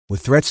With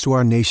threats to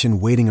our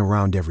nation waiting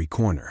around every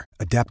corner,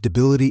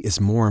 adaptability is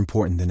more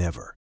important than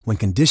ever. When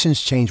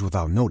conditions change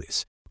without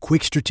notice,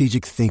 quick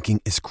strategic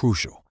thinking is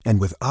crucial.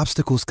 And with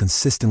obstacles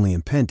consistently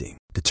impending,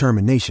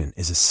 determination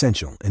is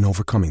essential in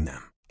overcoming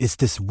them. It's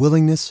this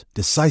willingness,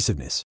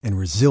 decisiveness, and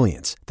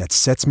resilience that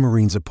sets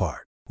Marines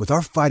apart. With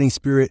our fighting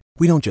spirit,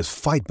 we don't just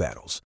fight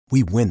battles,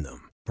 we win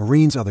them.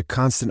 Marines are the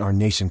constant our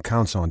nation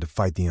counts on to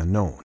fight the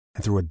unknown.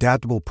 And through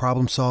adaptable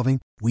problem solving,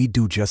 we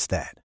do just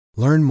that.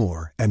 Learn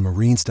more at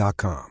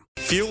marines.com.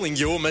 Fueling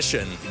your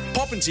mission.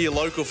 Pop into your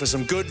local for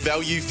some good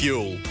value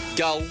fuel.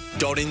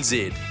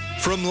 Gull.nz.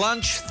 From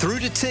lunch through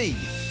to tea,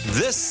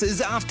 this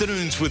is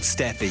Afternoons with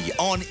Staffy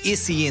on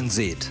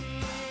SENZ.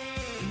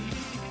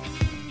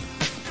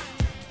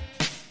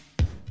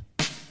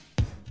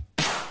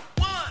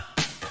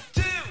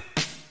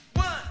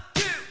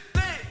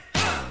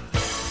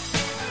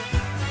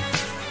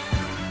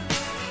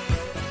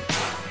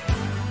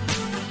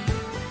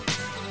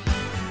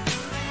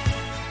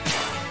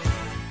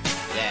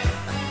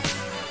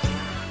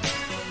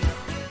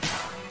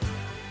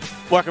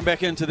 Welcome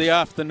back into the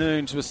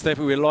Afternoons with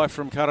Staffy. We're live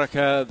from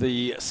Karaka.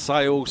 The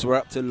sales were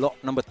up to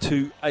lot number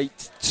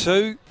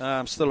 282.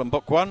 Still in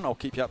book one. I'll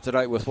keep you up to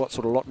date with what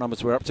sort of lot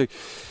numbers we're up to.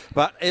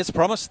 But as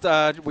promised,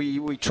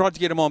 we tried to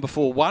get him on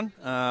before one,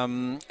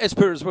 as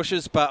per his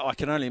wishes, but I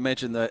can only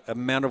imagine the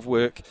amount of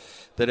work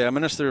that our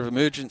Minister of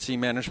Emergency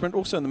Management,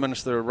 also the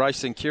Minister of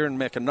Racing, Kieran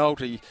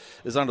McAnulty,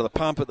 is under the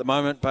pump at the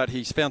moment, but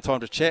he's found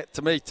time to chat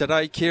to me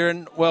today.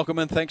 Kieran, welcome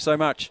and thanks so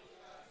much.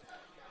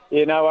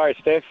 Yeah, no worries,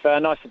 Steph.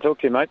 Nice to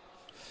talk to you, mate.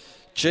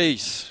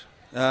 Geez,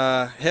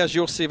 how's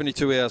your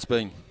 72 hours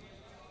been?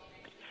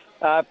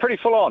 Pretty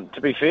full on,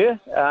 to be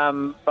fair.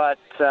 But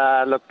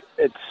look,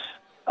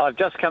 I've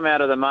just come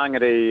out of the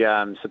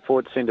Mangere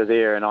support centre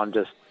there, and I'm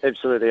just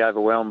absolutely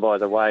overwhelmed by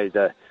the way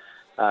the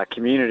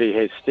community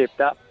has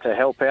stepped up to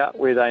help out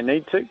where they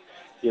need to.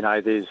 You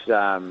know,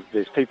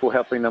 there's people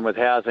helping them with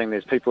housing.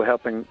 There's people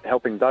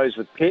helping those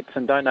with pets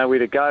and don't know where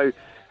to go.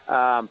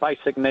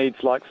 Basic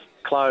needs like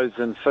clothes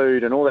and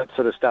food and all that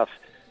sort of stuff.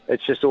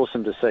 It's just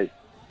awesome to see.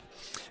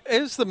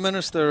 As the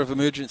Minister of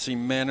Emergency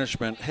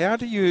Management, how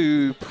do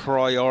you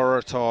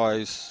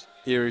prioritise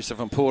areas of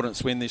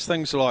importance when there's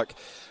things like,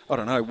 I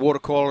don't know, water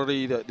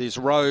quality, there's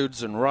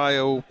roads and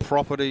rail,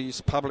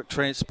 properties, public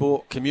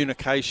transport,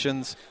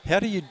 communications? How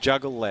do you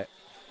juggle that?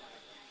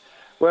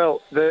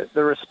 Well, the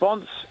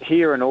response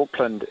here in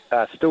Auckland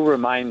still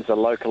remains a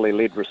locally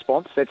led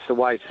response. That's the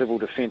way civil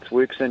defence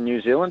works in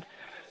New Zealand.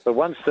 But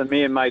once the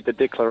Mayor made the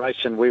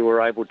declaration, we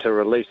were able to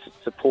release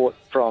support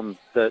from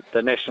the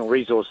national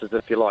resources,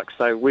 if you like.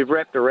 So we've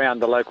wrapped around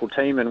the local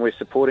team and we're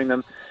supporting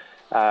them.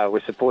 We're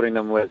supporting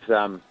them with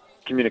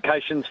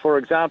communications, for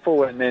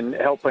example, and then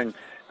helping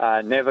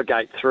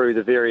navigate through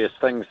the various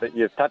things that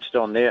you've touched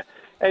on there.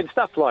 And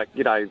stuff like,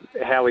 you know,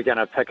 how we're going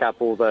to pick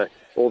up all the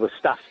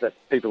stuff that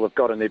people have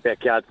got in their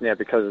backyards now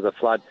because of the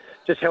flood,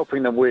 just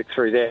helping them work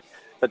through that.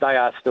 But they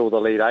are still the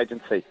lead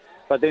agency.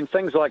 But then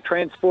things like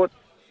transport,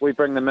 we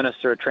bring the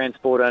Minister of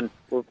Transport in.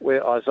 I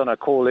was on a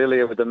call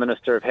earlier with the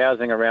Minister of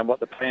Housing around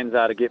what the plans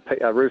are to get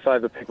a roof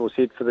over people's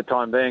heads for the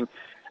time being,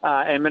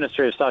 and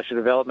Ministry of Social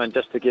Development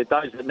just to get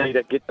those that need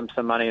it, get them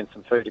some money and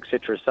some food,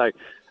 etc. So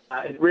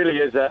it really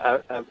is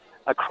a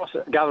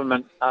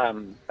cross-government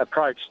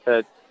approach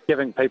to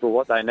giving people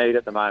what they need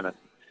at the moment.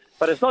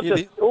 But it's not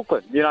just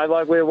Auckland. You know,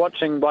 like we're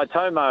watching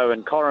Waitomo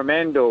and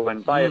Coromandel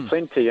and Bay of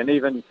Plenty, and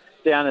even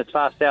down as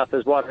far south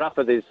as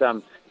Wairarapa,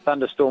 there's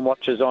thunderstorm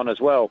watches on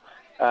as well.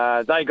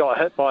 They got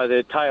hit by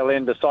the tail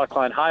end of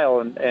Cyclone Hale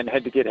and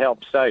had to get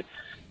help. So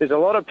there's a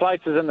lot of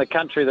places in the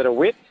country that are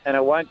wet, and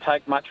it won't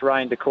take much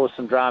rain to cause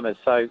some dramas.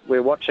 So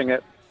we're watching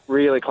it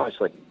really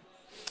closely.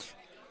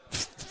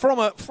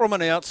 From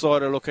an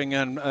outsider looking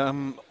in,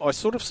 I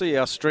sort of see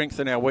our strength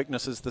and our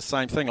weakness as the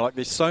same thing. Like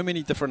there's so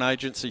many different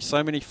agencies,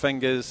 so many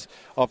fingers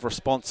of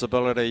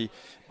responsibility,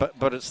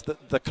 but it's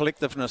the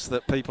collectiveness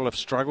that people have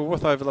struggled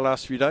with over the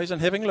last few days. And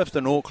having lived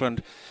in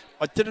Auckland,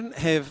 I didn't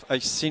have a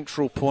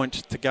central point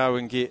to go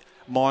and get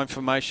my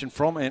information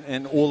from,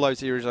 and all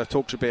those areas I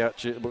talked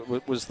about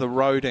was the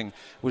roading,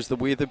 was the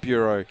Weather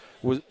Bureau,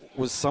 was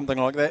something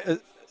like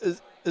that.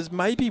 Is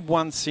maybe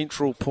one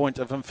central point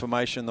of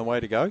information the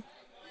way to go?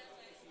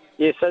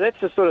 Yeah, so that's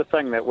the sort of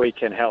thing that we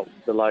can help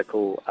the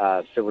local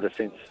civil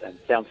defence and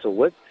council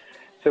with.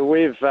 So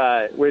we've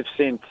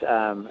sent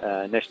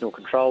a national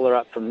controller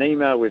up from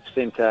NEMA. We've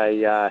sent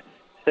a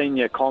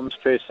senior comms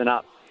person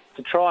up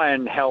to try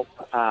and help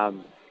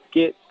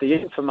get the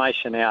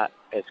information out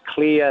as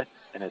clear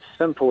and as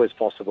simple as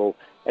possible,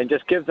 and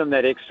just give them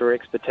that extra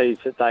expertise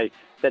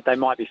that they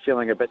might be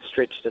feeling a bit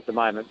stretched at the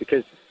moment.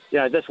 Because you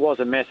know this was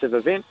a massive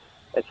event.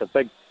 It's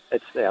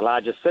our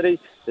largest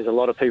city. There's a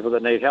lot of people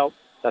that need help.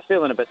 They're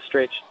feeling a bit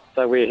stretched,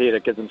 so we're here to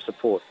give them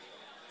support.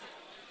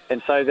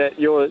 And so that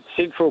your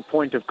central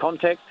point of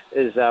contact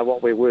is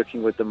what we're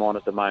working with them on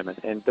at the moment.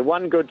 And the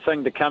one good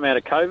thing to come out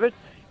of COVID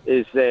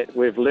is that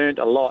we've learned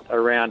a lot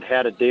around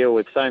how to deal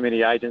with so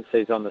many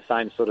agencies on the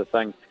same sort of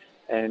thing.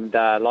 And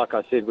like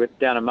I said, we're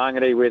down in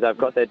Mangere where they've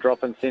got that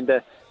drop-in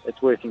centre.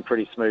 it's working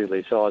pretty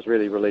smoothly. So I was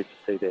really relieved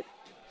to see that.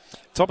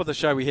 Top of the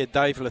show, we had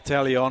Dave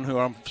Latali on, who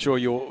I'm sure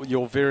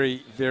you're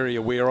very, very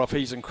aware of.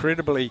 He's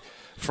incredibly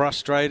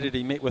frustrated.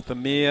 He met with the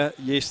Mayor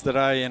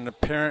yesterday and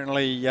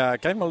apparently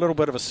gave him a little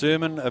bit of a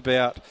sermon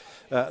about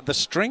the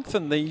strength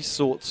in these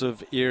sorts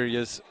of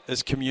areas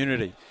is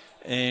community,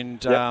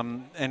 and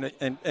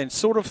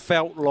sort of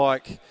felt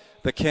like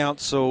the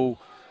council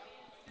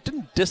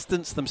didn't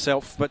distance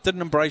themselves, but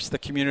didn't embrace the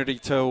community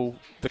till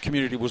the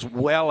community was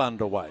well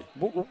underway.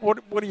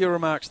 What are your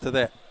remarks to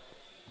that?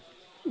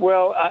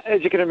 Well,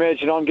 as you can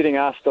imagine, I'm getting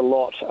asked a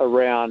lot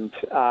around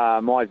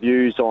my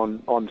views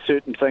on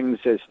certain things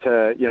as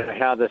to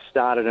how this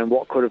started and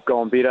what could have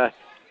gone better.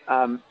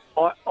 I'm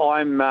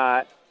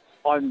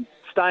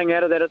staying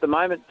out of that at the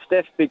moment,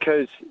 Steph,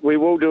 because we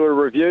will do a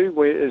review.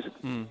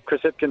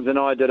 Chris Hipkins and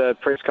I did a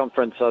press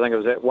conference, I think it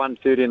was at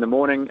 1:30 in the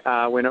morning,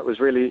 when it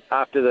was really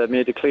after the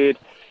Mayor declared,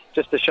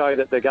 just to show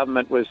that the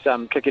government was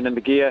kicking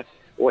into gear,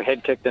 or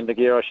had kicked into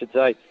gear, I should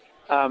say.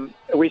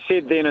 We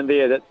said then and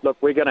there that, look,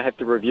 we're going to have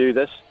to review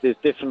this. There's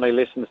definitely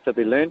lessons to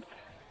be learned.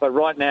 But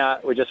right now,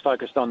 we're just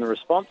focused on the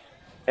response.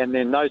 And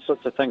then those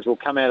sorts of things will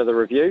come out of the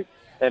review.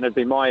 And it'd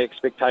be my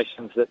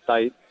expectations that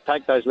they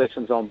take those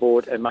lessons on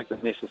board and make the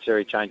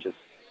necessary changes.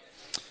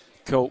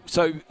 Cool.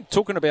 So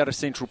talking about a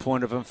central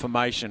point of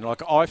information,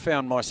 like I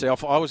found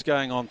myself, I was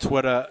going on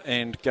Twitter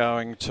and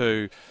going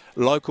to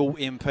local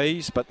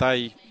MPs, but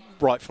they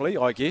rightfully,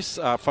 I guess,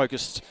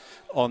 focused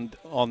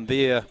on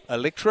their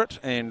electorate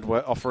and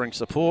were offering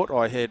support.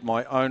 I had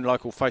my own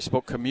local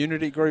Facebook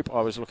community group.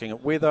 I was looking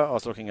at weather, I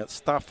was looking at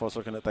stuff, I was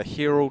looking at the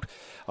Herald,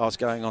 I was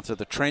going onto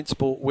the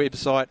Transport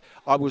website.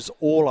 I was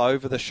all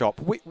over the shop.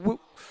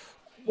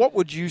 What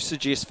would you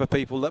suggest for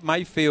people that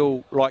may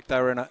feel like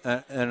they're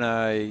in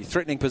a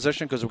threatening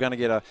position because we're going to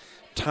get a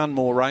ton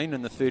more rain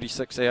in the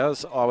 36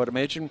 hours, I would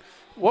imagine?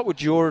 What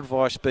would your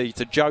advice be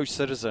to Joe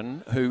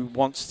Citizen who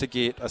wants to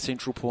get a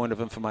central point of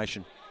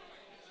information?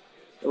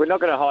 We're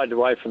not going to hide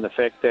away from the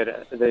fact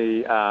that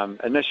the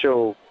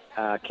initial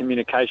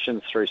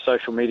communications through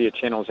social media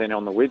channels and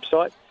on the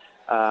website,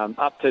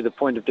 up to the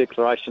point of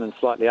declaration and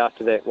slightly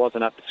after that,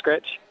 wasn't up to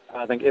scratch.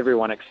 I think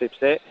everyone accepts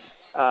that.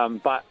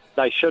 But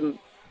they shouldn't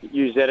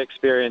use that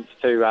experience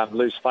to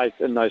lose faith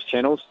in those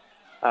channels.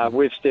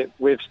 We've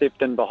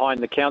stepped in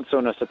behind the council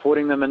and are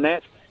supporting them in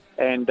that.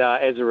 And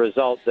as a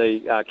result,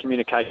 the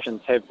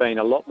communications have been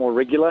a lot more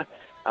regular.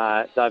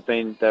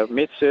 The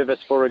Met Service,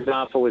 for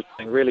example, is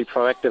being really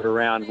proactive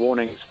around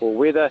warnings for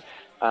weather.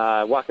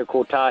 Waka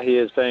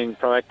Kotahi is being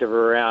proactive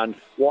around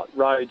what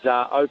roads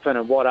are open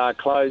and what are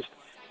closed.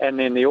 And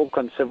then the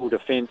Auckland Civil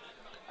Defence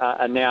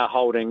are now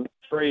holding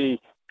 3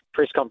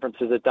 press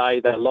conferences a day.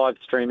 They're live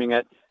streaming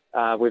it.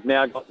 We've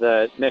now got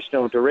the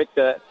National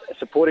Director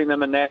supporting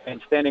them in that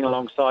and standing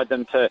alongside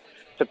them to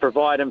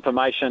provide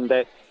information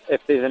that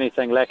if there's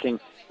anything lacking,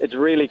 it's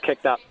really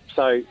kicked up.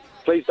 So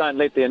please don't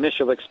let the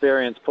initial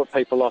experience put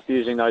people off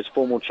using those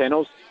formal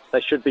channels.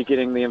 They should be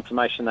getting the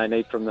information they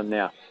need from them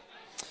now.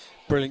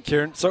 Brilliant,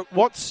 Kieran. So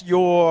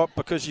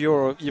because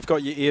you've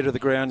got your ear to the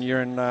ground,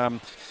 you're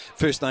in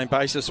first name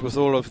basis with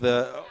all of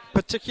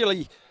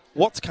particularly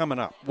what's coming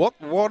up? What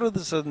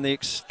does the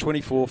next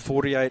 24,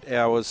 48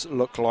 hours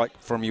look like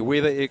from your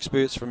weather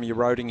experts, from your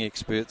roading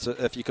experts,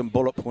 if you can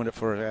bullet point it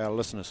for our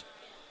listeners?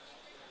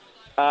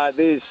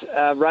 There's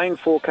rain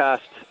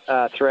forecast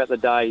throughout the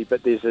day,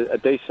 but there's a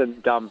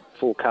decent dump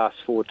forecast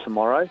for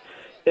tomorrow.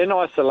 In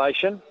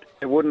isolation,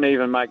 it wouldn't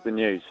even make the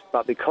news.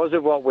 But because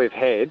of what we've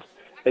had,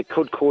 it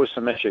could cause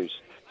some issues.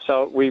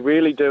 So we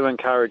really do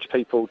encourage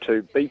people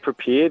to be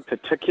prepared,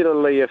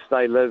 particularly if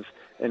they live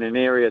in an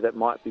area that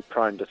might be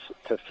prone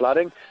to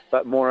flooding,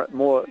 but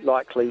more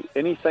likely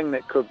anything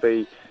that could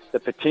be the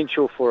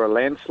potential for a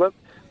landslip.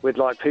 We'd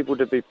like people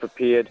to be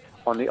prepared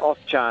on the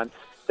off chance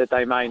that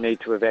they may need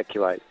to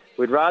evacuate.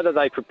 We'd rather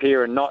they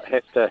prepare and not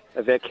have to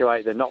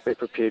evacuate than not be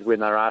prepared when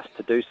they're asked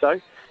to do so.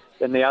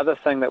 And the other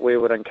thing that we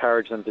would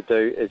encourage them to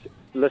do is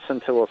listen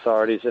to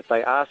authorities. If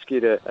they ask you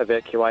to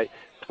evacuate,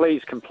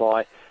 please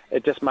comply.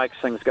 It just makes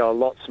things go a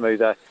lot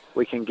smoother.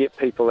 We can get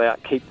people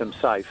out, keep them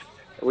safe.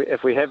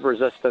 If we have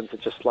resistance,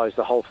 it just slows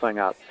the whole thing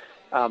up.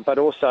 But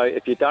also,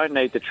 if you don't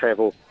need to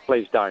travel,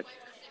 please don't.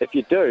 If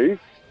you do,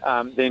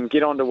 then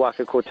get onto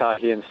Waka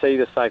Kotahi and see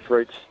the safe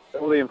routes.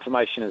 All the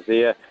information is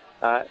there.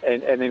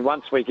 And then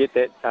once we get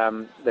that,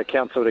 the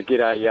council to get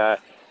a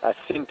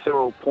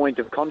central point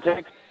of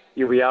contact,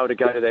 you'll be able to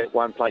go to that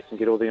one place and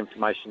get all the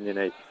information you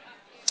need.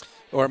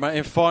 All right, mate.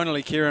 And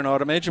finally, Kieran,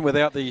 I'd imagine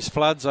without these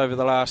floods over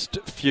the last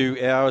few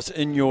hours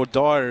in your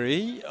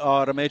diary,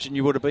 I'd imagine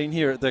you would have been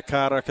here at the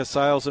Karaka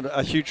Sales and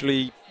a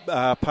hugely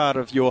part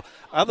of your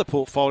other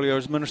portfolio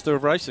as Minister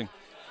of Racing.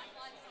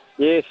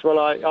 Yes, well,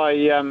 I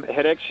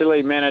had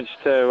actually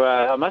managed to,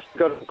 I must have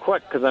got it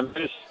quick because I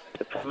managed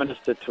the Prime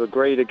Minister to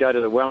agree to go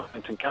to the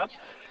Wellington Cup,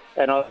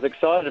 and I was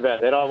excited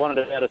about that. I wanted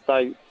to be able to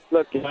say,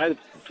 look,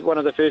 one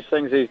of the first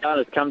things he's done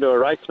is come to a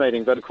race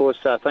meeting, but of course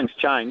things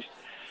changed.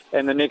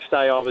 And the next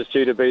day I was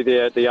due to be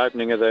there at the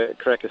opening of the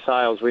Karaka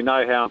Sales. We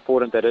know how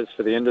important that is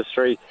for the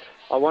industry.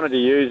 I wanted to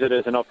use it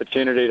as an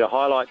opportunity to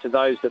highlight to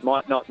those that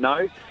might not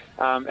know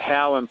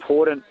how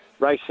important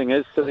racing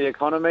is to the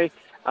economy,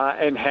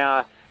 and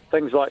how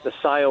things like the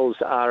sales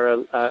are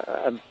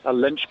a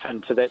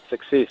linchpin to that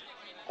success.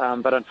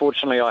 But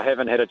unfortunately, I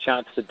haven't had a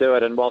chance to do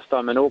it, and whilst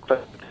I'm in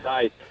Auckland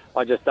today,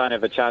 I just don't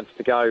have a chance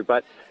to go.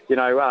 But,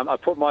 I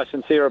put my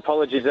sincere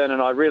apologies in,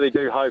 and I really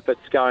do hope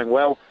it's going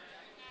well.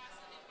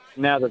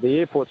 Now that the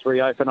airport's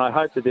reopened, I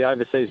hope that the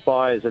overseas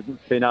buyers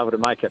have been able to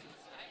make it.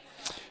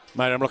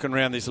 Mate, I'm looking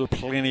around. There's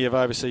plenty of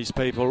overseas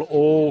people.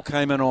 All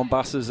came in on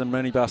buses and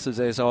minibuses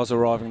as I was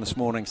arriving this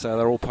morning, so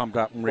they're all pumped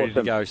up and ready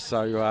to go.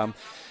 So,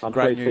 I'm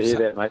great pleased news. to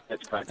hear that, mate.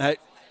 That's great. Hey,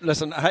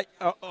 listen. Hey,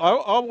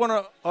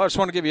 I just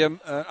want to give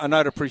you a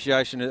note of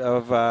appreciation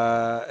of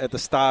at the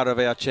start of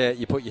our chat.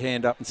 You put your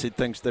hand up and said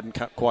things didn't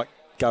quite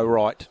go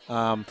right.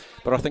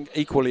 But I think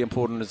equally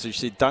important, as you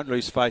said, don't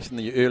lose faith in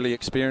the early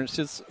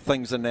experiences.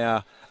 Things are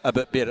now a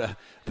bit better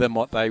than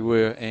what they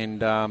were,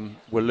 and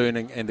we're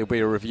learning, and there'll be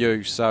a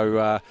review.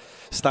 So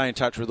stay in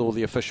touch with all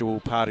the official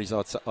parties,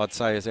 I'd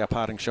say, is our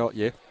parting shot,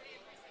 yeah?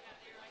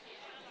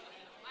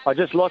 I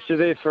just lost you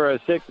there for a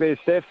sec there,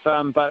 Steph,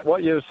 but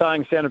what you were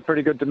saying sounded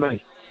pretty good to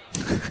me.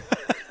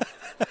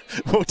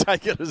 We'll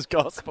take it as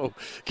gospel.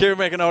 Kieran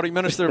McAnulty,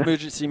 Minister of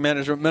Emergency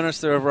Management,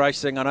 Minister of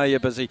Racing. I know you're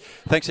busy.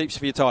 Thanks heaps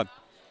for your time.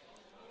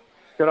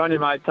 Good on you,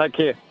 mate. Take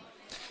care.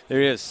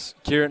 There he is,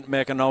 Kieran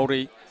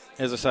McAnulty.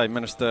 As I say,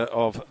 Minister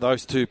of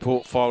those two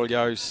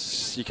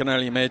portfolios. You can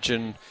only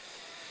imagine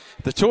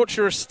the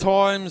torturous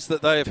times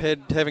that they have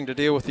had having to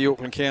deal with the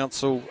Auckland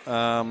Council,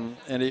 and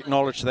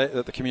acknowledge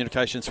that the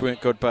communications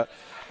weren't good. But,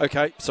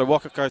 okay, so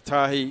Waka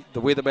Kotahi,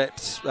 the weather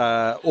maps,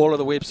 all of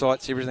the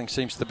websites, everything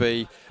seems to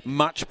be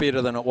much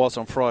better than it was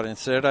on Friday and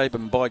Saturday,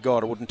 but by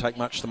God, it wouldn't take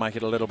much to make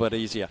it a little bit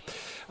easier.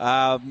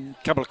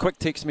 Couple of quick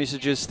text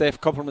messages.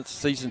 Staff, compliments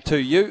season 2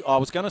 you. I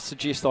was going to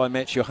suggest I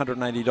match you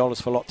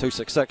 $180 for lot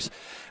 266,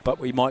 but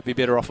we might be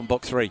better off in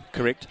book 3,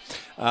 correct?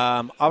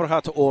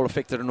 Aroha to all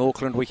affected in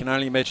Auckland. We can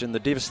only imagine the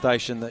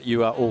devastation that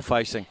you are all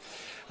facing.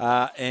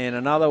 And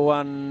another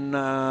one,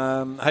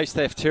 hey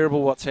Staff,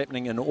 terrible what's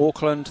happening in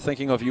Auckland.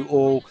 Thinking of you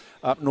all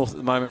up north at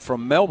the moment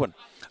from Melbourne.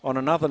 On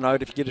another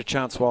note, if you get a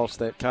chance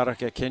whilst at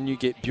Karaka, can you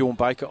get Bjorn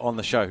Baker on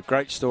the show?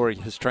 Great story,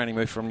 his training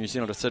move from New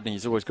Zealand to Sydney.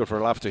 He's always good for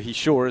a laugh too. He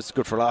sure is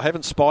good for a laugh. I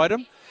haven't spied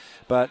him,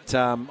 but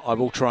I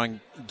will try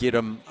and get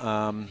him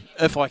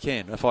if I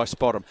can, if I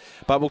spot him.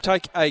 But we'll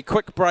take a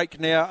quick break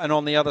now, and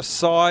on the other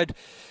side,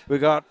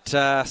 we've got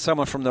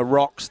someone from the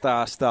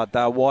Rockstar Stud,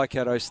 the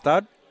Waikato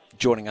Stud,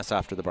 joining us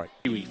after the break.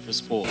 Kiwi for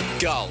sport.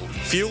 Gull,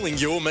 fueling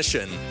your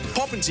mission.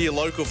 Pop into your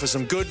local for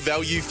some good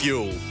value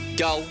fuel.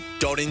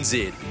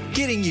 Gull.nz,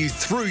 getting you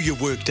through your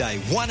workday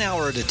 1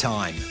 hour at a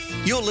time.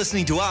 You're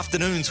listening to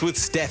Afternoons with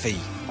Staffy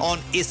on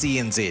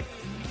SENZ.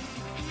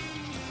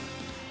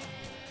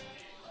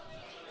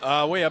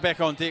 We are back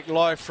on deck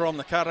live from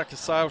the Karaka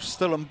sale,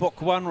 still in book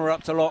 1. We're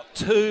up to lot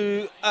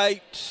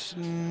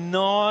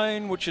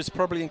 289, which is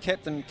probably in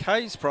Captain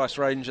K's price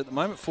range at the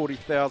moment,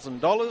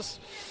 $40,000.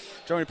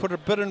 Do you want me to put a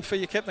bid in for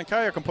you, Captain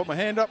K? I can put my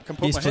hand up.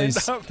 Yes, please.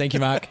 Thank you,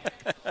 Mark.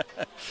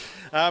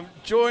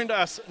 Joined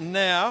us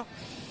now.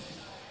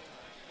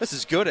 This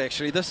is good,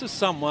 actually. This is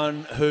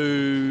someone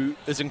who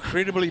is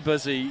incredibly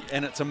busy,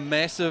 and it's a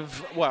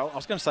massive, well, I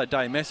was going to say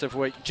day, massive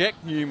week. Jack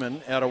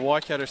Newman out of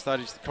Waikato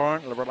Stud, he's the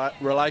current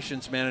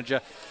relations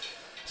manager.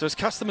 So his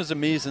customers are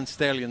mares and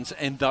stallions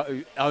and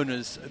the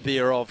owners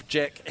thereof.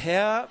 Jack,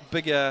 how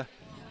big a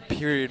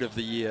period of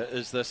the year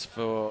is this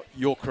for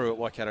your crew at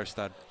Waikato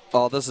Stud?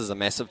 Oh, this is a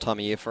massive time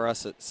of year for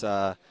us. It's,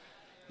 I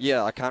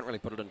can't really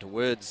put it into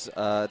words.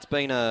 It's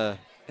been how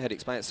to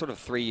explain it, sort of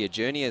 3-year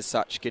journey as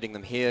such, getting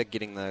them here,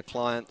 getting the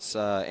clients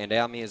and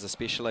our mares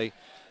especially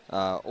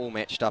all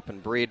matched up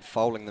and bred,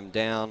 foaling them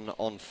down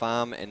on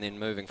farm, and then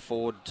moving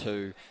forward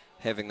to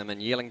having them in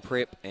yearling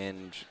prep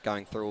and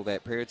going through all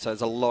that period. So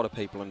there's a lot of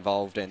people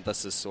involved, and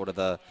this is sort of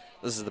the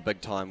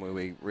big time where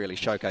we really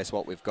showcase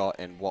what we've got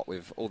and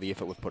all the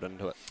effort we've put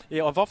into it.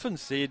 Yeah, I've often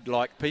said,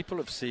 like, people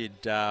have said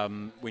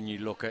when you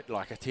look at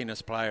like a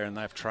tennis player and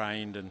they've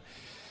trained and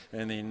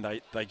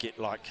then they get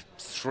like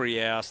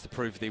 3 hours to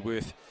prove their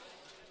worth.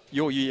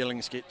 Your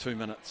yearlings get 2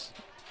 minutes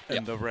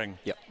in the ring.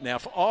 Yep. Now,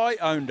 if I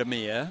owned a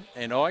mare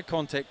and I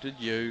contacted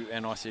you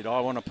and I said, I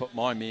want to put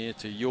my mare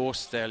to your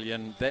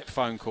stallion, that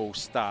phone call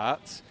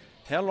starts,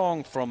 how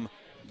long from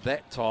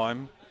that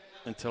time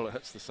until it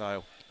hits the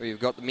sale? Well, you've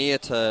got the mare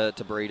to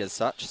breed as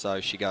such,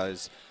 so she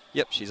goes,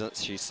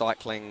 she's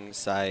cycling,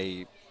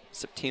 say,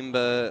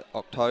 September,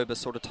 October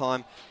sort of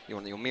time. You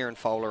want your mare and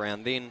foal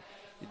around then.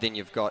 Then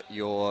you've got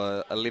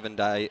your 11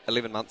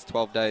 months,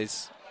 12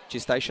 days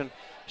gestation.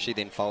 She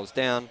then foals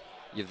down.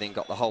 You've then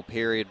got the whole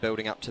period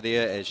building up to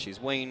there as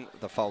she's weaned,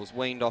 the foal's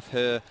weaned off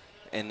her,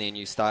 and then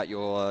you start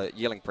your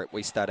yearling prep.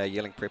 We start our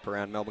yearling prep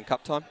around Melbourne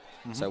Cup time.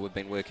 Mm-hmm. So we've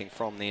been working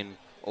from then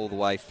all the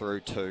way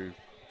through to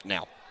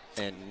now.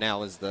 And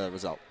now is the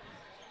result.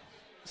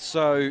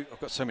 So I've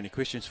got so many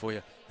questions for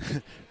you.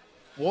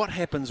 What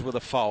happens with a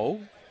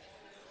foal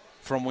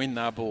from when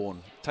they're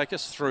born? Take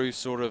us through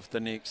sort of the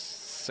next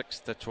 6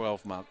 to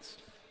 12 months.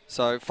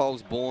 So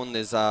foals born,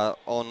 there's at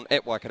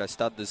Waikato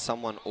Stud, there's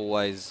someone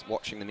always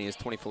watching the mares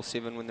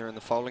 24/7 when they're in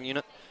the foaling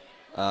unit.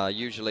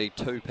 Usually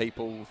 2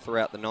 people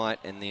throughout the night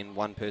and then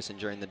 1 person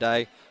during the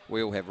day.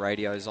 We all have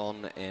radios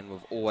on, and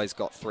we've always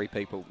got 3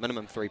 people,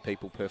 minimum 3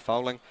 people per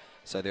foaling,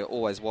 so they're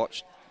always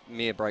watched.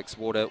 Mare breaks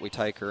water, we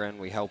take her in,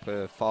 we help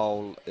her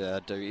foal,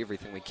 do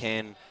everything we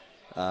can.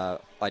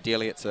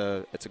 Ideally it's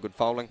a good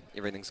foaling,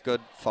 everything's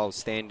good, foal's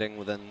standing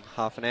within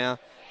half an hour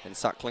and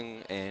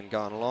suckling and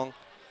going along.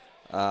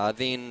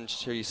 Then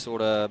she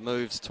sort of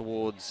moves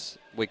towards,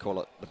 we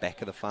call it the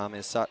back of the farm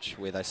as such,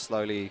 where they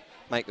slowly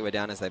make their way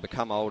down. As they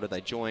become older,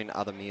 they join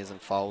other mares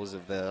and foals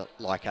of their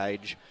like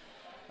age.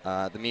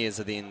 The mares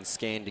are then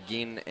scanned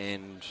again,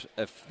 and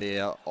if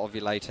they're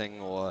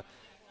ovulating or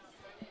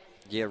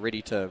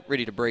ready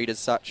to breed as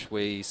such,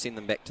 we send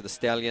them back to the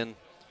stallion.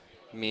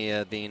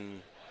 Mare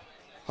then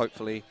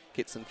hopefully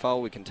gets in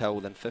foal. We can tell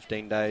within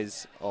 15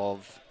 days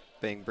of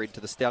being bred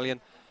to the stallion.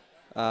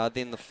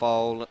 Then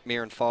the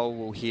mare and foal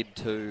will head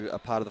to a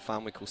part of the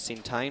farm we call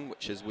centane,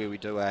 which is where we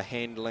do our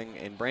handling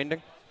and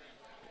branding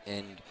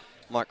and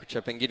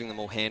microchipping, getting them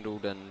all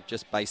handled in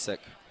just basic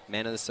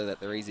manners so that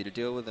they're easy to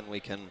deal with, and we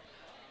can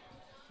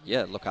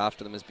look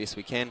after them as best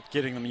we can.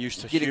 Getting them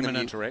used to human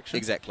interaction.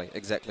 Exactly.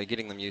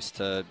 Getting them used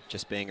to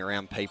just being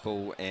around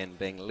people and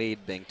being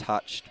led, being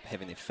touched,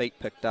 having their feet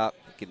picked up,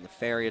 getting the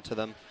farrier to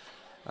them.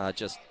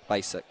 Just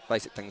basic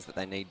things that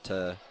they need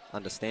to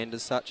understand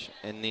as such.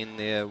 And then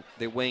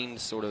they're weaned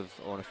sort of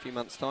on a few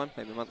months' time,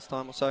 maybe a month's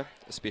time or so,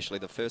 especially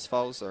the first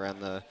foals,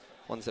 around the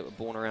ones that were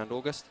born around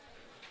August.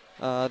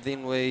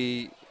 Then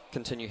we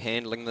continue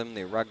handling them.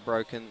 They're rug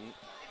broken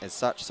as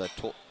such, so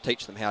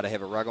teach them how to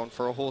have a rug on.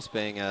 For a horse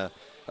being a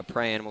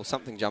prey animal,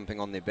 something jumping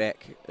on their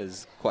back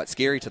is quite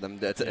scary to them.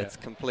 It's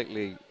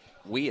completely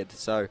weird.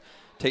 So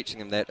teaching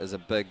them that is a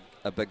big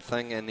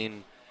thing. And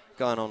then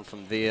going on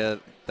from there,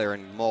 they're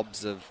in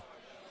mobs of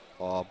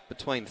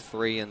between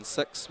 3 and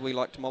 6. We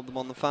like to mob them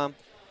on the farm,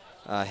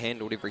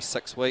 handled every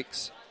 6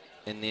 weeks,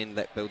 and then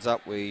that builds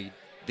up. We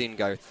then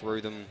go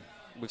through them.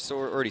 We've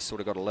already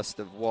sort of got a list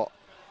of what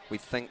we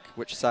think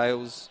which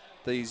sales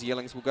these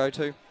yearlings will go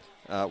to,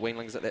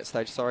 weanlings at that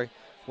stage,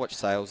 which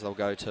sales they'll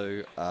go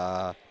to,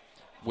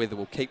 whether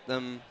we'll keep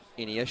them,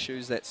 any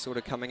issues that's sort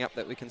of coming up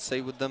that we can see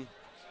with them.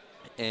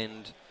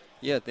 And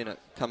then it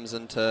comes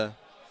into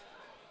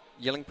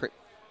yearling prep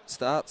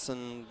starts,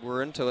 and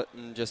we're into it,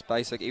 and just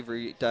basic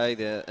every day.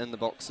 They're in the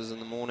boxes in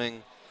the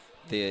morning,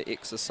 they're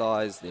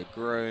exercised, they're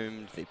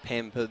groomed, they're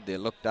pampered, they're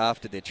looked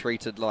after, they're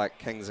treated like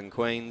kings and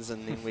queens,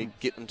 and then we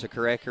get them to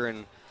Karaka,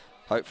 and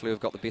hopefully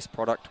we've got the best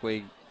product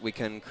we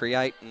can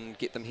create and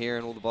get them here,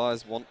 and all the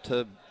buyers want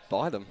to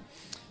buy them.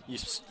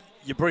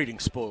 You're breeding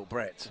spoiled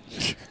brats.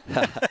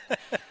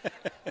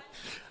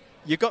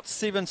 You've got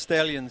 7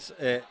 stallions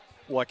at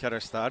Waikato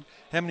Stud.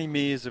 How many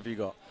mares have you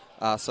got?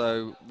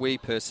 So we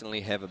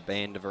personally have a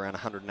band of around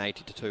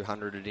 180 to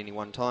 200 at any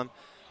one time,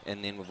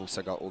 and then we've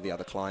also got all the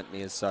other client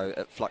mares, so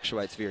it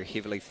fluctuates very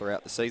heavily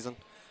throughout the season.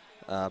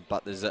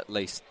 But there's at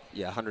least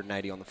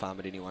 180 on the farm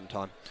at any one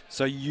time.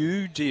 So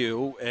you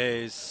deal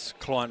as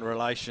client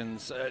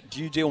relations.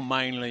 Do you deal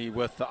mainly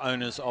with the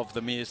owners of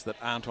the mares that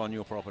aren't on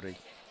your property?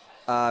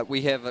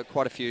 We have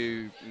quite a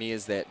few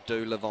mares that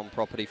do live on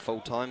property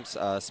full-time,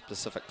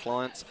 specific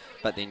clients.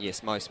 But then,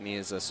 yes, most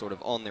mares are sort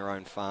of on their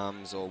own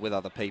farms or with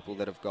other people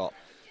that have got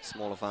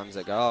smaller farms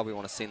that go, we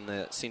want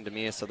to send a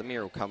mare. So the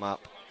mare will come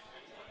up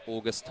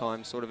August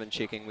time, sort of, and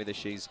checking whether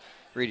she's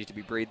ready to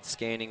be bred,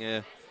 scanning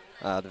her.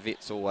 The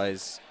vet's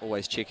always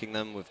checking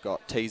them. We've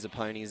got teaser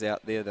ponies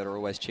out there that are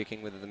always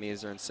checking whether the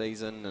mares are in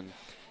season and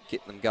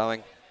getting them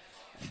going.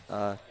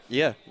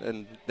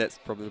 And that's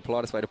probably the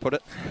politest way to put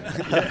it.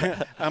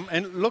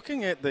 And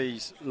looking at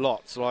these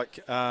lots, like,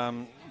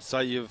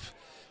 say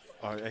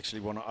I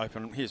actually want to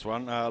open, here's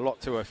one,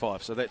 lot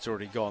 205, so that's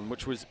already gone,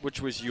 which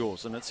was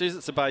yours. And it says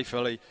it's a Bay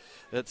filly,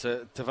 it's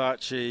a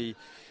Tavachi,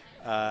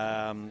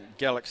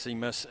 Galaxy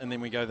Miss, and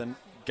then we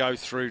go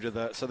through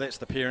to so that's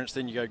the parents,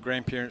 then you go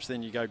grandparents,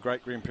 then you go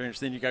great-grandparents,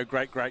 then you go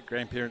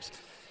great-great-grandparents.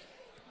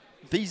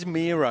 These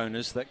mare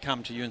owners that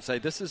come to you and say,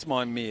 this is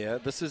my mare,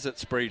 this is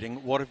its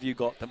breeding, what have you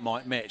got that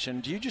might match?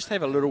 And do you just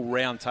have a little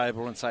round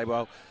table and say,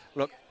 well,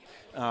 look,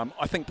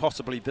 I think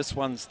possibly this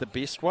one's the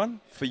best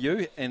one for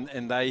you,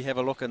 and they have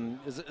a look, and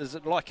is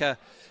it like a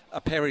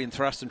parry and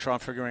thrust and try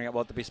and figuring out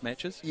what the best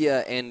match is?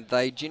 Yeah, and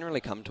they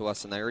generally come to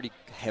us and they already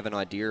have an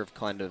idea of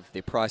kind of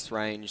their price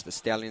range, the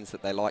stallions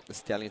that they like, the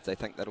stallions they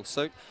think that'll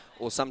suit.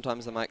 Or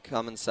sometimes they might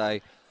come and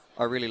say,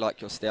 I really like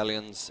your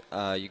stallions,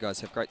 you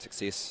guys have great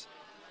success.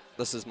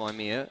 This is my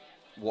mare,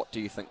 what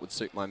do you think would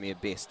suit my mare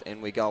best?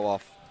 And we go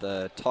off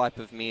the type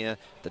of mare,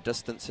 the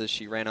distances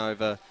she ran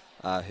over,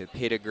 her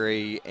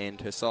pedigree and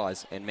her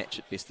size, and match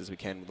it best as we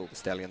can with all the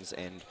stallions.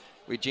 And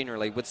we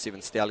generally, with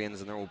 7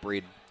 stallions, and they're all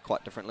bred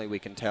quite differently, we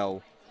can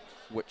tell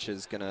which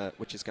is gonna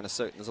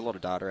suit. And there's a lot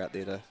of data out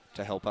there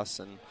to help us,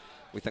 and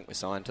we think we're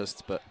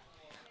scientists, but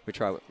we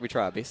try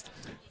our best.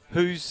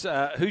 Who's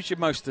your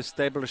most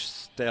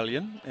established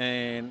stallion,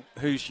 and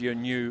who's your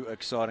new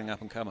exciting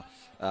up-and-comer?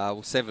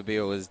 Well,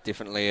 Savabeel is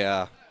definitely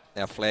our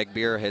flag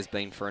bearer, has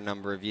been for a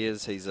number of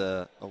years. He's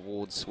a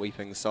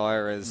award-sweeping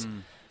sire, as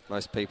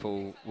Most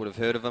people would have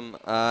heard of him.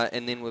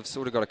 And then we've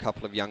sort of got a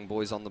couple of young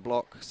boys on the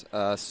block.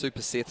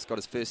 Super Seth's got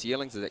his first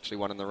yearlings. There's actually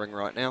one in the ring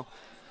right now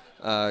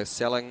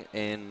selling.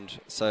 And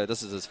so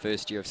this is his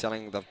first year of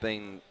selling. They've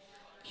been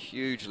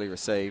hugely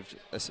received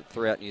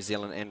throughout New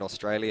Zealand and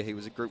Australia. He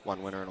was a Group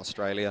 1 winner in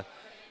Australia.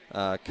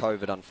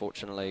 COVID,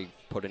 unfortunately,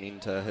 put an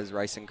end to his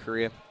racing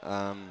career.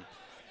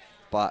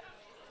 But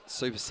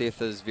Super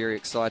Seth is very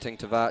exciting.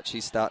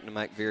 Tavachi's starting to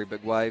make very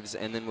big waves.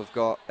 And then we've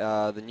got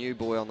the new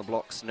boy on the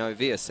blocks,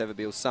 Novia,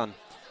 Savabil's son.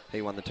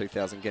 He won the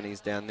 2,000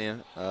 guineas down there,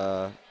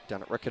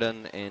 down at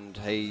Riccarton, and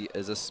he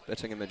is a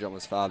spitting image on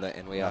his father,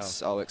 and we are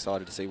so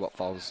excited to see what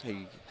foals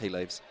he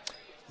leaves.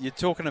 You're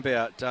talking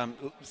about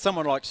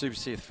someone like Super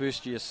Seth,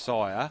 first-year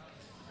sire.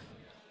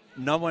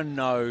 No one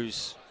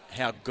knows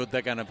how good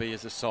they're going to be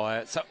as a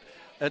sire. So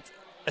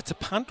it's a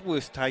punt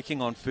worth taking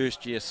on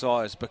first-year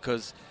sires,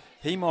 because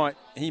he might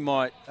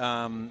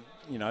the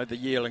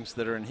yearlings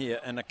that are in here,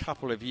 in a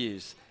couple of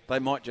years, they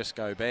might just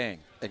go bang.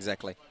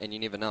 Exactly, and you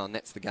never know, and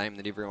that's the game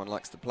that everyone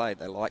likes to play.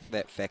 They like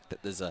that fact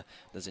that there's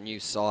a new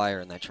sire,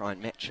 and they try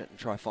and match it and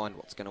try to find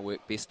what's going to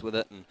work best with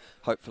it. And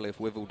hopefully, if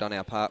we've all done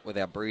our part with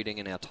our breeding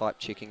and our type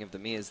checking of the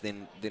mares,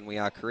 then we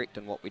are correct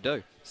in what we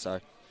do.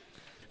 So,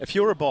 if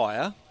you're a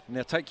buyer,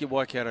 now take your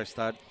Waikato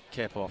stud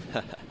cap off.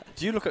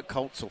 Do you look at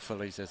colts or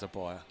fillies as a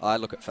buyer? I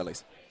look at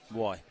fillies.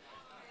 Why?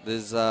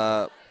 There's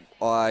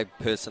I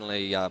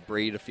personally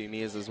breed a few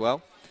mares as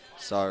well,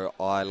 so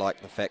I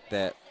like the fact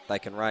that they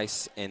can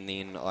race, and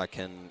then I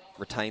can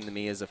retain the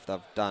mares if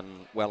they've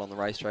done well on the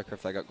racetrack, or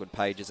if they've got good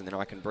pages, and then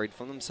I can breed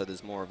from them, so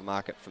there's more of a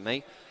market for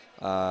me.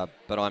 But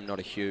I'm not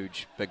a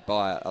big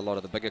buyer. A lot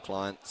of the bigger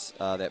clients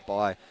that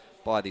buy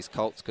these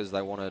colts because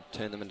they want to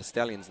turn them into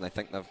stallions, and they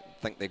think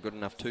they're good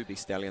enough to be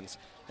stallions.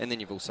 And then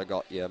you've also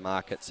got your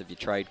markets of your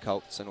trade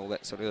colts and all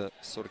that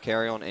sort of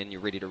carry on, and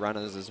your ready to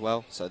runners as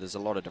well. So there's a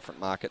lot of different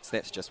markets.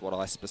 That's just what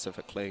I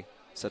specifically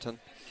sit in.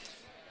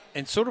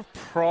 And sort of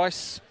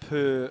price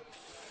per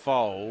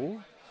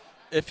foal,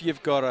 if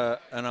you've got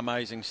an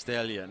amazing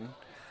stallion,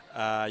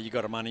 you've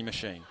got a money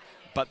machine.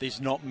 But there's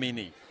not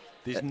many.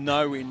 There's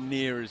nowhere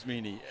near as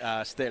many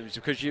stallions,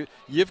 because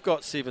you've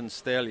got 7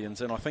 stallions,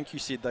 and I think you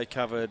said they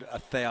covered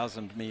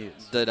 1,000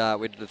 mares. We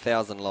did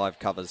 1,000 live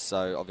covers,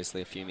 so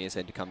obviously a few mares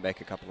had to come back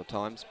a couple of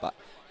times, but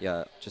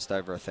yeah, just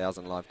over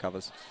 1,000 live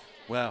covers.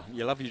 Wow,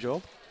 you love your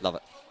job? Love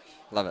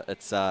it.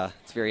 It's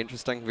very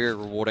interesting, very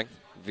rewarding,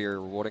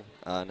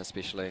 and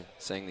especially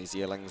seeing these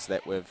yearlings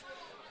that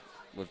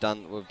we've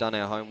done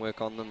our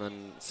homework on them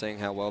and seeing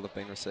how well they've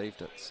been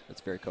received.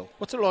 It's very cool.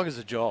 What's it like as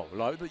a job,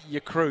 like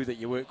your crew that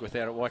you work with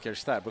out at Waikato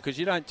Stud? Because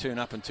you don't turn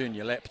up and turn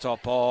your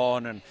laptop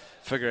on and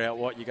figure out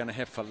what you're going to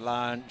have for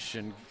lunch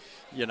and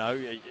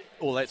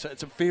all that. So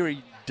it's a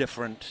very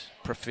different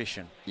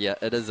profession. Yeah,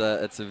 it is.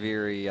 It's a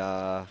very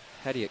how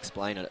do you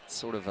explain it? It's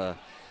sort of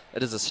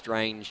it is a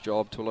strange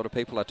job to a lot of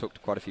people. I talked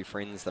to quite a few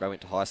friends that I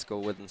went to high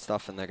school with and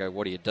stuff, and they go,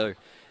 "What do you do?"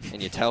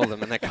 And you tell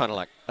them, and they're kind of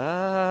like,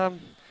 Are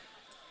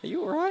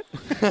you all right?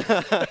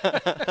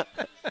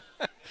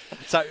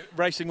 So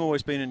racing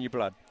always been in your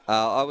blood?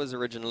 I was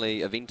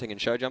originally eventing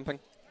and show jumping.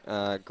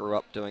 Grew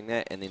up doing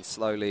that, and then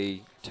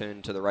slowly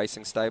turned to the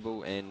racing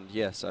stable. And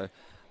yeah, so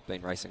I've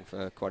been racing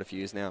for quite a few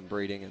years now. I'm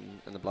breeding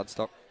in the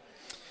bloodstock.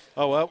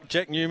 Oh, well,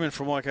 Jack Newman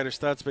from Waikato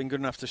Stud's been good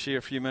enough to share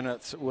a few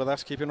minutes with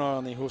us. Keep an eye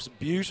on the horse.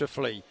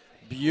 Beautifully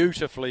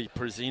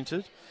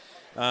presented.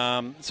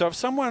 So if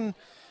someone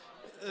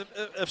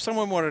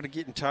wanted to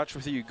get in touch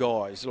with you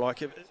guys,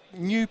 like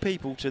new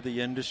people to the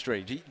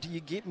industry, do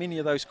you get many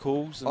of those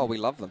calls? We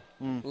love them.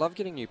 Love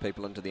getting new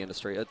people into the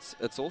industry.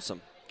 It's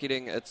awesome.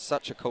 It's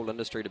such a cool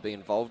industry to be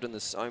involved in.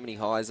 There's so many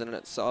highs in it.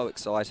 It's so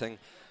exciting.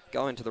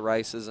 Going to the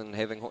races and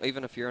having,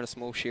 even if you're in a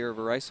small share of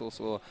a racehorse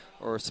or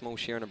a small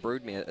share in a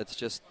broodmare, it's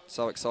just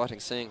so exciting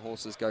seeing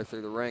horses go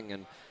through the ring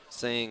and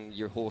seeing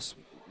your horse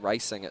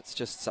racing. It's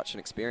just such an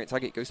experience. I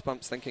get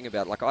goosebumps thinking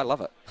about it. Like, I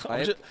love it.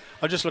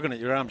 I'm just looking at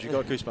your arms. You've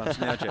got goosebumps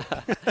now, Jack.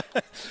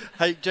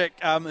 Hey, Jack,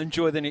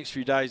 enjoy the next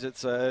few days.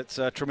 It's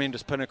a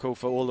tremendous pinnacle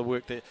for all the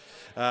work that,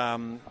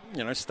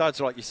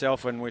 studs like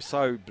yourself, and we're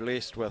so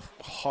blessed with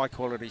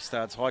high-quality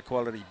studs,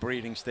 high-quality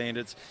breeding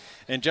standards.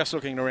 And just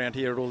looking around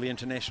here at all the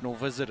international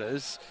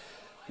visitors,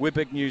 we're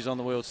big news on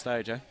the world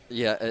stage, eh?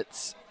 Yeah,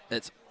 it's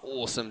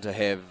awesome to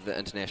have the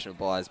international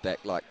buyers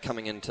back. Like,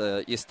 coming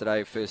into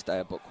yesterday, first day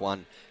of Book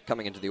 1,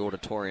 coming into the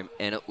auditorium,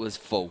 and it was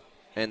full.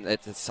 And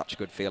it's such a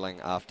good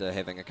feeling after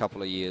having a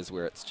couple of years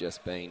where it's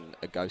just been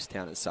a ghost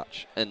town as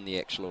such in the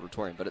actual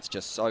auditorium. But it's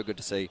just so good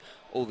to see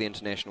all the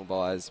international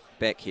buyers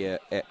back here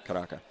at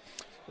Karaka.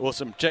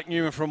 Awesome. Jack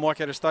Newman from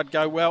Waikato Stud,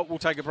 go well. We'll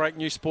take a break,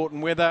 new sport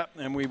and weather,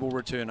 and we will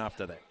return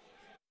after that.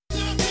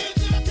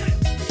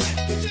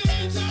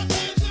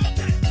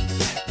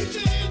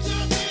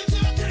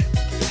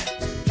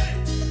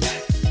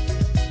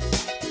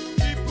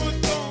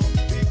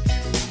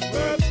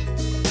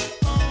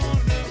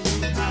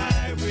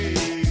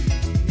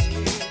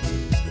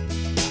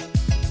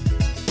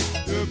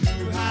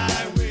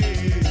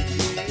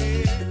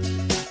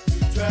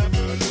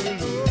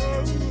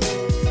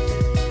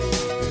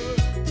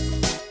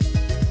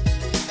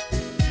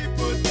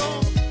 People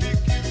don't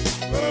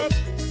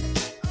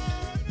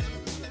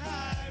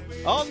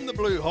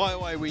Hi,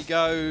 away we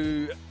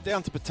go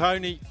down to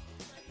Petone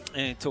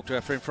and talk to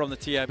our friend from the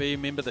TAB.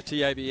 Remember the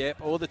TAB app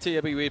or the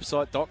TAB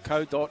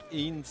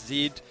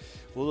website.co.nz.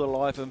 All the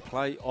live and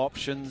play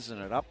options,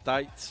 and it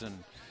updates,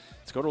 and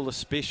it's got all the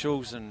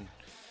specials and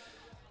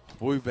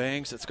woo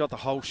bangs. It's got the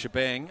whole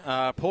shebang.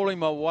 Paulie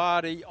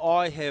Mawadi,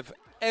 I have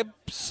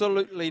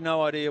absolutely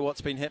no idea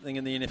what's been happening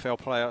in the NFL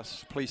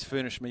playoffs. Please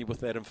furnish me with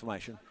that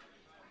information.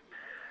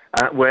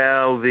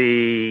 Well,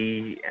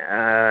 the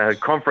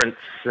conference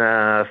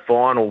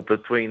final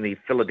between the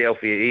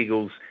Philadelphia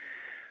Eagles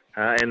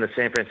and the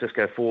San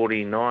Francisco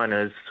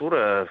 49ers sort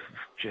of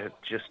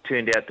just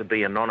turned out to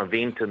be a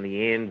non-event in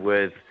the end,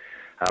 with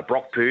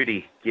Brock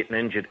Purdy getting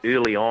injured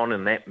early on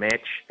in that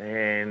match,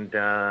 and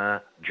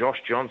Josh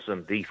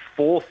Johnson, the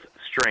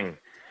fourth-string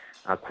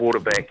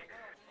quarterback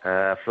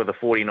for the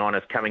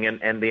 49ers, coming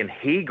in, and then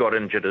he got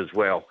injured as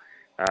well.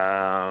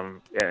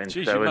 And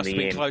Jeez, so you must in have the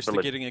been end, close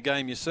to getting a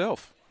game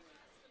yourself.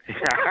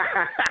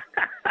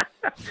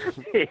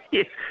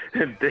 Yes,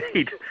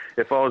 indeed.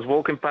 If I was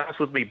walking past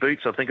with me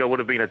boots, I think I would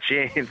have been a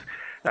chance.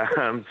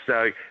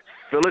 So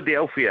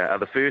Philadelphia are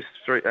the first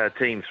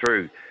team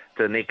through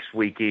to next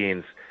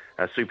weekend's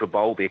Super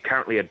Bowl. They're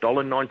currently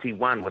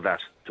 $1.91 with us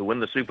to win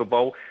the Super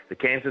Bowl. The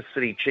Kansas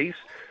City Chiefs,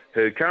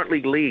 who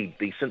currently lead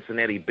the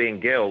Cincinnati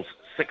Bengals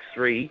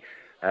 6-3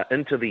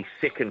 into the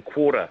second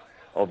quarter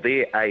of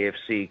their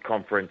AFC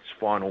conference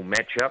final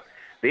matchup.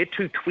 They're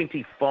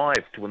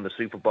 $2.25 to win the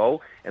Super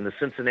Bowl, and the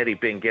Cincinnati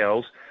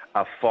Bengals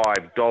are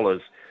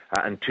 $5.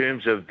 In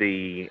terms of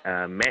the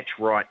match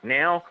right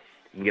now,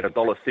 you can get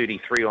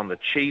 $1.33 on the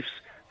Chiefs,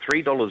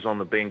 $3 on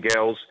the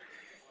Bengals,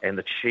 and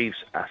the Chiefs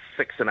are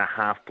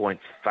 6.5-point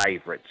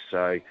favourites.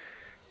 So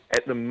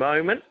at the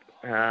moment,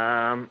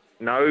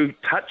 no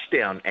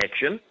touchdown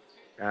action,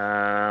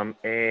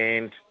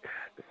 and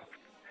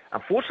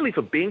unfortunately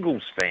for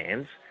Bengals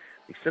fans,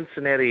 the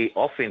Cincinnati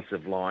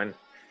offensive line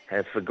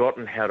have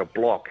forgotten how to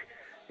block,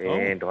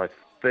 and I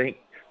think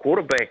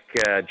quarterback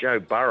Joe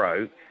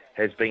Burrow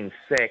has been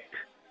sacked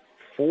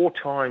 4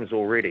 times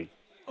already,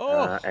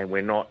 and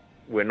we're not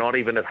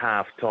even at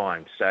half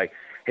time. So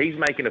he's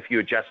making a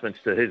few adjustments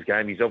to his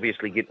game. He's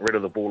obviously getting rid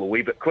of the ball a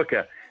wee bit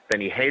quicker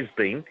than he has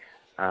been.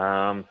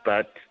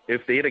 But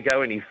if they're to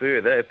go any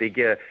further, if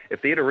they're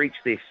to reach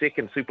their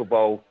second Super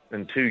Bowl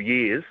in 2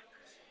 years,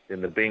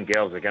 then the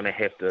Bengals are going to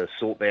have to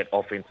sort that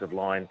offensive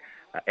line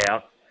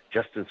out,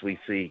 just as we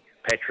see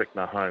Patrick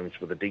Mahomes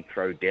with a deep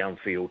throw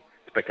downfield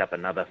to pick up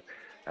another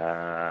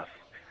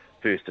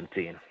 1st and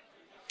 10.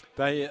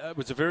 It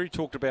was a very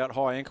talked about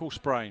high ankle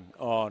sprain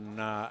on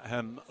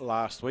him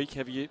last week.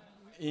 Have you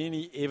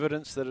any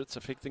evidence that it's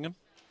affecting him?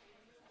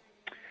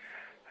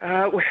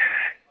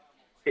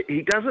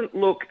 He doesn't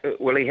look,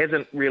 well, he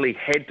hasn't really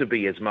had to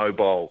be as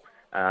mobile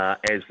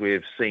as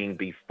we've seen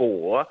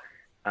before.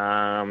 So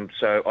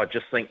I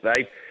just think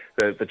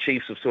the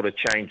Chiefs have sort of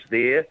changed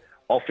their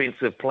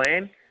offensive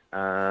plan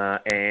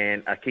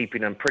and are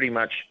keeping him pretty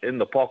much in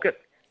the pocket,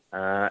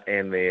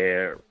 and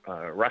their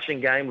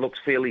rushing game looks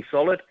fairly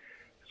solid.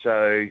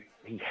 So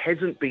he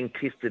hasn't been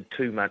tested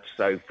too much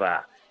so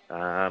far.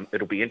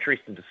 It'll be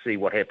interesting to see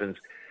what happens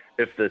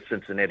if the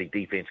Cincinnati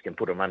defense can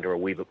put him under a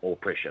wee bit more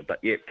pressure. But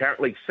yeah,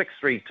 currently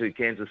 6-3 to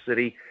Kansas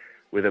City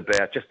with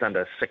about just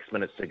under 6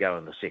 minutes to go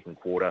in the second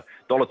quarter.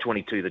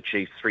 $1.22 the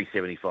Chiefs,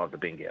 $3.75 the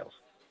Bengals.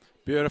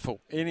 Beautiful.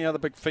 Any other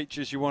big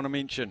features you want to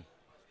mention?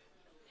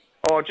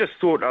 Oh, I just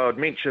thought I would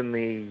mention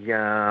the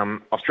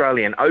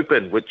Australian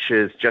Open, which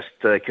is just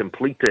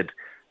completed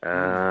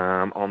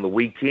on the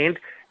weekend.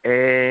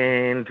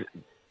 And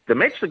the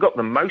match that got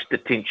the most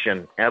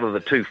attention out of the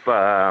two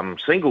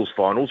singles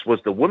finals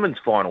was the women's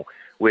final,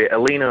 where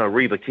Elena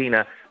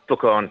Rybakina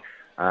took on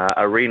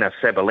Aryna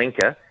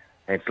Sabalenka.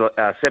 And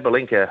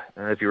Sabalenka,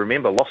 if you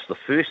remember, lost the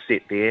first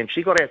set there, and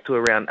she got out to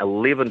around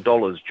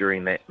 $11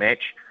 during that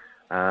match.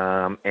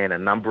 And a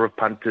number of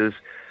punters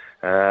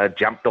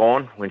jumped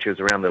on when she was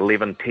around the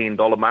 $11,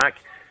 $10 mark.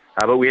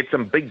 But we had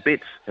some big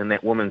bets in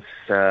that women's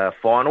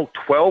final.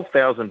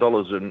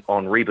 $12,000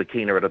 on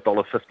Rybakina at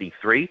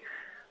 $1.53.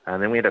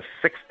 And then we had a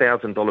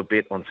 $6,000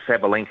 bet on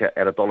Sabalenka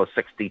at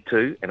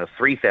 $1.62 and a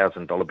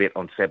 $3,000 bet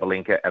on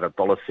Sabalenka at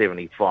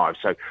 $1.75.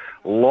 So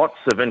lots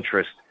of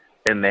interest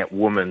in that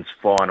women's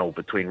final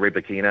between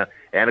Rybakina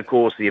and, of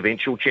course, the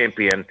eventual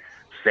champion,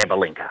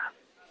 Sabalenka.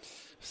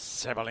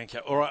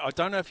 Sabalenka. All right, I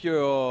don't know if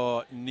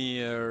you're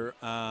near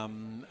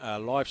a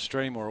live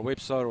stream or a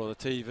website or the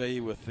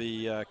TV with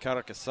the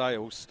Karaka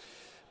sales,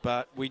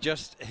 but we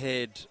just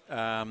had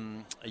a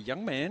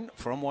young man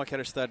from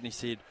Waikato State, and he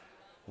said,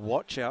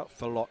 watch out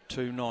for lot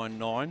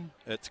 299.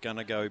 It's going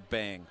to go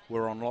bang.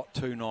 We're on lot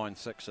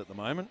 296 at the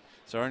moment,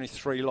 so only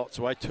 3 lots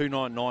away.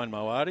 299,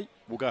 Moati.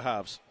 We'll go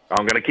halves.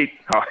 I'm going to keep...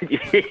 Oh,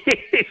 yes.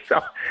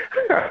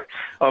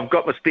 I've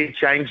got my spare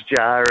change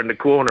jar in the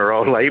corner.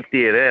 I'll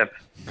empty it out.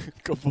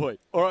 Good boy.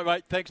 All right,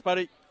 mate. Thanks,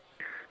 buddy.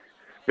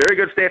 Very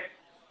good, Steph.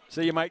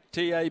 See you, mate.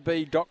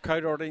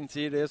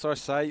 tab.co.nz, as I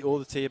say, or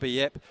the TAB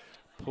app.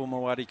 Paul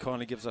Mawadi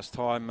kindly gives us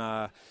time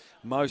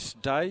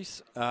most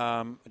days.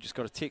 I just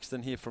got a text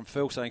in here from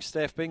Phil saying,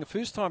 Staff, being a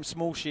first-time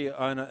small share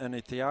owner in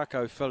a Te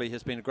Ako filly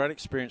has been a great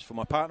experience for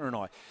my partner and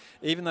I.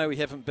 Even though we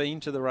haven't been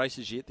to the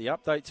races yet, the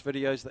updates,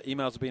 videos, the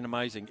emails have been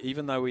amazing.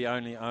 Even though we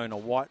only own a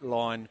white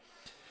line,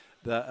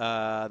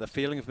 the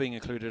feeling of being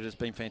included has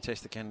been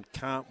fantastic and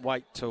can't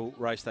wait till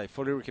race day.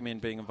 Fully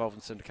recommend being involved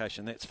in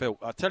syndication. That's Phil.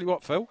 I'll tell you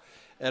what, Phil,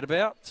 at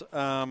about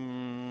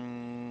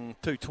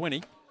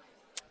 2:20,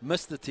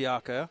 Mr. Te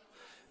Ako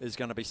is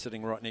going to be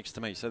sitting right next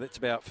to me. So that's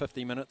about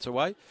 50 minutes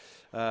away,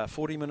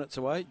 40 minutes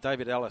away.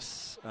 David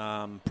Ellis,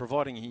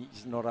 providing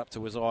he's not up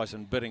to his eyes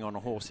and bidding on a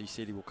horse, he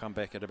said he will come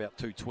back at about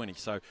 2:20.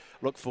 So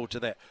look forward to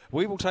that.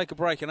 We will take a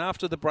break, and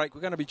after the break,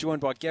 we're going to be joined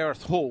by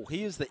Gareth Hall.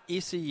 He is the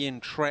SEN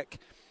track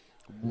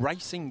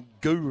racing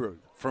guru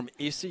from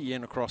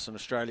SEN across in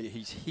Australia.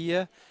 He's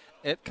here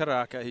at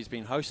Karaka. He's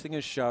been hosting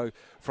his show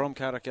from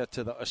Karaka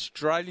to the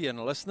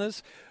Australian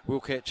listeners.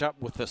 We'll catch up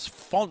with this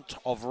font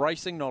of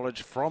racing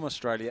knowledge from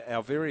Australia,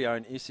 our very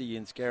own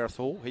SEN's Gareth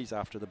Hall. He's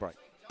after the break.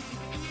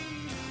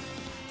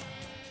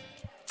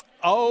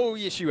 Oh,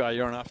 yes, you are.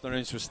 You're on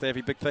Afternoons with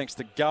Staffy. Big thanks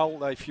to Gull.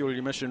 They fuel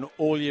your mission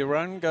all year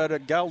round. Go to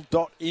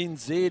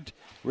gull.nz,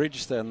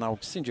 register, and they'll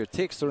send you a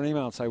text or an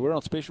email and say, we're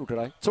on special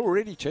today. It's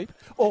already cheap.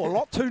 Oh, a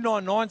lot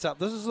 299's up.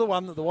 This is the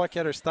one that the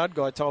Waikato stud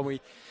guy told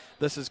me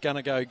this is going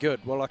to go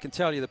good. Well, I can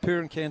tell you the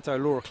Purin Canto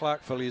Laura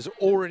Clark filly is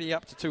already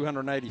up to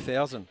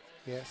 280,000.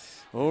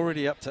 Yes.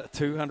 Already up to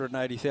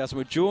 280,000.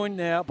 We're joined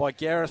now by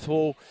Gareth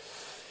Hall.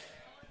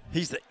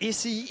 He's the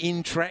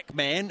SEN track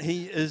man.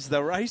 He is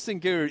the racing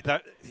guru.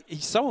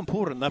 He's so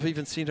important, they've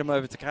even sent him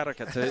over to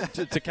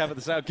Karaka to cover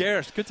the sale.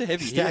 Gareth, good to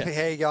have you Staffy,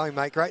 here. how you going,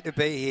 mate? Great to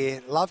be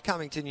here. Love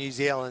coming to New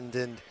Zealand,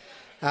 and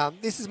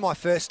this is my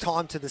first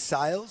time to the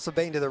sales. I've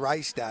been to the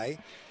race day,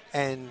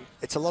 and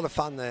it's a lot of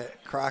fun, the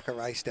Karaka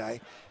race day.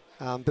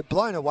 But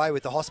blown away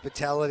with the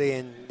hospitality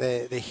and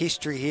the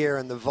history here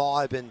and the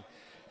vibe, and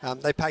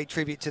they paid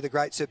tribute to the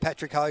great Sir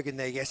Patrick Hogan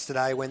there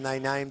yesterday when they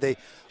named the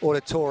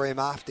auditorium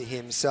after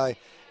him. So,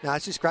 no,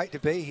 it's just great to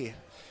be here.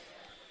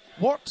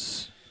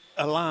 What's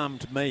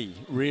alarmed me,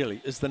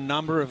 really, is the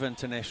number of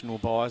international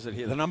buyers that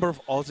here, the number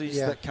of Aussies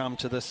that come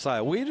to this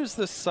sale. Where does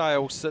this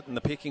sale sit in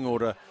the pecking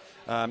order?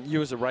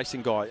 You as a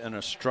racing guy in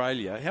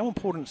Australia, how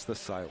important is this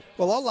sale?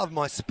 Well, I love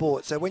my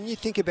sport. So when you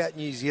think about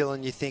New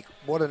Zealand, you think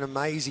what an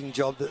amazing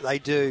job that they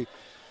do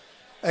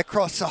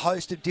across a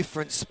host of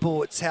different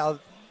sports, how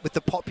with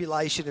the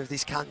population of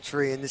this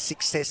country and the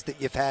success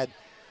that you've had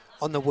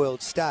on the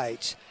world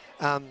stage.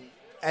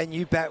 And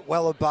you bat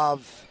well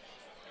above,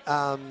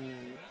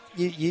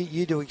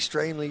 you do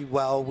extremely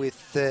well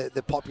with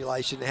the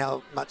population,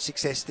 how much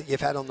success that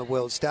you've had on the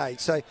world stage.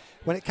 So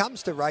when it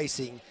comes to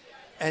racing,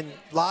 and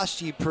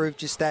last year proved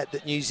just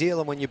that New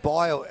Zealand, when you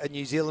buy a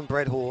New Zealand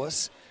bred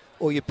horse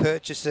or you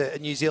purchase a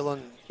New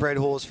Zealand bred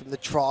horse from the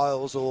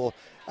trials or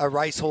a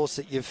race horse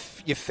that you've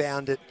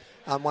found at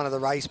one of the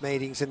race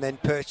meetings and then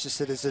purchase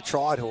it as a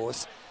tried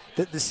horse,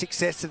 that the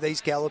success of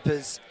these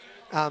gallopers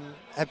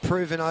have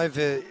proven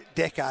over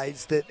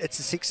decades that it's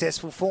a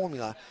successful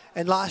formula.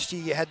 And last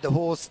year you had the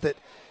horse that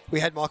we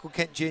had Michael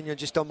Kent Jr.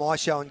 just on my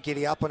show and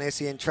Giddy Up on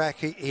SEN Track.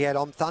 He had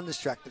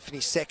Thunderstruck that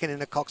finished second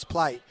in a Cox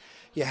Plate.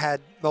 You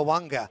had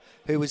Mwanga,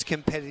 who was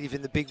competitive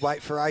in the big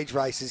weight for age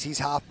races. His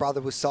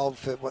half-brother was sold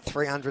for,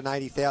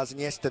 $380,000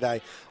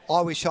 yesterday.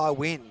 I Wish I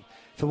Win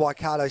for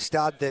Waikato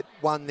Stud that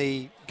won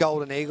the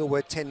Golden Eagle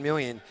worth $10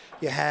 million.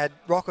 You had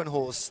Rockin'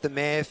 Horse, the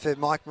mare for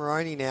Mike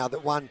Moroney now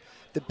that won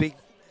the big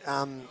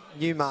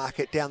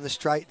Newmarket down the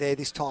straight there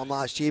this time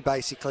last year,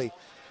 basically,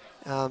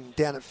 down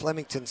at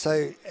Flemington.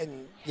 So,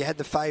 and you had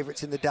the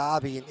favourites in the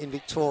Derby in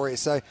Victoria.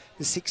 So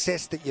the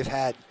success that you've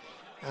had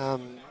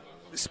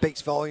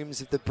speaks volumes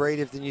of the breed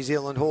of the New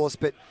Zealand horse,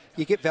 but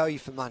you get value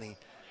for money.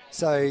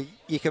 So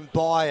you can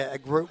buy a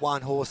Group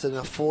 1 horse at an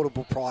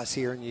affordable price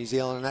here in New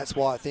Zealand, and that's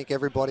why I think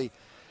everybody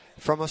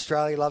from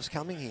Australia loves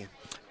coming here.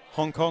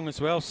 Hong Kong as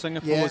well,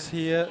 Singapore's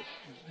here.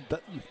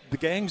 The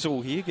gang's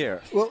all here,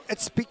 Gareth. Well,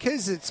 it's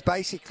because it's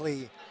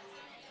basically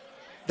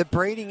the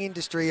breeding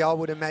industry, I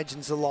would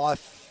imagine, is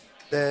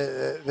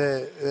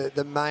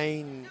the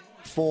main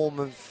form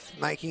of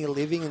making a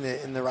living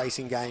in the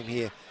racing game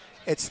here.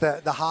 It's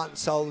the heart and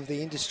soul of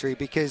the industry,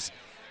 because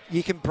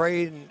you can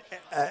breed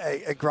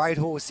a great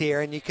horse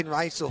here and you can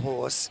race a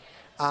horse.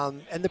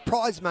 And the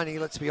prize money,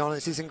 let's be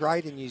honest, isn't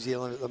great in New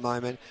Zealand at the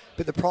moment.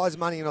 But the prize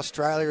money in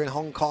Australia and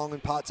Hong Kong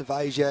and parts of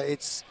Asia,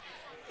 it's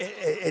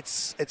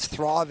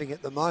thriving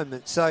at the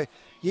moment. So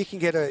you can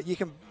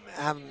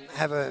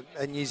have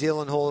a New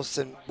Zealand horse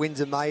and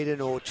wins a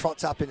maiden or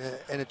trots up in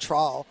a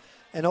trial,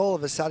 and all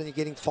of a sudden you're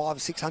getting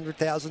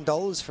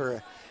 $500,000-$600,000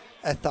 for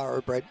a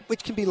thoroughbred,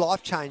 which can be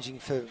life changing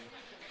for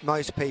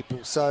most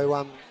people.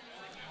 So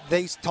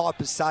these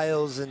type of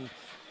sales and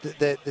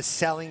the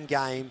selling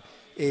game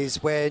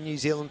is where New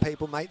Zealand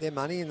people make their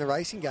money in the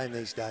racing game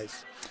these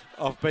days.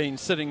 I've been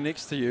sitting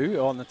next to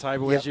you on the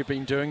table as you've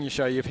been doing your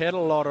show. You've had a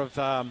lot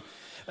of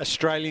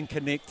Australian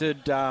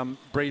connected,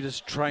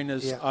 breeders,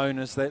 trainers,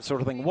 owners, that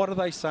sort of thing. What are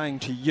they saying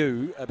to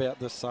you about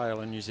this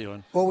sale in New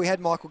Zealand? Well, we had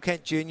Michael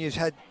Kent Jr. who's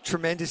had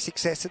tremendous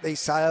success at these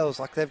sales.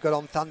 Like they've got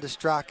on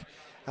Thunderstruck.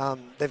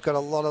 They've got a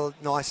lot of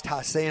nice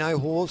Tarsino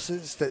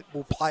horses that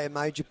will play a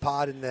major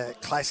part in the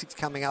classics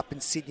coming up in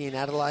Sydney and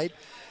Adelaide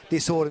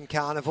this autumn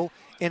carnival.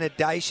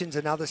 Inundation's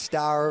another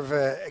star of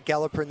a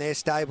galloper in their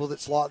stable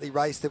that's lightly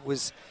raced that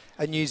was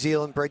a New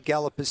Zealand bred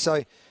galloper.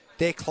 So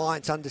their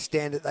clients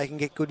understand that they can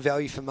get good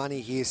value for money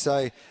here.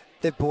 So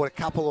they've bought a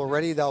couple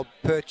already. They'll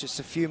purchase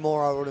a few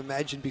more, I would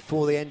imagine,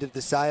 before the end of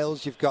the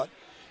sales. You've got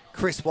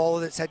Chris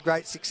Waller that's had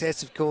great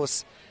success, of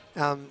course,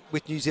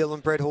 with New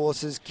Zealand bred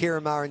horses.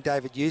 Kirima and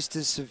David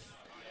Eustace have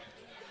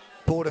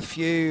bought a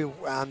few.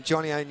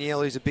 Johnny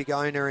O'Neill, who's a big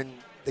owner in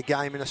the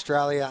game in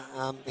Australia,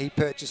 he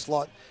purchased a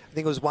lot. I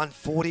think it was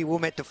 140. We're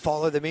meant to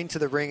follow them into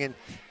the ring and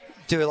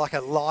do like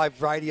a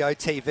live radio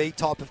TV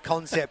type of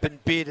concept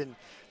and bid, and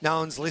no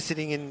one's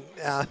listening. And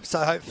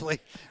so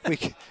hopefully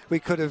we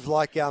could have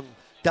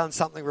done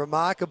something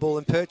remarkable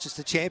and purchased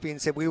a champion.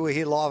 Said we were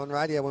here live on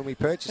radio when we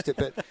purchased it,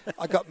 but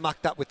I got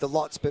mucked up with the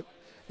lots. But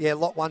yeah,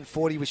 lot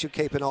 140 we should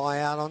keep an eye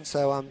out on.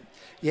 So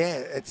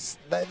it's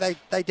they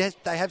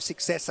have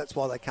success. That's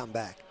why they come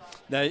back.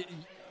 Now,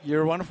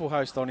 you're a wonderful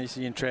host on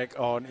SEN Track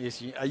on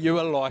SEN. Are you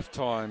a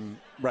lifetime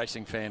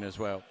racing fan as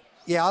well?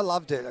 Yeah, I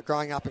loved it.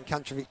 Growing up in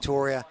country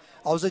Victoria,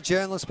 I was a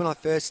journalist when I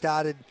first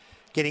started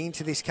getting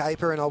into this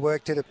caper, and I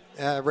worked at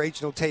a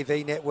regional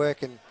TV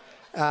network and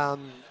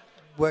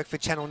worked for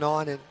Channel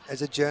 9 and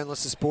as a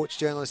journalist, a sports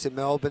journalist in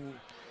Melbourne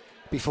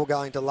before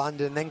going to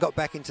London, and then got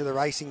back into the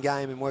racing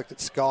game and worked at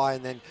Sky,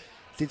 and then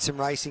did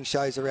some racing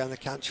shows around the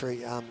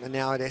country, and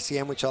now at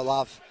SEN, which I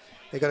love.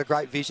 They've got a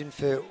great vision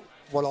for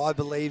what I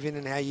believe in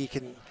and how you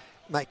can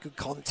make good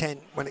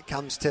content when it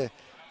comes to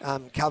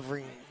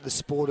covering the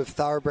sport of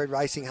thoroughbred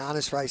racing,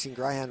 harness racing,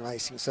 greyhound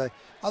racing. So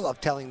I love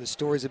telling the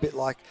stories, a bit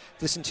like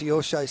listen to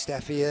your show,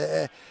 Staffy.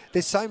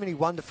 There's so many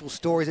wonderful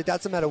stories. It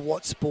doesn't matter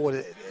what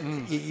sport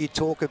you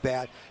talk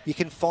about. You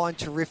can find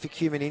terrific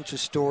human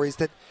interest stories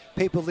that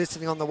people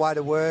listening on the way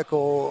to work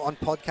or on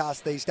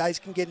podcasts these days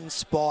can get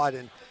inspired,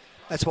 and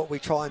that's what we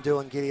try and do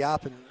on Giddy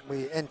Up,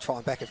 and try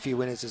and back a few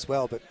winners as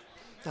well. But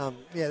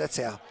that's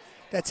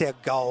our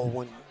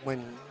goal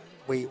when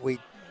we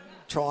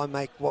try and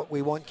make what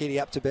we want Giddy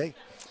Up to be.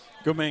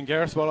 Good man,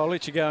 Gareth. Well, I'll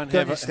let you go and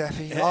have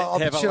Staffy. Should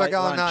I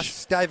go and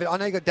ask David? I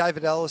know you got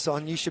David Ellis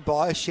on. You should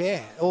buy a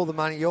share. All the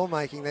money you're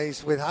making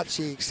these with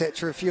Hutchie,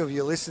 etc. A few of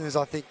your listeners,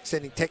 I think,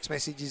 sending text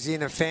messages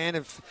in, fans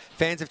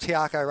of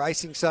Tiako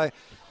Racing. So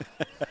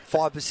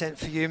 5%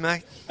 for you,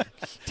 mate.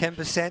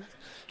 10%.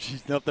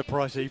 She's not the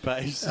price he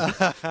pays.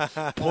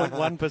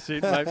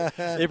 0.1%, mate.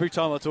 Every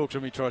time I talk to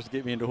him, he tries to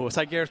get me into horse.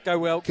 Hey, Gareth, go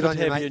well. Good on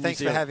you, mate.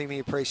 Thanks for having me.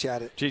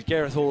 Appreciate it. Cheers,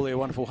 Gareth Hall, a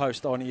wonderful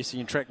host on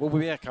SEN Track. We'll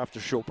be back after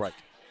a short break.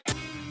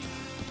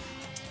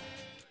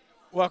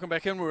 Welcome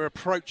back in. We're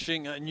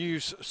approaching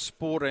news,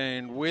 sport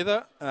and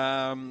weather.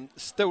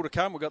 Still to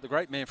come, we've got the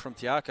great man from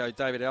Tiako,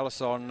 David Ellis,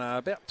 on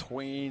about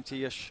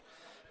 20-ish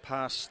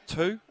past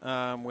 2.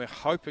 We're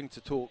hoping to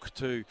talk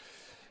to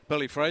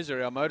Billy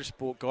Fraser, our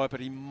motorsport guy, but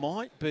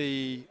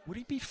would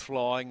he be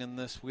flying in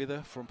this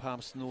weather from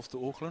Palmerston North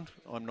to Auckland?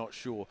 I'm not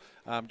sure.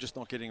 Just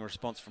not getting a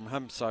response from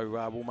him, so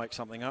we'll make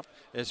something up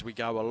as we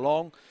go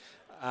along.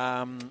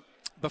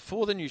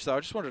 Before the news, though, I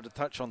just wanted to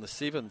touch on the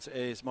sevens,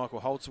 as Michael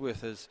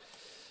Holdsworth has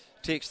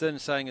texted in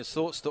saying his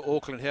thoughts to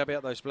Auckland. How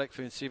about those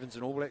Blackfern Sevens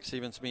and All Black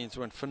Sevens men's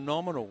win?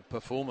 Phenomenal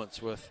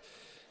performance with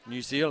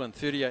New Zealand,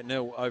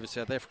 38-0 over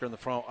South Africa in the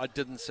final. I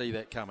didn't see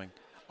that coming.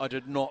 I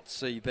did not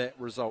see that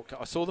result.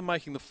 I saw them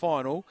making the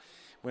final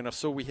when I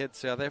saw we had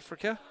South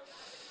Africa.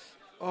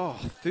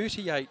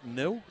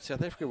 38-0.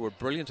 South Africa were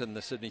brilliant in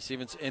the Sydney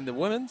Sevens. And the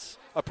women's,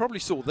 I probably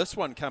saw this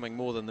one coming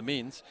more than the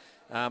men's.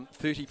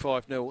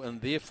 35-0 in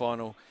their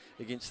final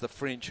against the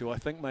French, who I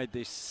think made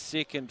their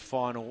second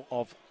final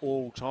of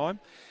all time.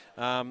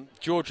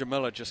 Georgia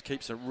Miller just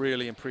keeps it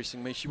really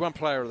impressing me. She won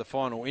player of the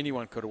final.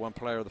 Anyone could have won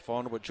player of the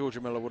final, but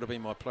Georgia Miller would have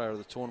been my player of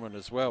the tournament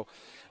as well.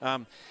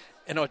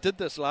 And I did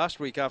this last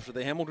week after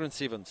the Hamilton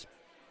Sevens.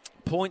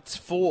 Points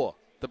for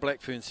the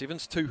Blackfern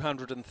Sevens,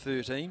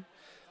 213.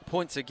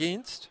 Points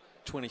against,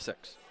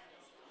 26.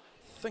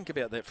 Think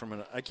about that for a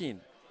minute.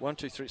 Again,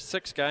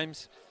 6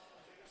 games,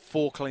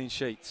 4 clean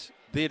sheets.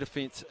 Their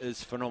defence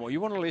is phenomenal.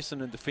 You want a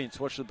lesson in defence,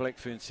 watch the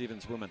Blackfern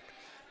Sevens women.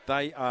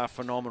 They are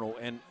phenomenal,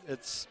 and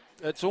it's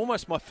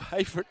almost my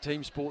favourite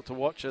team sport to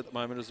watch at the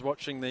moment, is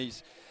watching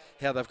these,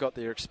 how they've got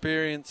their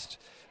experienced,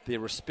 their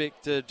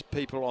respected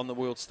people on the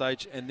world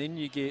stage, and then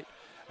you get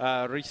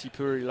Risi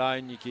Puri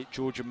Lane, you get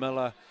Georgia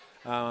Miller,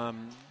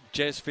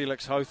 Jazz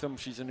Felix Hotham,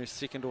 she's in her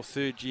 2nd or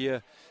 3rd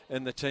year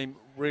in the team,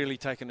 really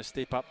taking a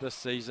step up this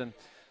season.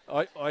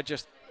 I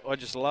just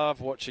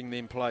love watching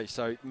them play.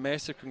 So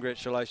massive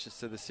congratulations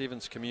to the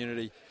Sevens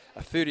community.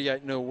 A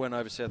 38-0 win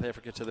over South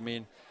Africa to the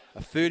men,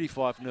 a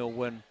 35-0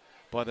 win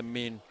by the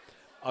men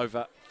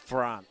over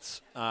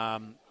France.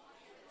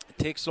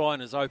 Text line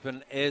is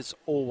open as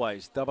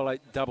always,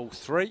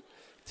 8833.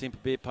 Temper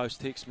Bed Post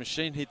text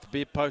machine. Hit the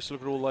bed post,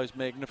 look at all those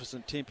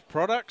magnificent Temper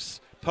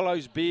products.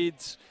 pillows,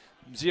 beds,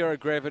 zero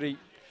gravity,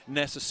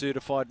 NASA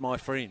certified, my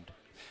friend.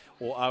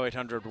 Or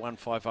 0800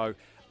 150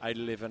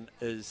 811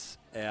 is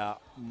our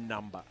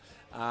number.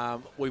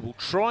 We will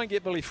try and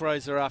get Billy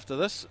Fraser after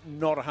this.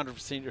 Not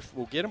 100% if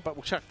we'll get him, but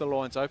we'll chuck the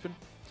lines open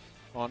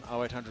on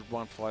 0800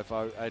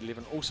 150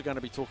 811. Also going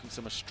to be talking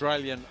some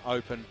Australian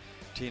Open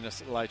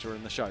tennis later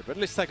in the show. But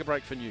let's take a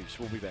break for news.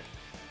 We'll be back.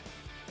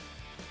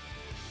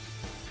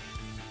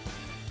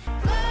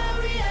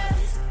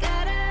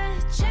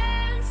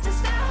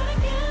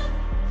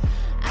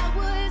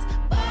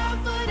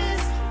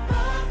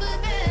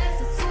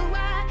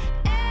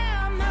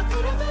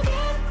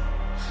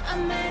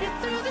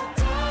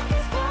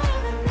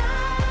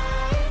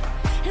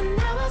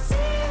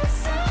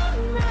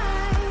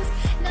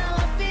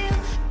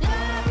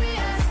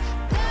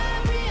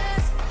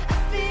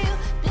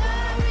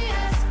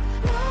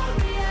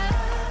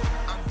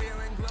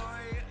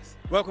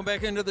 Welcome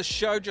back into the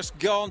show. Just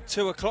gone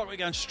 2 o'clock. We're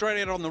going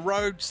straight out on the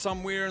road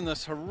somewhere in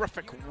this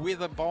horrific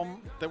weather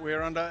bomb that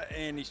we're under,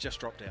 and he's just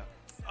dropped out.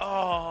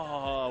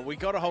 Oh, we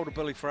got a hold of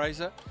Billy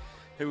Fraser,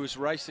 who was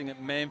racing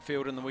at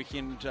Manfield in the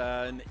weekend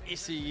in the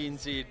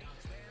SENZ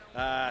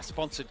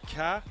sponsored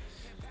car.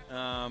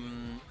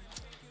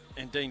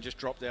 And Dean just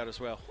dropped out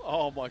as well.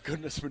 Oh my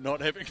goodness, we're not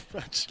having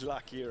much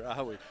luck here,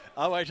 are we?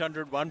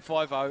 0800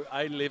 150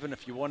 811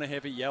 if you want to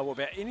have a yell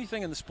about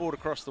anything in the sport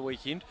across the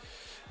weekend.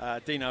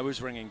 Dino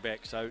is ringing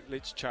back, so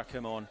let's chuck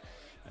him on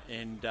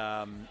and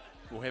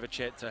we'll have a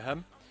chat to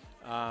him.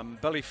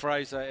 Billy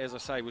Fraser, as I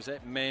say, was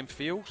at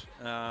Manfield.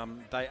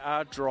 They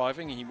are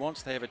driving. He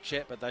wants to have a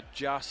chat, but they're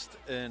just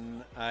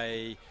in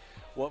a,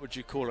 what would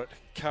you call it,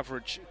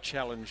 coverage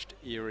challenged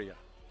area.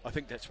 I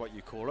think that's what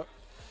you call it.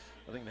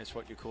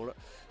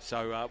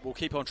 So we'll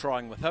keep on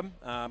trying with him.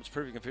 It's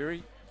proving a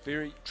very,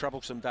 very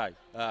troublesome day,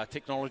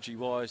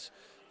 technology-wise,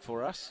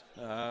 for us.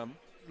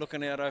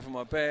 Looking out over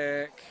my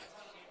back,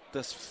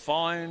 the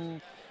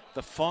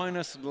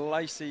finest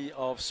Lacey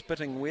of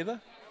spitting weather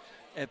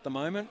at the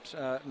moment.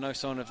 No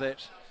sign of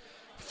that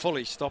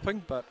fully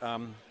stopping, but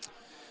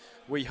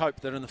we hope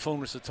that in the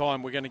fullness of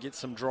time we're going to get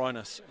some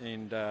dryness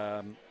and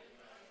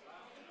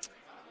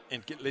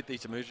let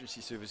these emergency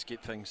services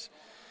get things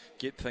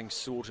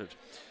sorted.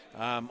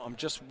 I'm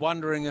just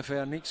wondering if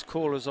our next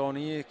caller's on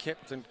air,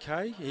 Captain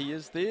K. He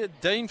is there.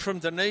 Dean from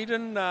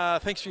Dunedin.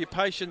 Thanks for your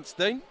patience,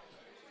 Dean.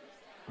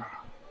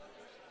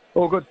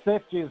 All good.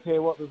 Staffy is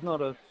here. There's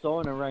not a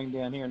sign of rain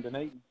down here in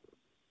Dunedin.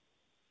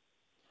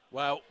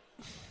 Well,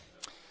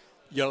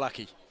 you're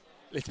lucky.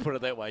 Let's put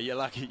it that way. You're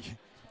lucky.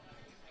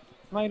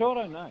 Mate, I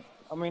don't know.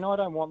 I mean, I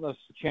don't want this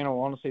channel,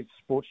 honestly, it's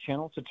a sports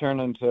channel, to turn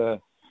into...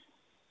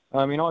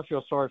 I mean, I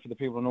feel sorry for the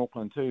people in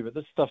Auckland too, but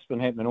this stuff's been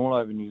happening all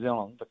over New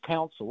Zealand. The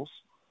councils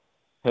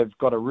have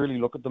got to really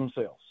look at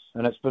themselves.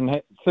 And it's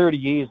been 30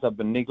 years they've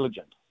been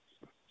negligent.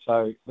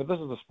 So, but this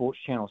is a sports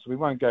channel, so we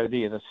won't go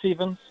there. The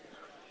Sevens,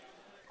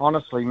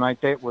 honestly, mate,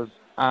 that was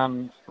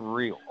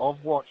unreal.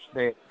 I've watched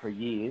that for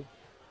years.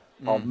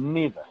 I've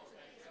never,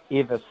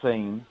 ever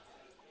seen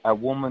a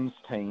women's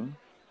team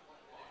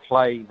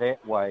play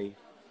that way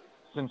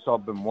since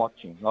I've been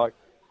watching. Like,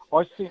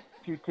 I sent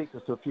a few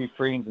texts to a few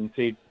friends and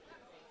said,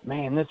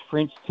 man, this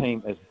French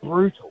team is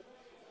brutal.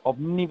 I've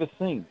never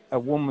seen a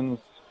women's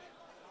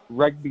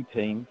rugby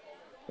team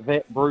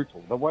that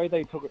brutal. The way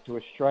they took it to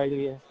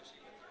Australia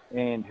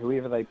and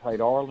whoever they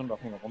played, Ireland, I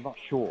think, I'm not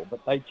sure,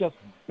 but they just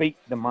beat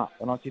them up.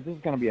 And I said, this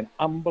is going to be an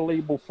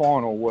unbelievable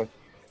final with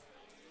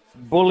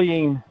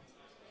bullying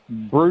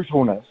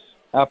brutalness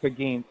up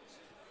against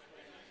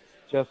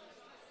just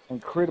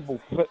incredible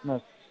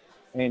fitness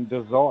and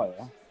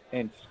desire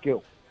and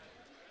skill.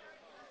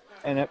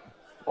 And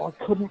I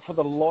couldn't for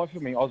the life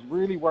of me. I was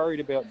really worried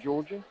about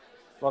Georgia.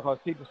 Like I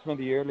said to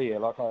Smithy earlier,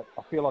 like I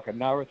feel like I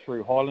know her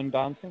through Highland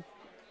dancing.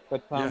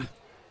 But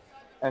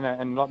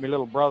and like my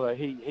little brother,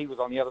 he was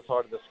on the other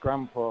side of the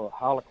scrum for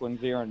Harlequins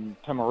there in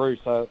Timaru,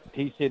 so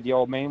he said the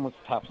old man was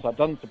tough, so it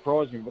doesn't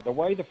surprise me. But the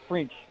way the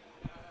French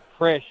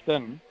crashed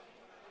in,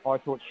 I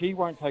thought she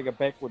won't take a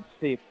backward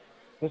step.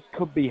 This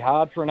could be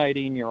hard for an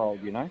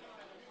 18-year-old, you know.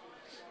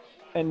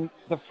 And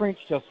the French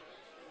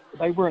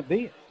they weren't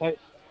there.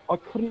 I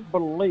couldn't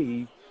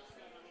believe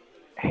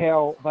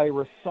how they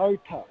were so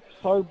tough,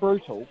 so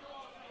brutal,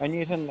 and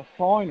yet in the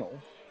final,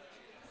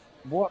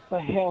 what the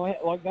hell?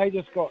 Like, they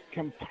just got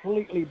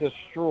completely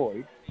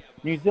destroyed.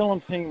 New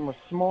Zealand team was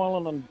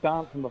smiling and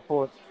dancing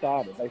before it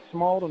started. They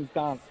smiled and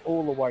danced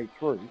all the way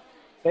through.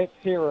 That's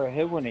Sarah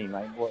Hiwini,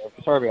 mate.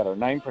 Sorry about her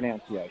name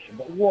pronunciation,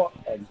 but what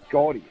a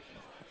goddess.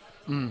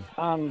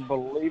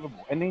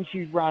 Unbelievable. And then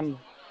she ran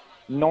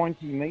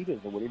 90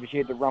 metres or whatever. She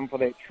had to run for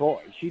that try.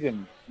 She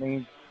didn't. I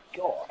mean,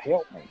 God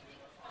help me.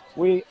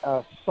 We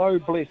are so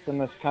blessed in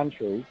this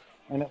country,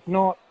 and it's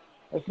not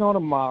a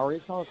Maori,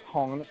 it's not a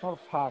Tongan, it's not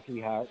a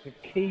Pākehā, it's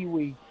a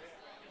Kiwi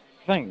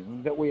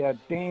thing that we are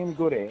damn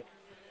good at,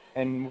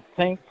 and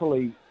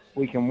thankfully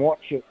we can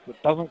watch it. It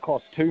doesn't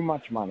cost too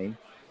much money,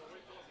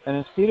 and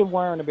instead of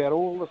worrying about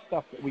all the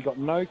stuff that we got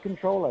no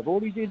control of, all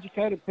these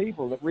educated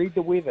people that read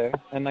the weather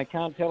and they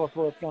can't tell us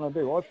what it's going to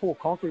do. I pour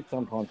concrete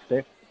sometimes,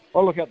 Steph, I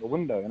look out the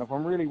window, and if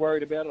I'm really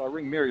worried about it, I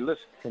ring Mary Lisk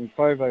from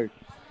Fovo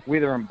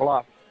Weather and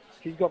Bluff.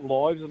 She's got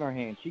lives in her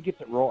hands. She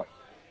gets it right.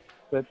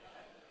 But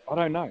I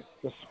don't know.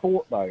 The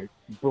sport, though,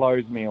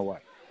 blows me away.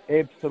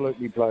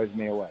 Absolutely blows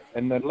me away.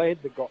 And the lad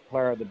that got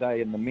player of the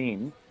day in the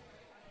men,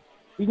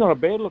 he's not a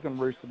bad-looking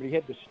rooster, but he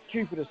had the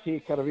stupidest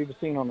haircut I've ever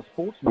seen on a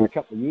sportsman a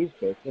couple of years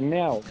back. And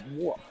now,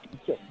 what? He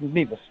just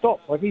never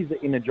stops. Like, he's the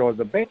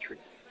Energizer battery.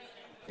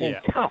 And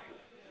tough.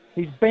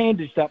 He's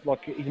bandaged up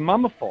like he's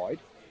mummified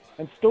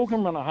and still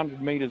can run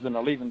 100 metres in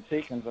 11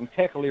 seconds and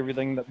tackle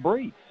everything that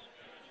breathes.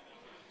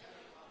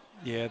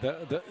 Yeah,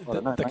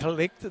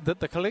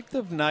 the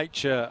collective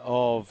nature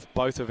of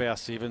both of our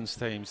sevens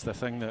teams, the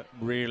thing that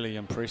really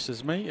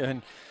impresses me.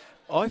 And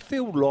I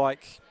feel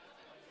like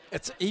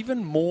it's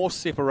even more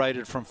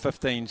separated from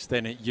 15s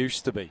than it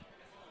used to be.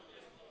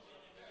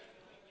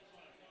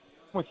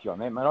 I'm with you on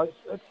that, mate.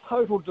 It's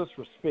total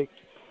disrespect.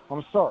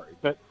 I'm sorry,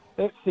 but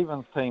that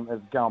sevens team is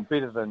going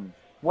better than...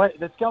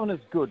 It's going as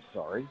good,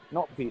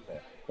 not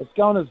better. It's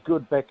going as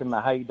good back in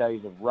the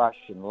heydays of Rush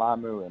and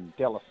Lamu and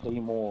Dallas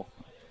Seymour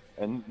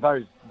and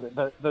those,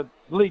 the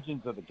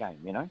legends of the game,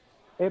 you know?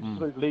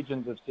 Absolute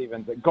legends of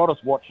sevens that got us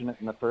watching it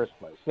in the first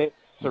place. That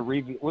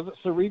Sarivi, was it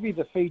Sarivi,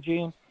 the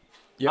Fijian?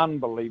 Yep.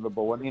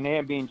 Unbelievable. And then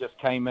our men just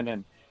came in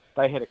and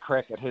they had a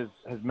crack at his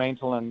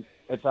mantle, and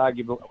it's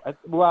arguable.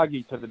 We'll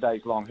argue to the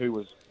days long who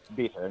was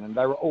better, and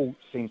they were all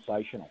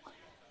sensational.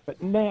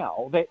 But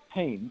now that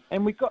team,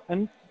 and we got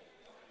a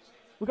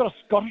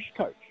Scottish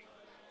coach,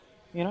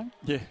 you know.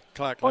 Yeah,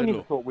 Clark. I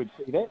never thought we'd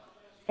see that,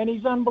 and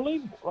he's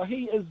unbelievable. Like,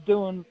 he is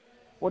doing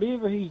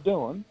whatever he's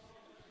doing.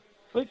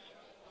 Let's,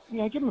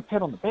 give him a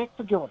pat on the back,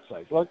 for God's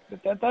sake. Like,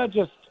 they're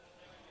just,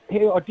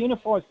 he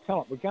identifies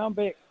talent. We're going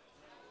back.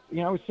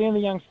 We're seeing the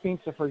young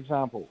Spencer, for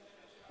example.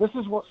 This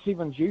is what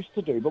sevens used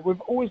to do, but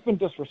we've always been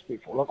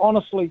disrespectful. Like,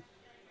 honestly,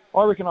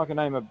 I reckon I can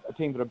name a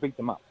team that have beat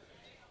them up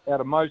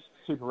out of most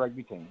Super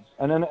Rugby teams.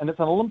 And it's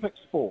an Olympic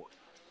sport.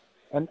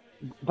 And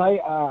they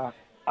are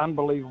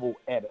unbelievable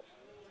at it.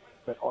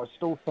 But I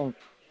still think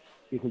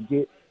you could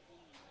get...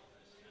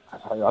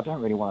 I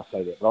don't really want to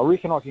say that, but I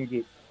reckon I can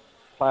get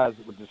players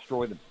that would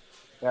destroy them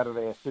out of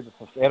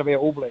our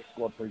All Black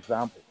squad, for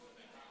example.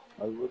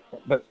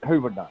 But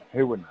who would know?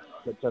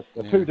 It's just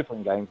two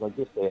different games, I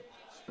get that.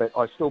 But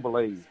I still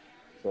believe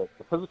that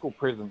the physical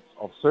presence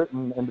of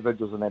certain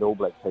individuals in that All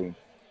Black team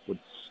would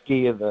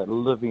scare the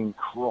living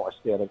Christ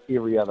out of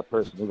every other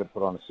person who would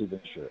put on a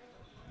Sevens shirt.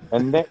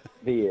 And that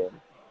there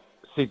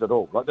says it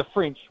all. Like, the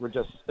French were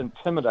just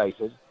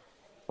intimidated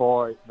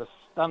by the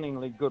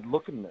stunningly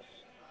good-lookingness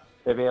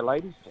of our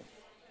ladies' team.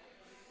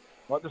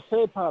 Like, the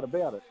sad part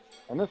about it,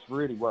 and this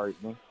really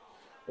worries me,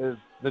 is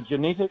the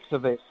genetics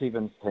of that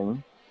Sevens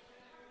team.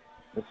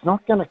 It's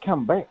not going to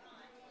come back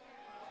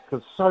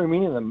because so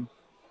many of them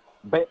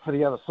bat for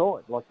the other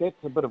side. Like, that's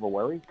a bit of a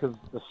worry because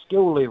the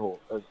skill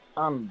level is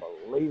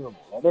unbelievable.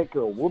 Like, that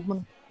girl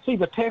Woodman, see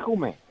the tackle,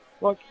 man.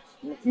 Like,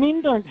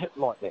 men don't hit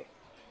like that.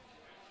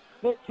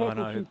 That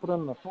tackle she put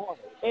in the final,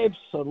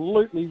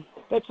 absolutely,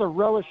 that's a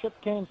rower ship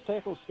cans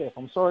tackle, Steph.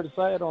 I'm sorry to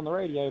say it on the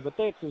radio, but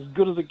that's as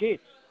good as it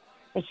gets.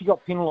 And she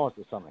got penalised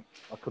or something.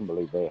 I couldn't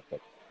believe that. But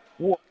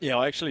what? Yeah,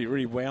 I actually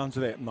rewound to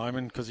that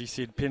moment because he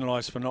said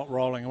penalised for not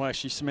rolling away.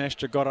 She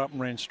smashed her, got up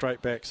and ran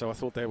straight back, so I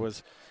thought that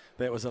was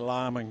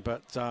alarming.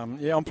 But,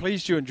 I'm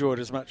pleased you enjoyed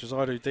it as much as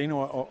I do, Dean.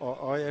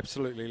 I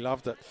absolutely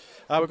loved it.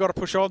 We've got to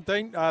push on,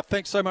 Dean.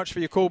 Thanks so much for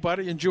your call,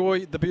 buddy.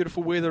 Enjoy the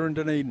beautiful weather in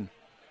Dunedin.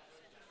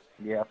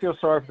 Yeah, I feel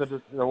sorry for the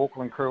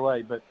Auckland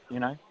crew, but,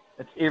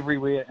 it's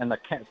everywhere, and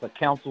it's the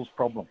council's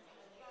problem.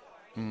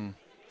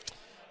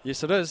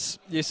 Yes, it is.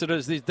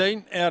 There's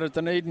Dean out at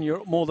Dunedin.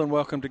 You're more than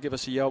welcome to give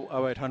us a yell,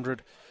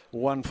 0800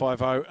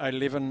 150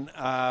 11.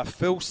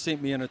 Phil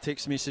sent me in a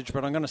text message,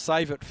 but I'm going to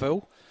save it,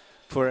 Phil,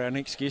 for our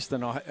next guest,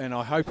 and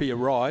I hope he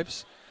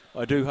arrives.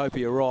 I do hope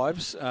he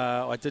arrives.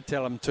 I did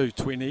tell him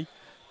 2:20.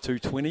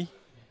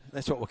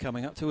 That's what we're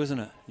coming up to, isn't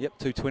it? Yep,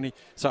 2:20.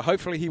 So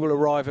hopefully he will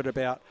arrive at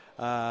about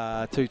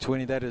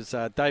 2:20. That is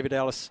David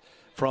Ellis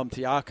from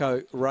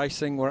Tiako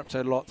Racing. We're up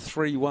to lot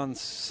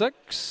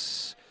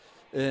 316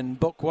 in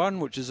Book 1,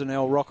 which is an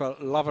El Rocker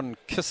Love and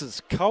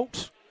Kisses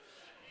Colt.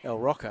 El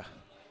Rocker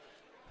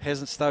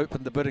hasn't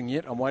opened the bidding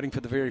yet. I'm waiting for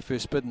the very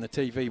first bid, and the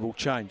TV will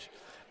change.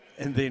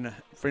 And then a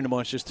friend of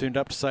mine's just turned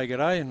up to say good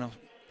day, and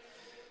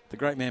the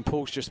great man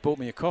Paul's just bought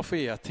me a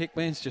coffee. Our tech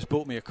man's just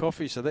bought me a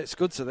coffee, so that's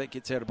good. So that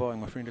gets out of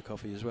buying my friend a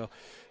coffee as well.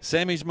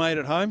 Sammy's made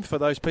it home. For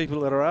those people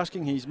that are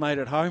asking, he's made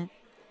it home,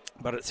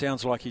 but it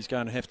sounds like he's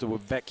going to have to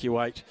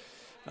evacuate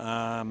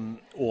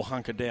or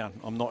hunker down.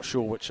 I'm not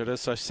sure which it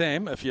is. So,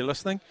 Sam, if you're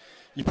listening,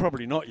 you're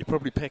probably not. You're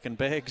probably packing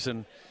bags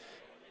and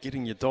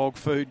getting your dog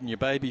food and your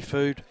baby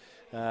food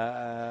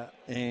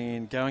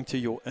and going to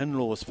your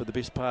in-laws for the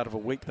best part of a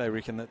week. They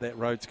reckon that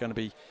road's going to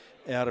be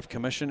out of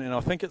commission, and I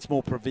think it's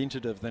more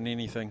preventative than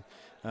anything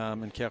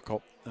in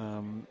Cowcop.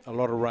 A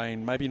lot of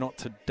rain, maybe not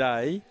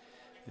today,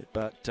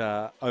 but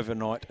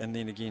overnight, and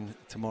then again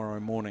tomorrow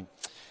morning.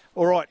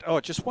 All right,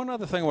 just one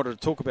other thing I wanted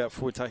to talk about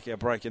before we take our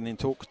break, and then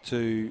talk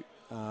to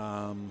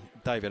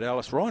David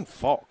Ellis. Ryan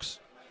Fox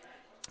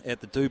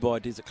at the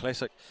Dubai Desert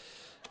Classic.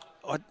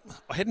 I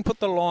hadn't put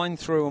the line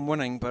through him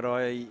winning, but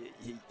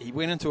he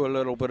went into a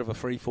little bit of a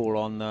free fall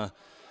on the,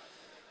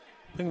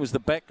 I think it was the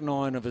back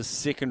nine of his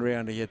second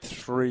round. He had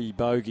 3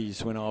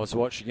 bogeys when I was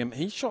watching him.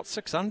 He shot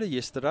 6 under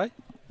yesterday.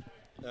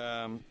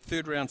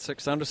 Third round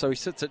 6 under, so he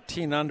sits at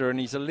 10 under and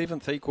he's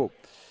 11th equal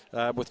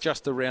with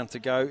just a round to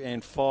go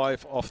and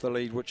 5 off the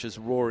lead, which is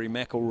Rory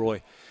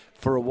McIlroy.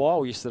 For a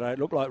while yesterday, it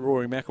looked like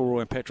Rory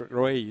McIlroy and Patrick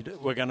Reed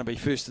were going to be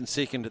first and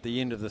second at the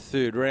end of the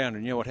third round,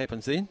 and you know what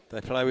happens then? They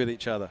play with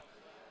each other.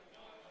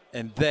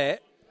 And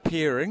that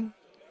pairing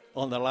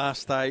on the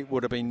last day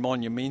would have been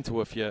monumental.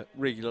 If you're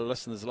regular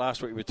listeners,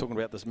 last week we were talking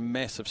about this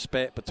massive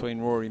spat between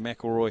Rory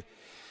McIlroy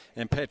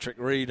and Patrick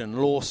Reed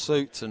and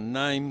lawsuits and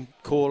name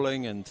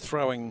calling and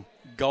throwing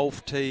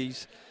golf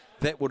tees.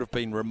 That would have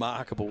been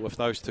remarkable if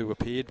those two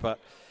appeared, but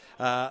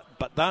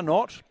they're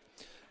not.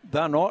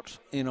 They're not,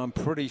 and I'm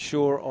pretty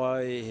sure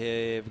I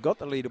have got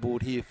the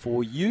leaderboard here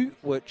for you,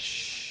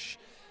 which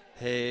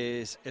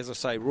has, as I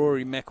say,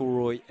 Rory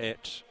McIlroy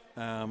at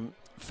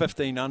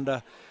 15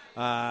 under.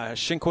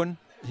 Shinkwin,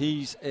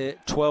 he's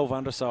at 12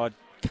 under, so I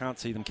can't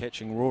see them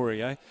catching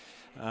Rory, eh?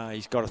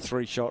 He's got a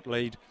 3-shot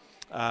lead.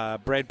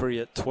 Bradbury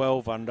at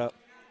 12 under,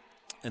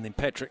 and then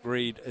Patrick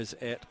Reed is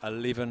at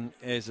 11,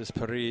 as is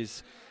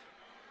Perez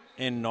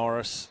and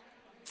Norris.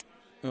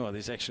 Oh,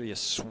 there's actually a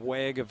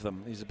swag of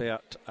them. There's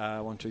about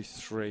 1, 2,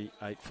 3,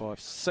 8, 5,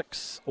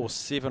 6 or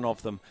 7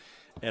 of them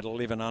at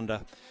 11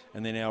 under,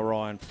 and then our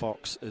Ryan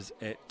Fox is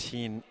at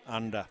 10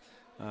 under.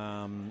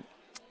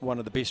 One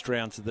of the best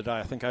rounds of the day.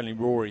 I think only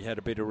Rory had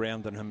a better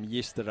round than him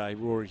yesterday.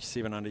 Rory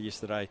 7 under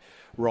yesterday.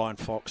 Ryan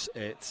Fox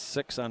at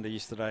 6 under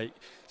yesterday.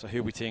 So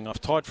he'll be teeing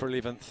off tied for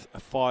 11th, a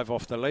 5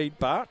 off the lead,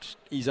 but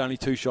he's only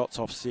 2 shots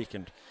off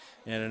second,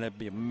 and it'd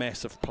be a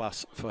massive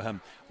plus for him.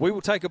 We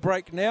will take a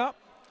break now.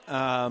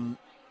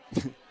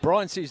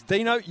 Brian says,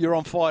 Dino, you're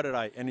on fire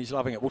today, and he's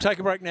loving it. We'll take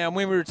a break now, and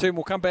when we return,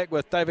 we'll come back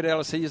with David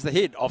Ellis. He is the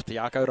head of Te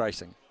Ako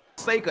Racing.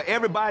 Sake of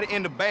everybody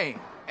in the band,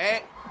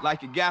 act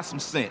like you got some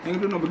sense. Ain't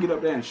do nothing but get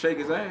up there and shake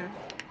his ass.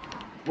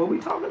 What we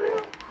talking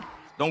about?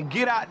 Don't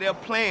get out there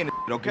playing it,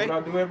 okay? That's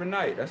what I do every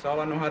night. That's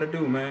all I know how to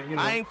do, man. You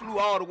know. I ain't flew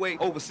all the way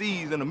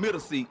overseas in the middle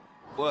seat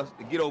for us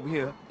to get over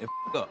here and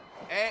up.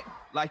 Act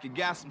like you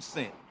got some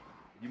sense.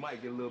 You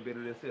might get a little bit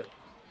of this here.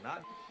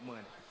 Not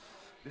money.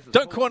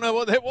 Don't quite know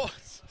what that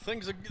was.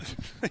 Things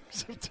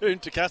have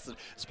turned to custard.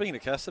 Speaking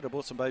of custard, I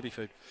bought some baby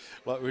food,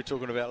 like we were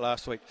talking about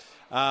last week.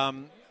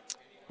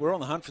 We're on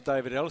the hunt for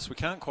David Ellis. We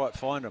can't quite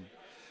find him.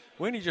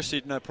 When he just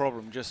said, no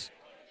problem, just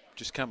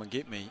come and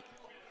get me,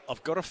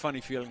 I've got a funny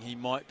feeling he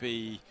might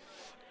be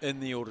in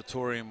the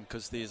auditorium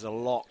because there's a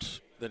lot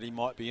that he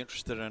might be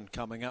interested in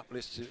coming up.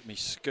 Let me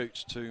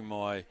scoot to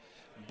my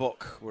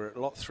book. We're at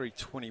lot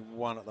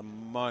 321 at the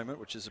moment,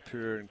 which is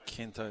Apura and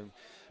Kento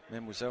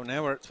Mademoiselle.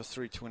 Now we're at for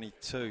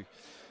 322,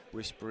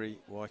 Westbury,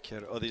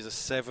 Waikato. Oh, there's a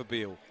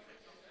Savabeel,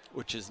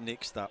 which is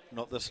next up.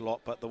 Not this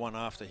lot, but the one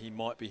after. He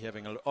might be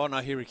having a look. Oh, no,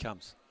 here he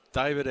comes.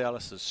 David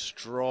Ellis is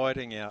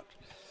striding out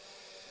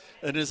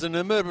in his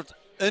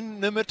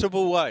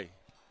inimitable way.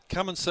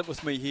 Come and sit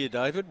with me here,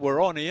 David.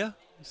 We're on air,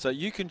 so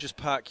you can just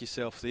park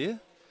yourself there.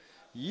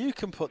 You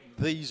can put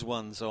these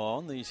ones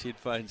on, these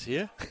headphones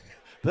here.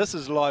 This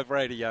is live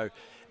radio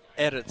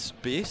at its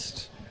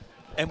best.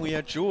 And we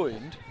are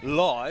joined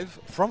live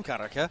from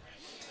Karaka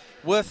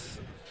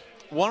with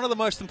one of the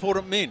most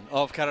important men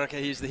of Karaka.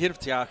 He's the head of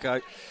Te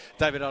Ako.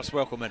 David Ellis,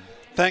 welcome in.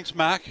 Thanks,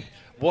 Mark.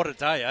 What a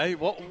day, eh?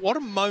 What a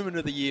moment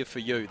of the year for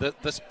you.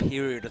 This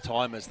period of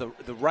time is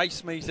the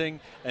race meeting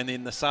and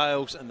then the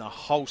sales and the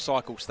whole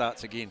cycle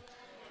starts again.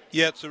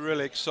 Yeah, it's a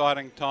really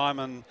exciting time,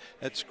 and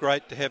it's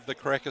great to have the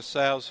Karaka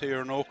sales here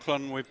in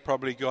Auckland. We've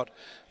probably got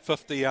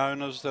 50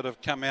 owners that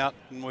have come out,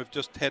 and we've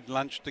just had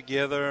lunch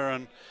together,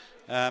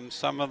 and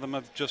some of them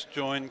have just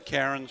joined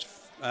Karen's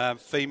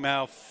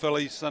female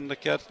filly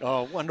syndicate.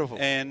 Oh, wonderful.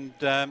 And,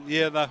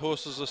 the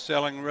horses are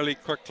selling really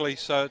quickly,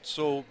 so it's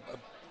all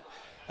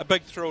a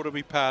big thrill to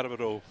be part of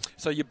it all.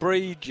 So you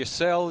breed, you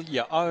sell,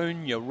 you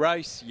own, you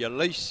race, you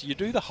lease, you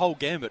do the whole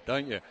gambit,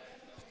 don't you?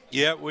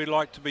 Yeah, we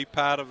like to be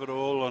part of it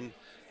all, and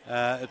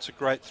it's a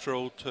great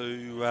thrill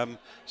to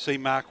see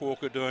Mark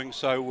Walker doing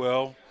so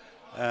well,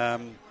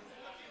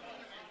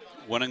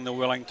 winning the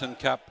Wellington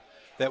Cup.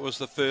 That was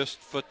the first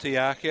for Te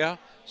Ako,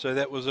 so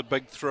that was a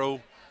big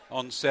thrill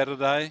on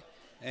Saturday,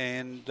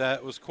 and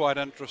it was quite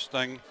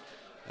interesting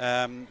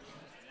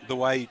the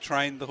way he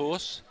trained the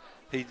horse.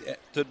 He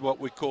did what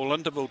we call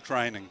interval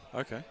training.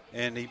 Okay.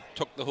 And he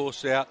took the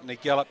horse out and he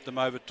galloped him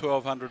over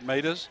 1,200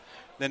 metres.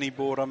 Then he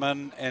brought him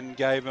in and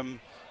gave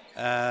him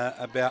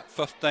about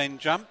 15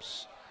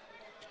 jumps.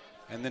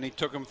 And then he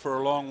took him for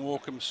a long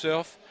walk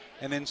himself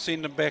and then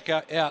sent him back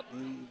out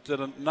and did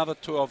another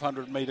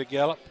 1,200 metre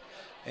gallop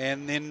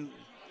and then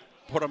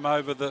put him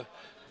over the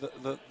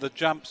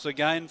jumps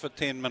again for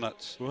 10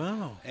 minutes.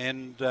 Wow.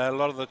 And a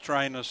lot of the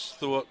trainers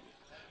thought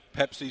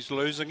perhaps he's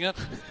losing it,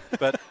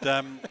 but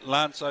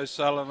Lance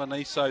O'Sullivan,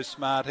 he's so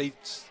smart, he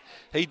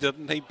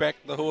didn't. He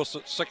backed the horse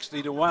at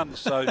 60-1,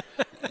 so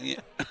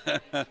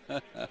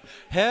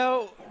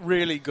How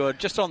really good,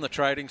 just on the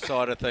trading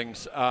side of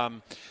things,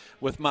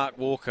 with Mark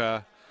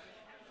Walker,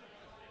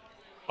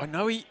 I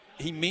know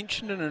he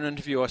mentioned in an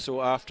interview I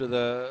saw after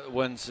the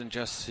wins and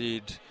just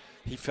said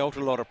he felt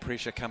a lot of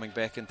pressure coming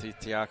back into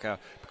Te Akau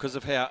because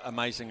of how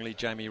amazingly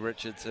Jamie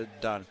Richards had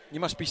done. You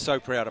must be so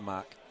proud of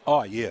Mark.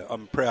 Oh, yeah,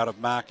 I'm proud of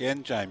Mark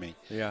and Jamie.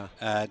 Yeah.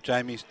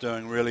 Jamie's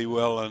doing really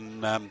well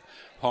in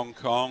Hong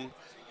Kong,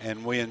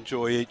 and we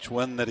enjoy each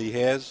win that he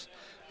has.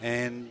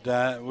 And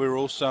we're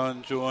also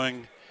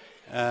enjoying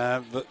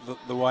the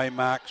way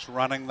Mark's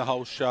running the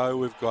whole show.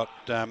 We've got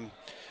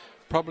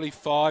probably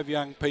 5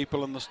 young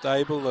people in the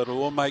stable that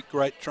all make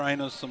great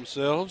trainers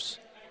themselves.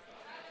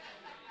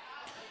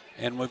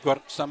 And we've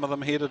got some of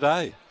them here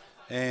today.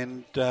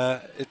 And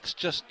it's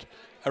just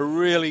a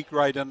really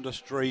great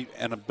industry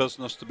and a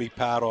business to be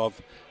part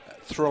of.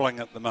 Thrilling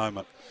at the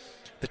moment.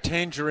 The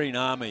Tangerine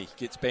Army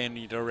gets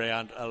bandied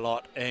around a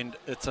lot, and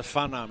it's a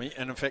fun army.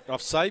 And in fact,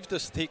 I've saved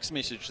this text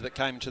message that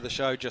came to the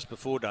show just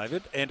before,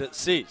 David, and it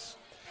says,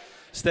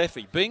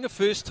 Staffy, being a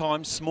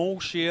first-time small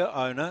share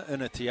owner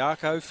in a Te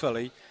Akau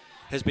filly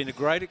has been a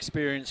great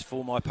experience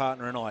for my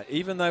partner and I.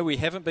 Even though we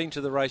haven't been to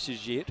the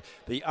races yet,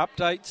 the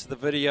updates, the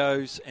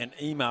videos and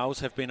emails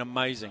have been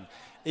amazing.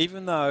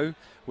 Even though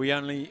we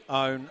only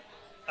own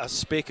a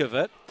speck of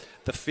it,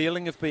 the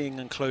feeling of being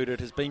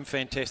included has been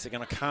fantastic,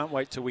 and I can't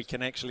wait till we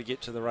can actually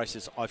get to the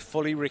races. I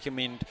fully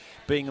recommend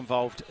being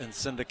involved in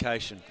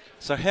syndication.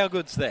 So how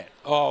good's that?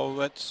 Oh,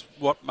 that's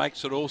what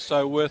makes it all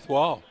so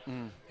worthwhile.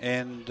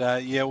 And,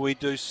 we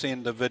do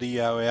send a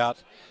video out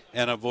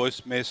and a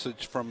voice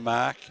message from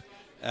Mark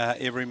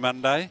every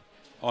Monday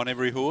on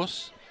every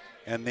horse,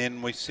 and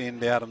then we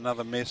send out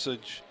another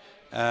message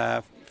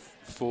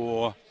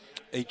for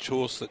each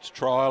horse that's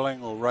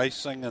trialling or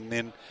racing, and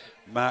then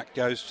Mark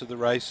goes to the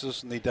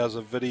races and he does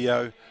a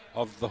video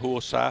of the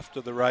horse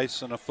after the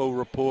race and a full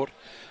report.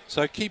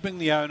 So keeping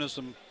the owners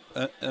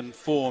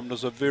informed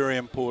is a very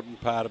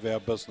important part of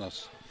our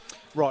business.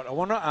 Right, I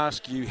want to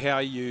ask you how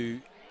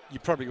you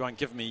probably won't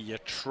give me your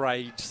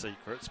trade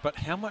secrets, but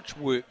how much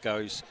work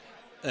goes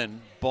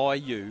in by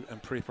you in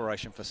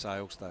preparation for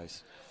sales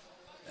days?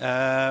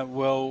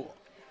 Well,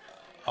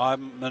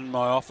 I'm in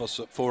my office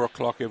at 4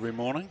 o'clock every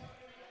morning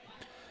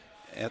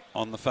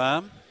on the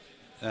farm.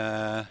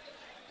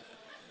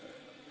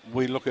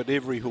 We look at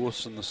every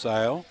horse in the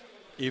sale.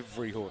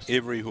 Every horse?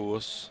 Every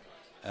horse.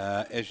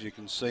 As you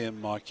can see in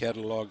my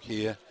catalogue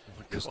here,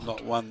 there's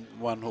not one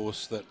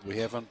horse that we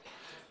haven't.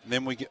 And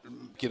then we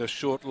get a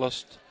short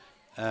list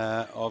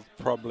of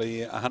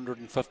probably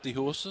 150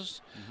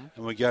 horses,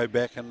 and we go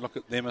back and look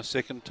at them a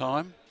second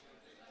time.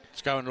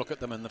 Let's go and look at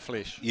them in the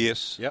flesh.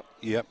 Yes.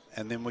 Yep.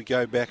 And then we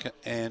go back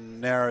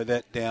and narrow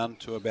that down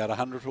to about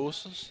 100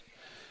 horses,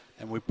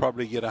 and we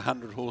probably get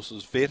 100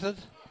 horses vetted,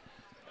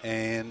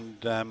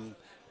 and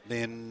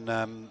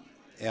then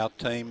our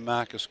team,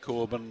 Marcus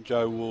Corbin,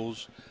 Joe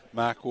Walls,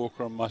 Mark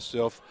Walker and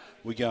myself,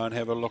 we go and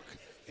have a look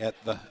at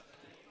the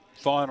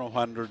final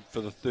 100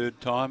 for the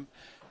third time,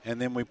 and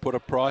then we put a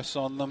price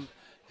on them.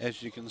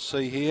 As you can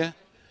see here,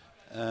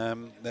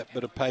 that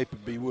bit of paper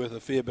be worth a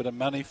fair bit of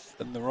money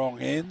in the wrong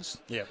hands.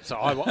 Yeah, so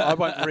I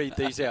won't read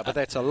these out, but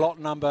that's a lot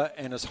number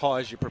and as high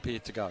as you're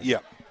prepared to go.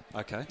 Yep.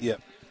 Okay.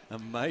 Yep.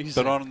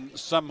 Amazing. But on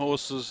some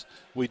horses,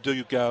 we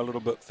do go a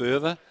little bit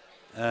further.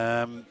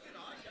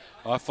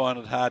 I find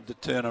it hard to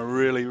turn a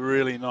really,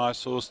 really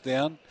nice horse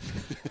down.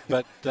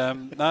 But,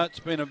 no, it's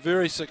been a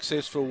very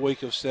successful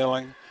week of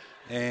selling.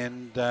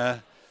 And,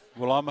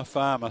 well, I'm a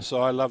farmer,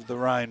 so I love the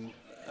rain.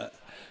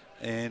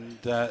 And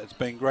it's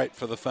been great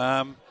for the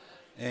farm.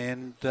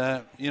 And,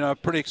 a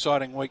pretty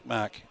exciting week,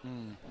 Mark.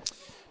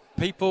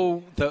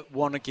 People that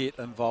want to get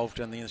involved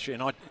in the industry,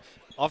 and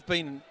I've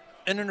been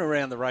in and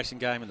around the racing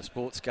game and the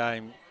sports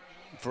game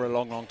for a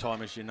long, long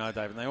time, as you know,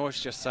 David. And they always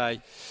just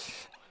say,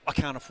 I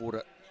can't afford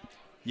it.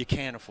 You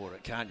can afford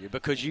it, can't you?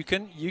 Because you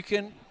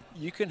can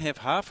have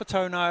half a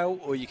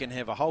toenail, or you can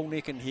have a whole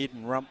neck and head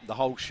and rump, the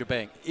whole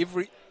shebang.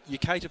 You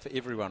cater for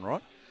everyone,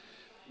 right?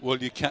 Well,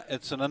 you can't.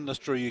 It's an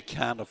industry you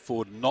can't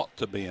afford not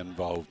to be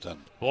involved in.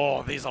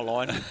 Oh, there's a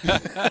line.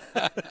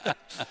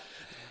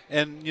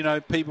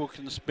 And people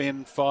can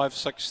spend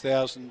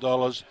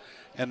 $5,000-$6,000,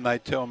 and they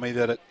tell me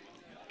that it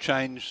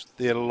changed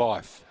their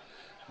life.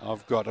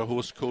 I've got a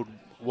horse called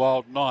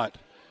Wild Knight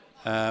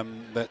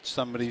that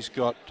somebody's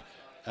got.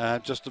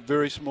 Just a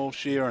very small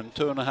share and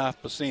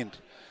 2.5%,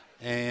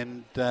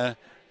 and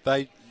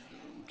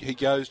he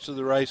goes to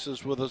the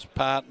races with his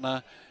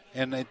partner,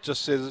 and it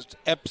just says it's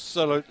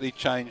absolutely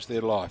changed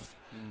their life.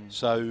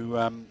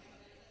 So,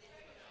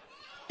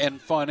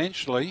 and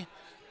financially,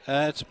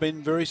 it's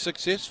been very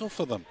successful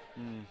for them.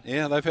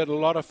 Yeah, they've had a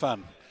lot of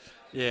fun.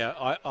 Yeah,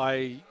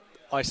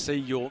 I see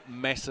your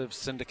massive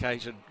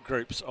syndicated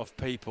groups of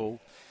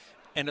people.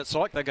 And it's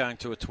like they're going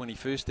to a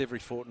 21st every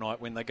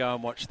fortnight when they go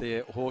and watch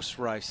their horse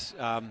race.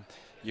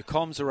 Your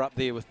comms are up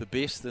there with the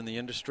best in the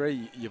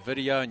industry, your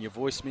video and your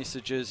voice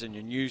messages and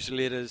your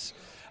newsletters.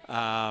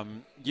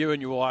 You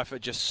and your wife are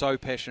just so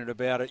passionate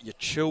about it. Your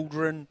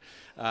children,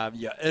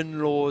 your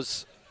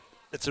in-laws,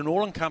 it's an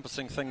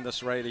all-encompassing thing,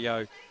 this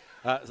radio,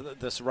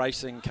 this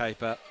racing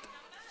caper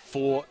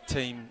for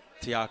Team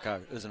Te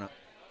Ako, isn't it?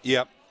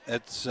 Yep,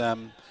 it's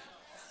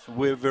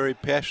we're very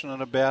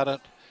passionate about it.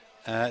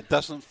 It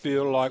doesn't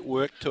feel like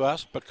work to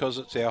us because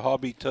it's our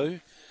hobby too.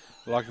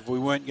 Like if we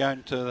weren't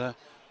going to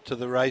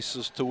the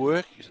races to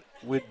work,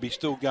 we'd be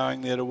still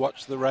going there to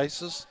watch the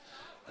races.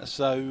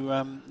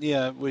 So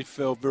we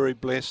feel very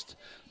blessed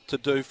to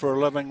do for a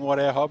living what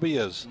our hobby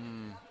is.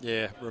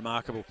 Yeah,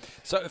 remarkable.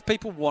 So if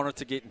people wanted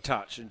to get in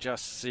touch and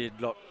just said,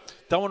 look,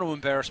 don't want to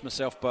embarrass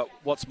myself, but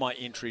what's my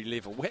entry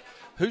level?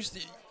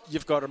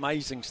 You've got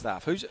amazing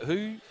staff.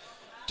 Who?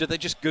 Do they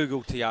just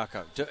Google Te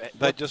Ako?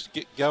 They just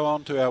go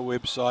onto our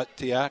website,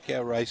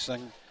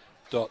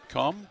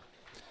 teakoracing.com,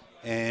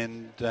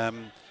 and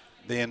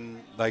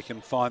then they can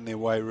find their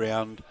way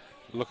around,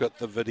 look at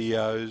the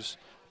videos.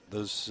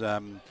 There's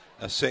a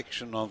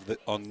section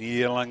on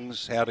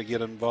yearlings, how to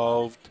get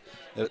involved.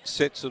 It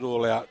sets it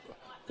all out,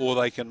 or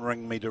they can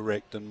ring me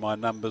direct, and my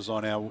number's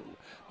on our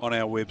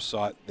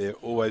website. They're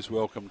always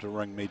welcome to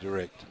ring me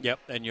direct. Yep,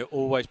 and you've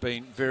always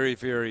been very,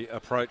 very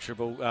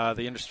approachable.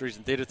 The industry's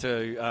indebted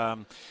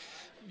to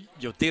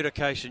your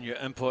dedication, your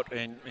input,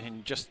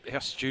 and just how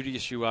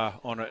studious you are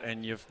on it.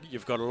 And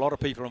you've got a lot of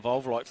people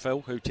involved, like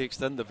Phil, who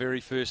texted in the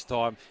very first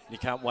time, and you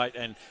can't wait.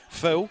 And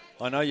Phil,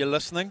 I know you're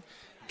listening.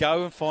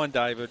 Go and find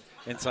David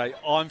and say,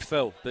 I'm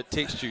Phil, that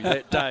texted you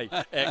that day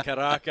at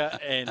Karaka,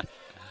 and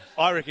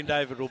I reckon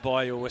David will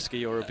buy you a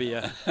whiskey or a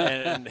beer,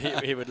 and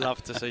he would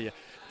love to see you.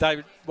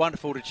 David,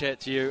 wonderful to chat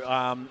to you.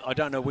 I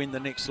don't know when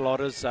the next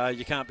lot is.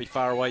 You can't be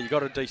far away. You've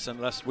got a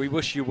decent list. We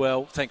wish you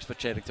well. Thanks for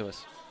chatting to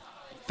us.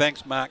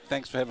 Thanks, Mark.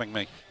 Thanks for having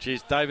me.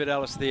 Cheers. David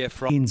Ellis there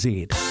from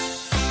NZ.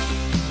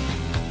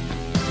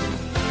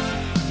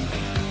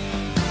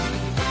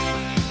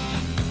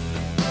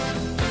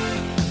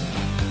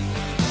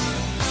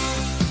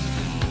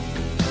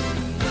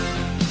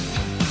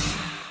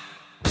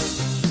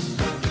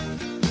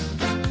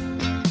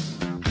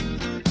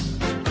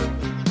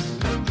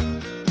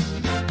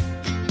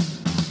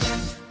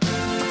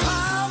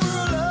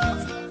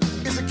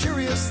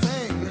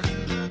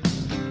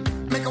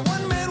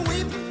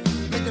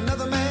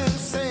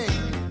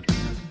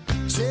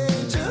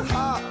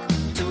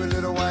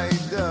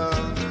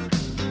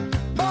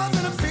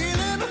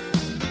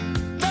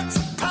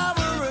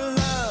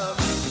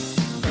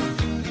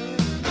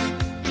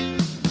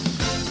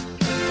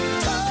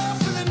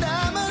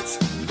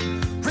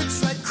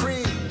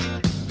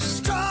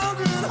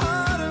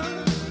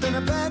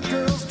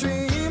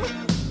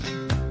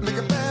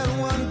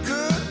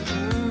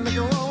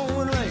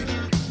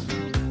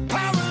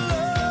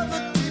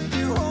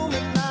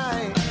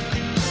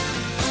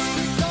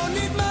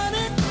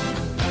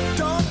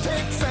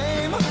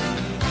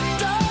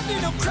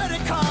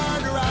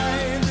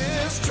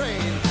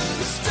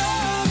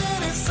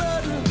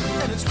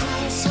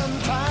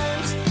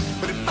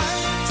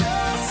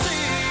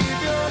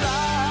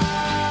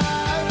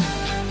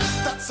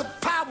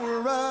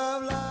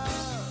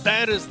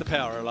 That is the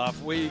power of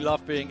love. We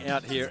love being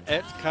out here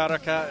at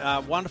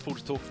Karaka. Wonderful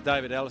to talk to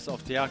David Ellis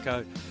of Te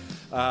Ako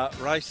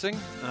Racing.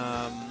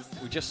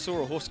 We just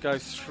saw a horse go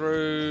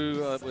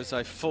through. It was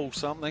a full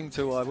something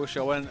to I Wish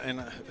I Win. And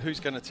who's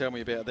going to tell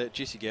me about that?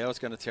 Jessie Gower's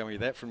going to tell me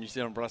that from New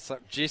Zealand Bloodstock.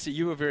 Jessie,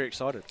 you were very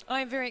excited.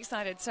 I'm very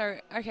excited. So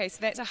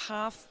that's a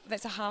half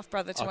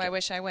brother to I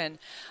Wish I Win.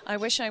 I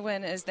Wish I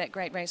Win is that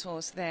great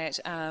racehorse that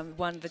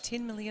won the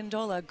 $10 million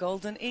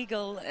Golden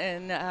Eagle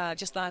in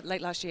just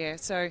late last year.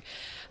 So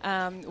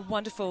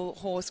wonderful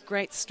horse,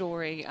 great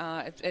story.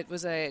 It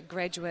was a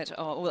graduate, it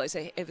was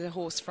a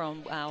horse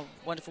from our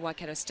wonderful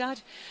Waikato stud,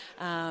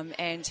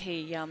 and he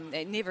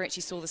never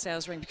actually saw the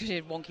sales ring because he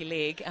had a wonky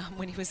leg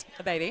when he was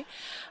a baby.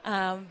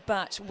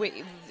 But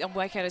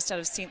Waikato stud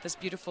have sent this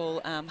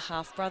beautiful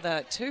half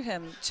brother to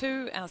him,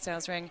 to our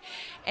sales ring,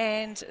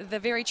 and the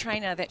very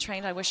trainer that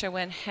trained I Wish I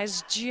Win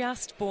has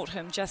just bought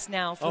him just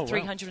now for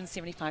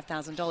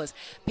 $375,000.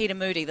 Peter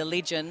Moody, the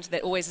legend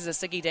that always has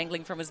a ciggy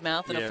dangling from his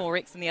mouth and a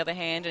 4X in the other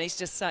hand, and he's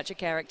just such a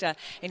character,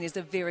 and he's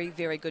a very,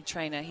 very good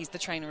trainer. He's the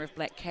trainer of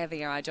Black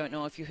Caviar. I don't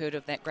know if you heard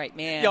of that great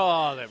mare.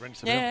 Oh, that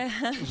rings a bell. Yeah.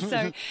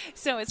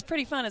 So it's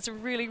pretty fun. It's a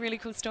really, really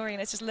cool story,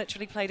 and it's just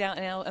literally played out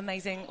in our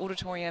amazing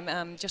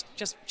auditorium just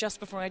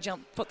before I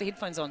put the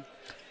headphones on.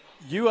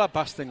 You are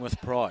busting with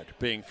pride,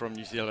 being from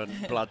New Zealand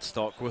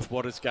bloodstock, with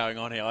what is going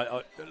on here.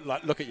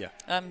 Look at you.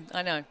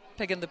 I know,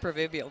 pig in the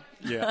proverbial.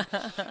 Yeah.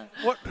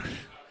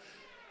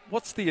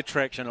 What's the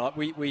attraction like?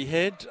 We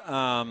had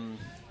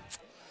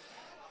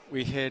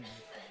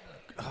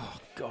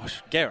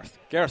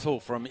Gareth Hall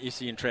from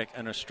SEN Track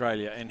in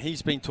Australia, and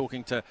he's been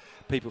talking to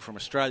people from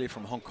Australia,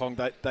 from Hong Kong.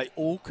 They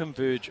all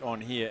converge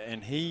on here,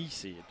 and he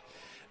said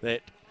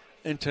that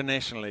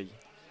internationally,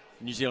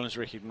 New Zealand's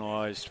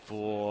recognised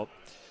for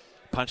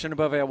punching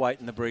above our weight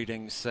in the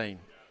breeding scene.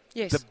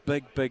 Yes. The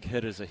big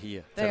hitters are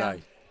here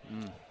today.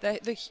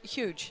 They're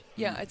huge.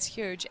 Yeah, it's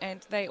huge,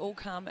 and they all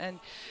come. And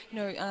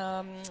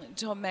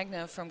Tom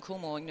Magna from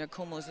Coolmore.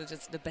 Coolmore's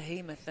just the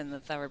behemoth in the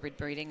thoroughbred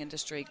breeding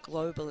industry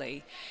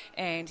globally,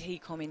 and he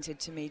commented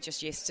to me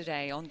just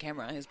yesterday on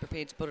camera. He's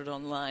prepared to put it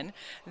online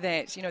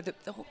that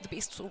the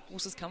best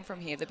horses come from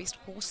here. The best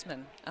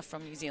horsemen are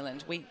from New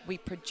Zealand. We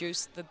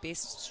produce the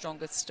best,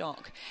 strongest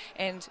stock,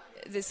 and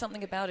there's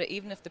something about it.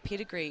 Even if the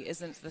pedigree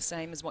isn't the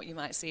same as what you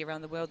might see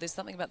around the world, there's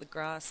something about the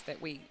grass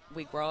that we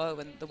grow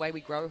and the way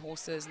we grow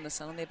horses and the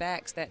sun on their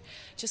backs that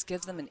just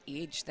gives them an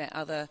edge that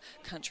other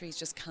countries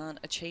just can't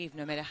achieve,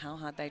 no matter how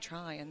hard they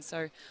try. And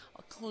so,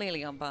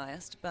 clearly I'm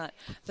biased, but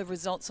the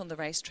results on the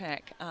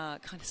racetrack kind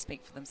of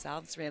speak for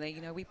themselves, really.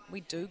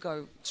 We do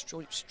go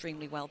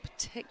extremely well,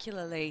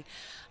 particularly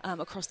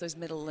across those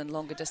middle and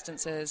longer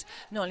distances.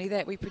 Not only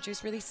that, we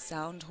produce really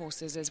sound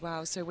horses as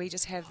well. So we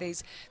just have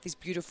these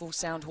beautiful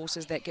sound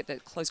horses that get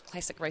those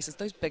classic races,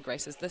 those big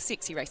races, the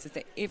sexy races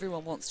that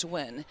everyone wants to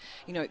win.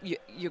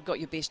 You've got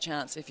your best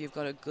chance if you've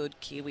got a good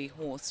Kiwi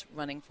horse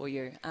running for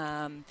you.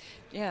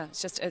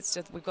 It's just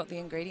we've got the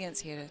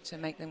ingredients here to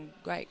make them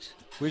great.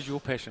 Where's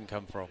your passion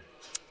come from?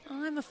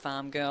 I'm a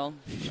farm girl.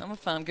 I'm a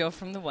farm girl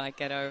from the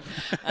Waikato.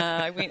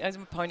 I was a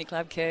pony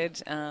club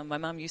kid. My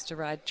mum used to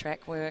ride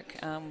track work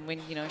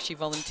when she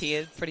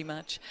volunteered pretty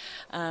much,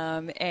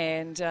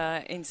 and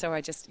so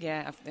I just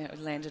I've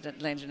landed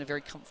in a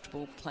very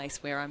comfortable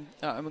place where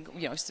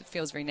it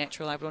feels very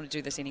natural. I want to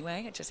do this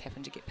anyway. I just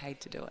happen to get paid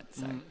to do it.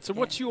 So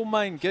what's your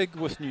main gig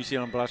with New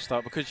Zealand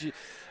Bloodstock? Because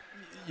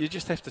you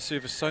just have to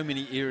service so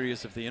many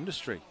areas of the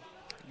industry.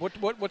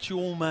 What's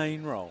your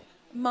main role?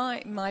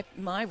 My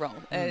role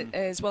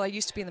is, well, I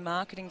used to be in the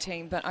marketing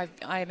team, but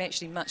I am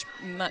actually much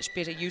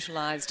better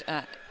utilised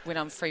when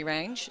I'm free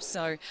range.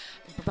 So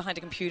behind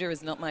a computer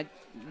is not my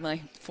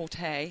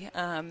forte,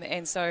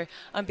 and so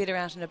I'm better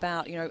out and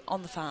about,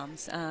 on the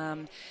farms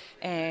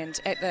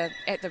and at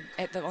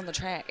the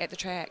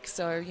track.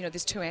 So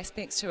there's two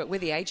aspects to it. We're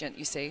the agent,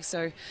 you see.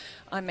 So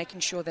I'm making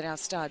sure that our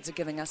studs are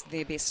giving us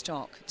their best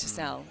stock to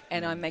sell,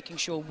 and I'm making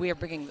sure we're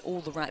bringing all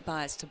the right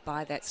buyers to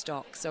buy that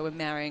stock. So we're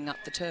marrying up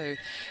the two,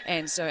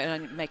 and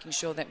I'm making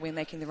sure that we're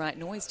making the right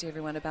noise to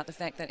everyone about the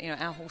fact that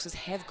our horses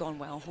have gone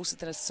well. Horses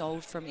that are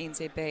sold from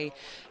NZB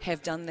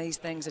have done these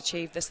things,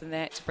 achieved this and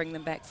that to bring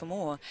them back for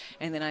more.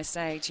 And then I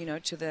say to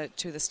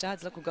the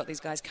studs, look, we've got these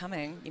guys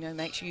coming.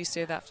 Make sure you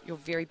serve up your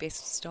very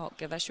best stock.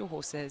 Give us your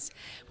horses.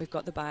 We've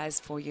got the buyers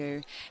for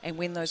you. And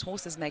when those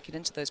horses make it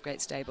into those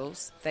great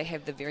stables, they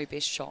have the very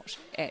best shot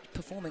at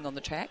performing on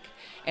the track,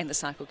 and the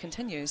cycle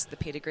continues. The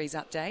pedigrees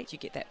update, you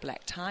get that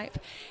black type,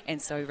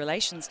 and so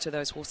relations to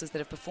those horses that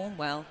have performed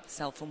well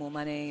sell for more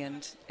money,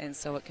 and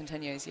so it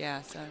continues.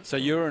 So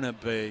you're in a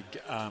big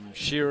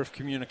share of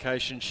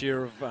communication,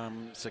 share of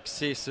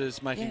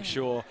successes, making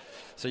sure.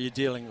 So you're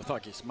dealing with, I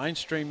guess,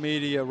 mainstream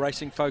media,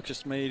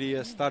 racing-focused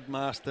media, stud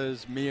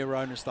masters, mare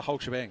owners, the whole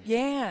shebang.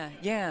 Yeah,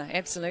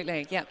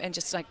 absolutely. Yeah, and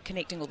just like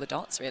connecting all the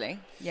dots, really.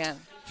 Yeah.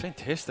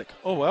 Fantastic.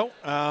 Oh, well,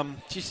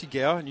 Jessie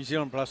Gower, New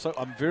Zealand Bloodstock,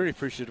 I'm very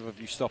appreciative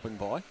of you stopping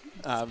by.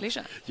 It's a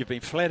pleasure. You've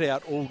been flat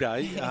out all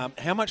day.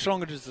 How much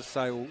longer does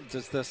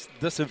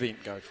this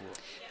event go for?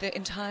 The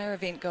entire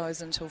event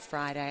goes until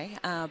Friday,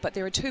 but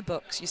there are two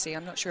books, you see.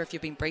 I'm not sure if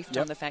you've been briefed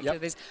on the fact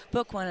that there's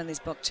book one and there's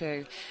book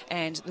two,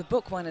 and the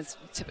book one is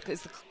typically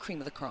the cream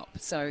of the crop.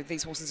 So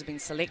these horses have been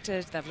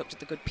selected, they've looked at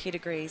the good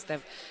pedigrees,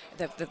 they've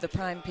the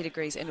prime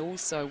pedigrees, and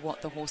also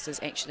what the horses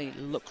actually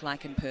look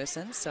like in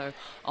person. So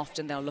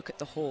often they'll look at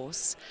the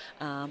horse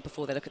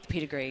before they look at the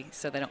pedigree,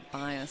 so they're not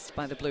biased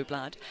by the blue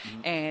blood.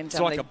 And it's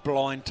like a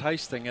blind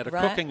tasting at a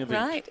cooking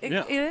event. Right, it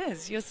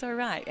is. You're so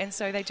right. And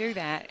so they do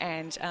that,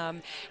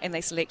 and they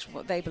select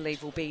what they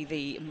believe will be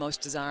the most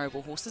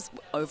desirable horses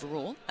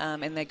overall,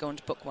 and they go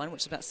into book one,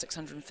 which is about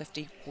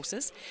 650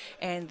 horses,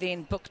 and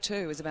then book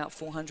two is about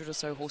 400 or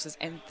so horses,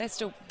 and that's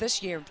still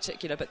this year in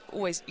particular, but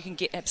always you can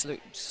get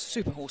absolute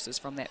super horses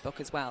from that book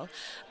as well,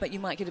 but you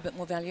might get a bit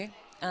more value.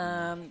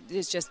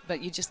 It's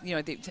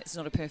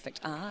not a perfect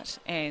art,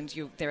 and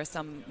there are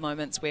some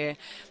moments where,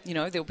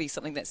 there'll be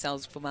something that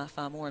sells for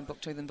far more in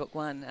book two than book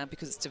one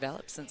because it's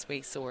developed since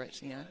we saw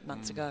it,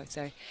 months ago.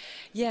 So,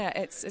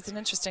 it's an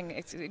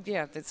interesting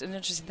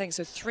thing.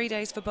 So 3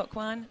 days for book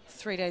one,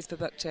 3 days for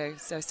book two.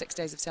 So 6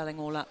 days of selling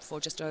all up for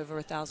just over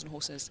 1,000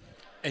 horses.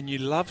 And you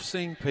love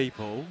seeing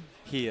people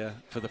here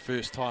for the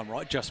first time,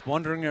 right? Just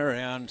wandering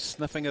around,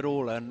 sniffing it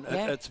all in.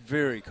 Yeah. It's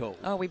very cool.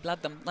 Oh, we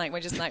blood them. We're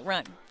just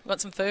right,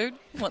 want some food?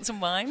 Want some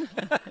wine?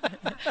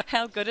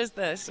 How good is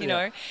this, you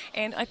know?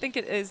 And I think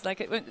it is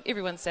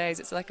everyone says,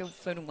 it's like a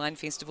food and wine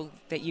festival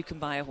that you can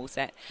buy a horse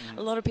at.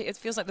 A lot of people, it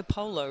feels like the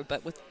polo,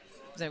 but with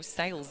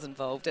sales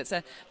involved. It's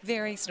a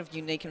very sort of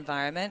unique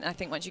environment. I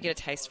think once you get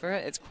a taste for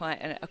it, it's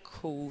quite a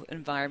cool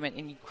environment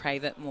and you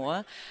crave it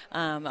more.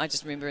 I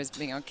just remember as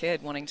being a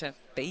kid wanting to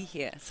be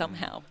here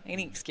somehow.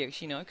 Any excuse,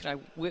 could I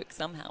work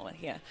somehow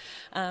here?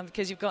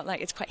 Because you've got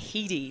it's quite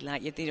heady.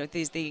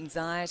 There's the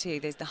anxiety,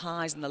 there's the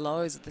highs and the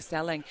lows of the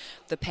selling,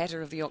 the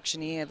patter of the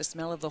auctioneer, the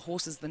smell of the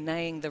horses, the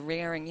neighing, the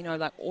rearing,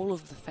 all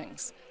of the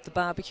things. The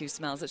barbecue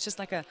smells. It's just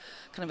like a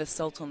kind of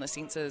assault on the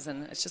senses,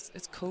 and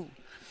it's cool.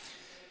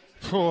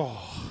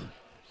 Oh,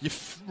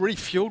 you've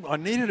refueled. I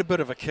needed a bit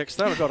of a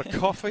kickstart. I got a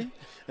coffee,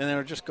 and then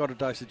I just got a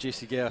dose of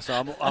Jesse Gower,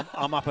 so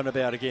I'm up and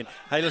about again.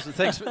 Hey, listen,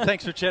 thanks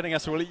for chatting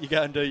us. We'll let you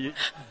go and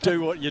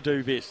do what you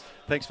do best.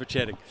 Thanks for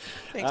chatting.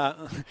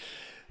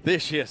 There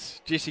she is,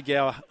 Jesse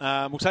Gower.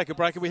 We'll take a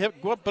break. We have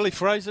got Billy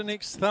Fraser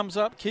next. Thumbs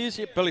up, Kears.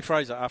 Yep, Billy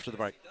Fraser after the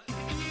break.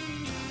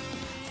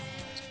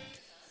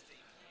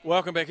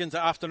 Welcome back into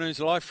Afternoons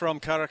Live from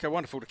Karaka.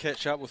 Wonderful to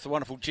catch up with the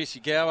wonderful Jesse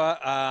Gower,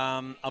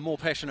 a more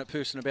passionate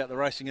person about the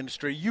racing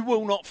industry you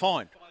will not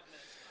find.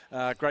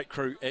 Great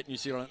crew at New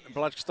Zealand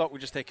Bloodstock. We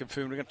just had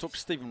confirmed we're going to talk to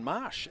Stephen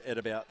Marsh at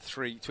about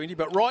 3:20.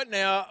 But right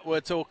now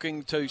we're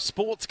talking to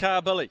Sports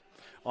Car Billy,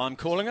 I'm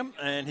calling him,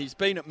 and he's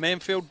been at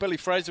Manfield. Billy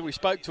Fraser, we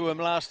spoke to him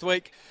last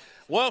week.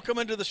 Welcome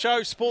into the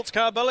show, Sports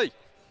Car Billy.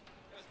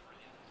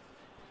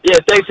 Yeah,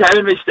 thanks for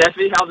having me,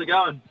 Staffy. How's it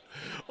going?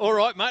 All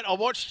right, mate. I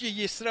watched you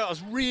yesterday. I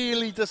was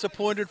really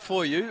disappointed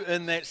for you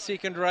in that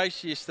second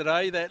race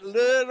yesterday. That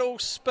little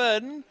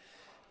spin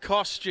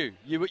cost you.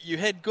 You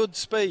had good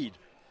speed.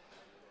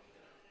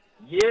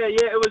 Yeah,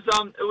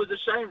 it was a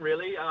shame,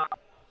 really.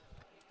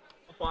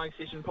 The flying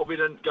session probably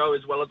didn't go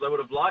as well as I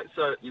would have liked.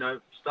 So,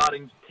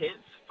 starting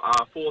 10th,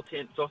 4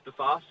 tenths off the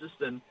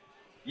fastest, and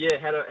yeah,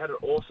 had an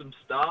awesome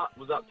start.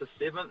 Was up to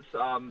 7th.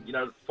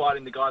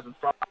 Fighting the guys in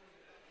front.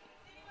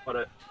 Got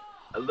it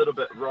a little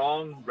bit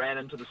wrong, ran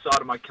into the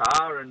side of my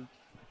car, and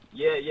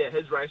yeah,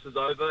 his race was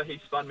over. He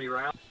spun me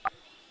around,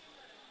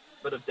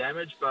 bit of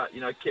damage, but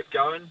kept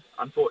going.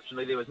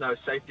 Unfortunately, there was no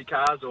safety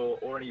cars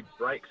or any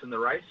brakes in the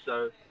race,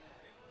 so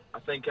I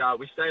think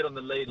we stayed on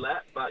the lead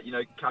lap, but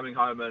coming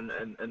home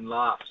and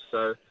last.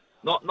 So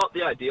not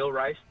the ideal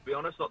race, to be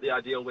honest, not the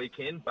ideal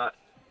weekend, but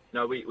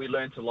we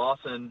learned to loss,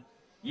 and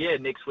yeah,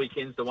 next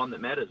weekend's the one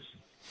that matters.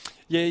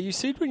 Yeah, you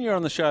said when you were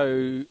on the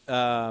show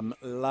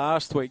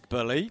last week,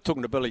 Billy,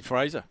 talking to Billy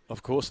Fraser,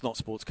 of course, not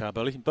Sports Car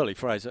Billy, Billy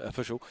Fraser,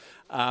 official,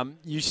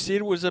 you said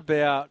it was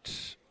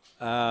about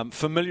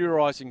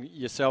familiarising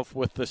yourself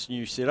with this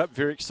new setup.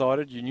 Very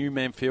excited. You knew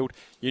Manfield.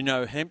 You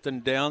know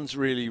Hampton Downs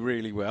really,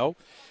 really well.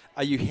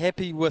 Are you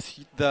happy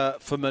with the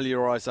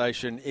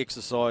familiarisation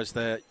exercise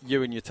that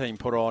you and your team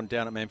put on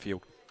down at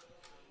Manfield?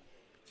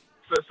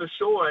 For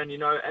sure, and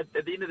at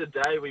the end of the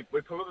day, we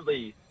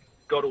probably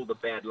got all the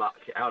bad luck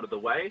out of the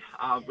way.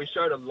 We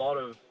showed a lot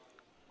of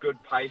good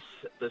pace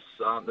this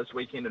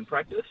weekend in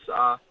practice.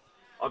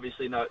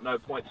 Obviously, no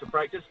points for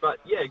practice, but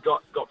yeah,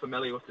 got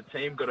familiar with the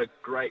team. Got a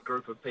great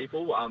group of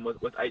people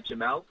with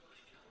HML,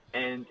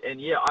 and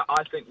yeah,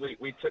 I think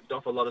we ticked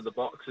off a lot of the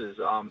boxes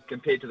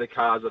compared to the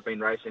cars I've been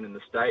racing in the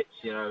States.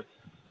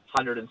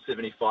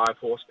 175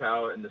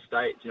 horsepower in the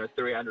States.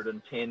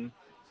 310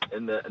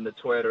 in the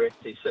Toyota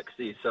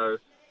FT60. So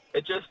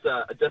it's just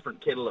a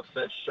different kettle of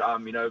fish.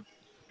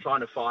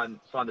 Trying to find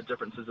the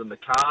differences in the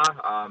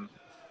car.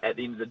 At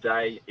the end of the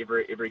day,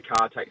 every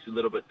car takes a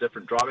little bit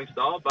different driving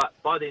style. But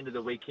by the end of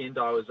the weekend,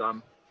 I was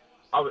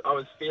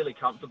fairly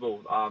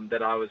comfortable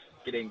that I was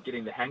getting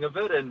the hang of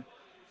it. And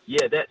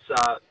yeah, that's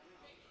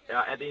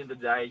at the end of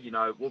the day,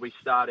 we'll be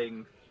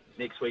starting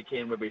next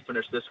weekend when we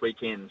finish this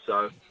weekend.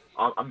 So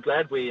I'm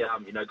glad we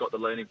got the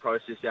learning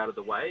process out of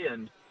the way.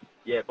 And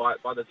yeah,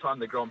 by the time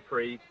the Grand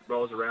Prix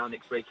rolls around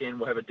next weekend,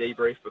 we'll have a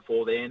debrief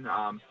before then.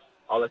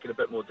 I'll look at a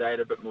bit more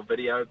data, a bit more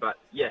video, but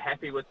yeah,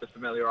 happy with the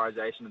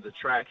familiarisation of the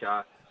track.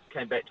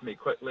 Came back to me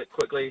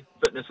quickly.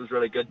 Fitness was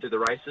really good through the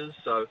races,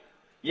 so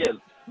yeah,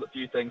 a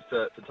few things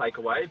to take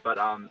away. But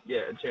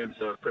yeah, in terms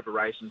of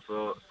preparation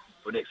for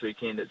next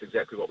weekend, it's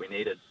exactly what we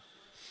needed.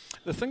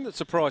 The thing that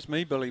surprised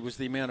me, Billy, was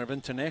the amount of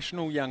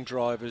international young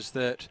drivers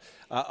that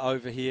are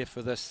over here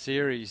for this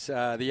series.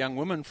 The young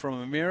woman from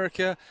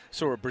America,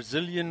 saw a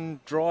Brazilian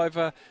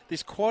driver.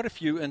 There's quite a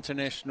few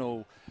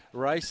international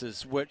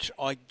races, which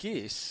I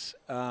guess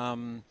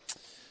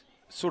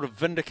sort of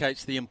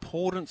vindicates the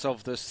importance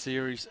of this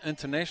series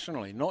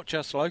internationally, not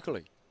just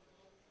locally.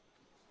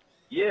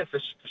 Yeah, for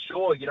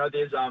sure.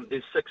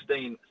 There's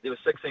 16. There were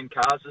 16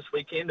 cars this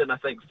weekend, and I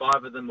think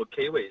 5 of them were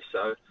Kiwis.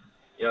 So,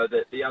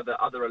 the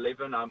other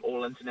 11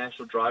 all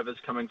international drivers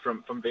coming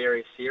from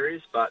various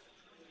series. But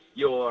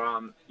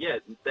that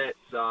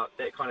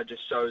kind of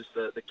just shows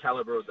the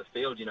caliber of the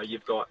field.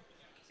 You've got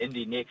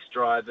Indy Next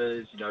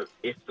drivers,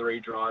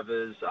 F3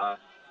 drivers,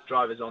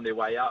 drivers on their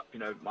way up,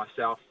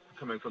 myself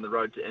coming from the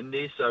road to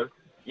Indy. So,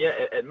 yeah,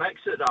 it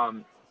makes it,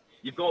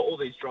 you've got all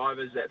these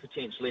drivers that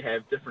potentially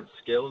have different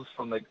skills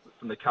from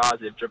the cars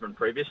they've driven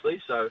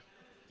previously. So,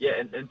 yeah,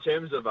 in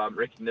terms of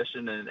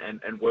recognition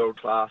and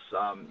world-class,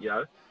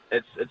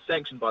 it's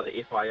sanctioned by the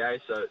FIA.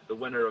 So the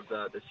winner of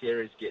the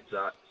series gets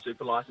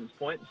super license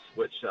points,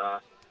 which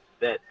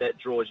that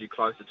draws you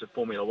closer to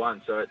Formula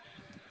One. So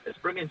it's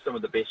bringing some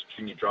of the best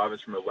junior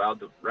drivers from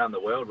around the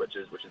world, which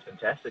is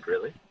fantastic,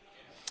 really.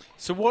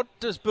 So what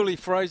does Billy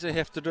Fraser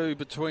have to do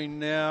between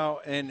now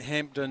and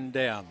Hampton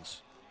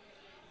Downs?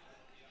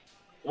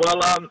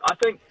 Well, I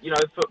think,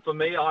 for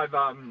me,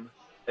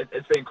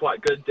 it's been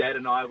quite good. Dad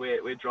and I,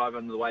 we're driving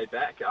on the way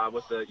back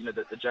with the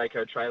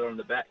Jayco trailer in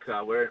the back.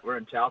 We're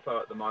in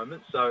Taupo at the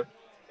moment, so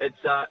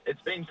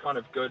it's been kind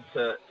of good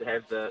to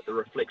have the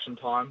reflection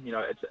time.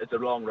 It's a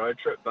long road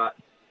trip, but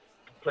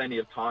plenty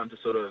of time to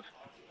sort of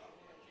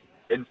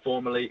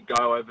informally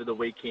go over the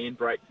weekend,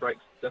 break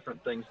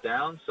different things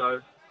down. So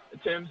in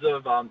terms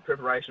of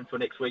preparation for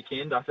next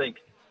weekend, I think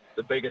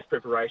the biggest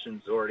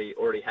preparation's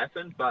already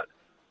happened. But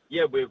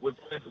yeah, we've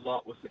learned a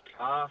lot with the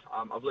car.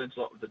 I've learned a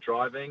lot with the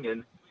driving,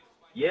 and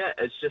yeah,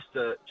 it's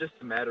just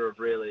a matter of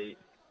really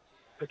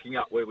picking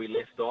up where we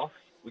left off.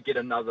 We get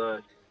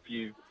another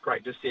few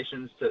practice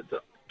sessions to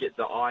get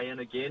the eye in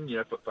again,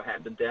 for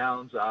Hampton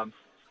Downs.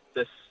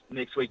 This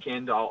next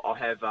weekend I'll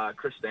have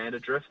Chris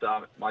Vanderdrift,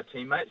 my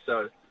teammate.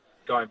 So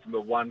going from a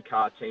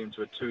one-car team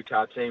to a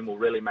two-car team will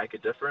really make a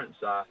difference.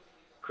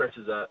 Chris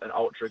is an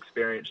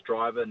ultra-experienced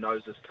driver,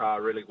 knows this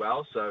car really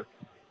well. So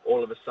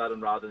all of a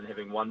sudden, rather than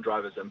having one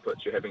driver's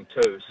inputs, you're having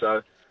two.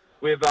 So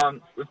we've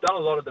done a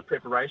lot of the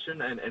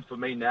preparation, and for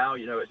me now,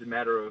 it's a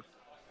matter of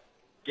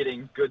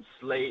getting good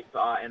sleep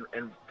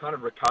and kind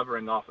of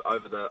recovering off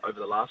over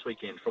the last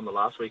weekend, from the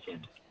last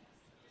weekend.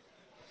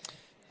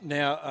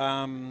 Now,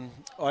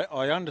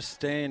 I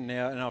understand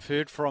now, and I've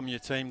heard from your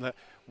team that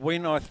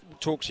when I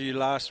talked to you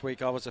last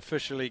week, I was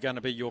officially going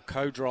to be your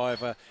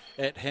co-driver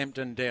at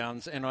Hampton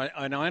Downs, and I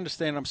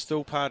understand I'm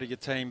still part of your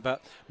team,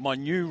 but my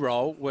new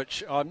role,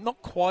 which I'm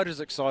not quite as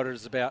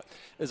excited about,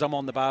 is I'm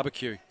on the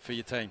barbecue for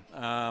your team.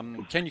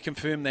 Can you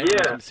confirm that?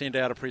 Yeah. And send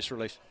out a press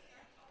release?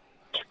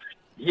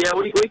 Yeah,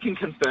 we can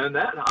confirm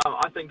that.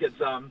 I think it's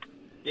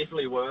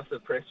definitely worth a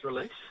press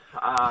release.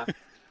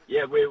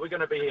 Yeah, we're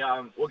going to be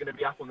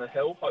up on the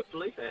hill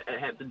hopefully at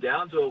Hampton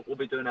Downs. We'll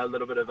be doing a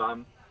little bit of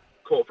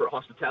corporate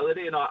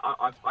hospitality, and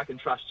I can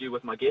trust you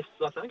with my guests.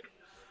 I think.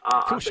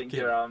 I think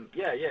you're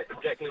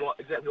exactly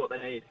what they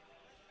need.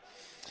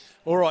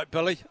 All right,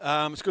 Billy.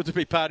 It's good to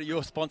be part of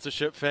your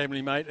sponsorship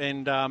family, mate.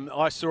 And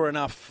I saw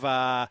enough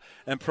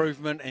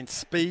improvement and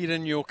speed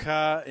in your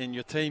car, and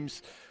your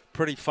team's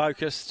pretty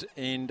focused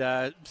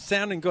and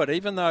sounding good.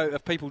 Even though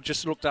if people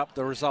just looked up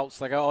the results,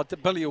 they go, "Oh,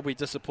 Billy will be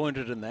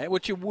disappointed in that,"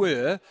 which you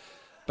were,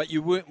 but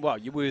you weren't. Well,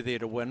 you were there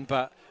to win,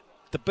 but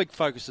the big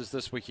focus is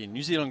this weekend,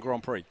 New Zealand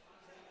Grand Prix.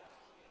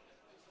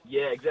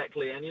 Yeah,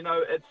 exactly. And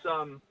it's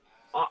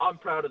I'm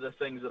proud of the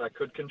things that I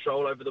could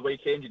control over the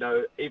weekend.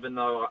 Even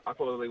though I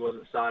probably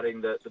wasn't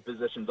starting the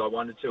positions I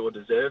wanted to or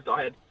deserved,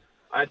 I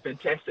had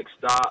fantastic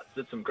starts,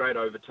 did some great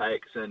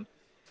overtakes, and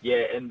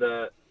yeah, in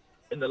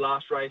the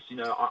last race,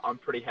 I'm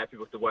pretty happy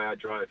with the way I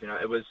drove.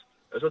 It was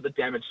with a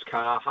damaged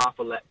car, half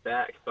a lap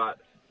back, but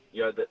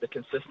the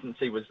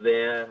consistency was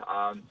there.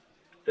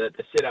 The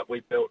setup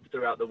we built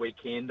throughout the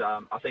weekend,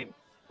 I think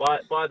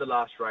by the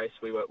last race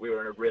we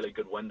were in a really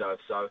good window.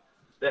 So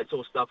that's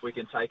all stuff we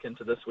can take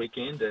into this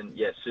weekend, and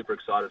yeah, super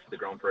excited for the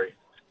Grand Prix.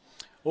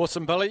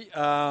 Awesome, Billy.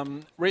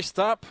 Rest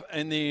up,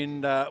 and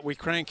then we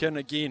crank in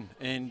again.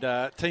 And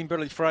Team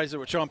Billy Fraser,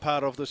 which I'm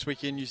part of this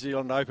weekend, New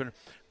Zealand Open.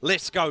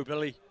 Let's go,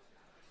 Billy.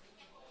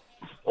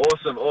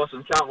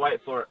 Awesome. Can't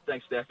wait for it.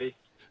 Thanks, Staffy.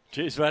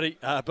 Cheers, buddy.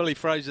 Billy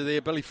Fraser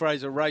there. Billy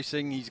Fraser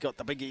Racing. He's got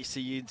the big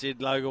SCNZ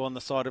logo on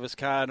the side of his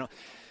car. And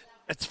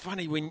it's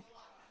funny when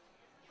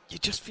you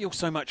just feel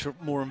so much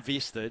more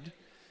invested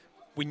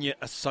when you're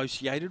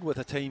associated with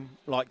a team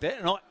like that.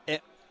 And I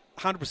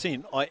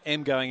 100%, I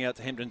am going out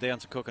to Hampton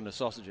Downs and cooking the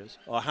sausages.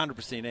 I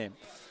 100% am.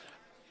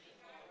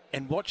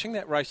 And watching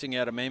that racing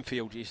out of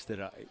Manfield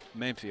yesterday,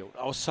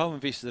 I was so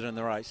invested in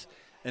the race.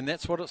 And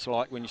that's what it's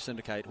like when you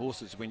syndicate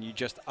horses, when you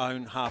just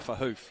own half a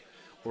hoof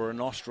or a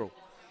nostril.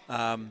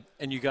 And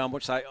you go and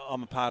watch, say,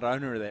 I'm a part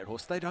owner of that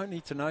horse. They don't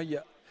need to know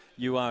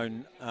you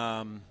own,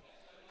 a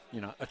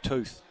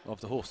tooth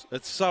of the horse.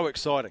 It's so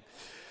exciting.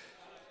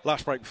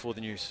 Last break before the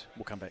news.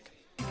 We'll come back.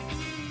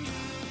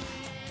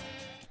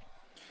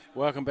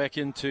 Welcome back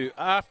into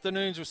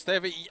Afternoons with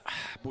Staffy,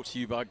 brought to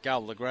you by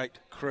Gull, the great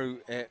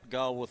crew at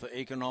Gull with the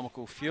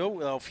economical fuel.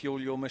 They'll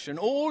fuel your mission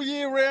all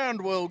year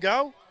round, will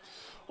Gull.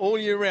 All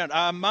year round.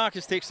 Mark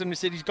has texted and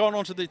said he's gone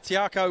onto the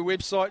Tiaco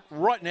website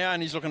right now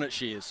and he's looking at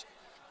shares.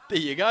 There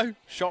you go.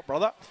 Shot,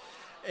 brother.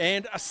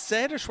 And a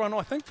saddish one,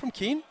 I think, from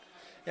Ken.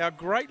 Our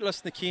great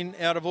listener, Ken,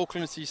 out of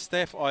Auckland, says,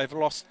 Staff, I've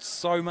lost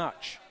so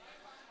much.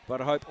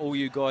 But I hope all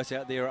you guys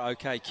out there are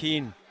okay.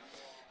 Ken,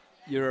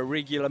 you're a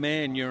regular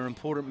man. You're an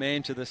important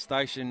man to this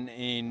station,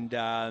 and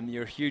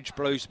you're a huge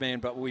blues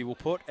man. But we will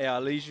put our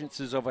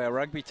allegiances of our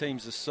rugby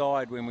teams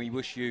aside when we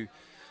wish you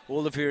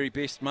all the very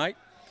best, mate.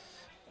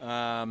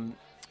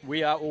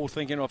 We are all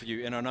thinking of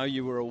you, and I know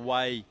you were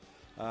away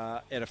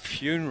at a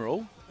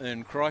funeral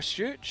in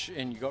Christchurch,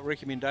 and you got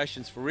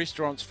recommendations for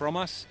restaurants from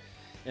us,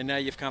 and now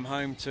you've come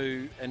home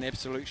to an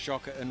absolute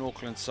shocker in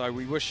Auckland. So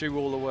we wish you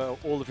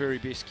all the very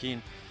best,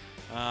 Ken.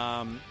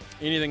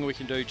 Anything we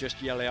can do, just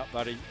yell out,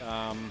 buddy.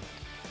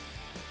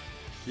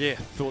 Yeah,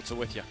 thoughts are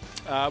with you.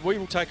 We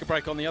will take a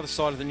break. On the other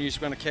side of the news,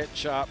 we're going to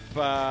catch up.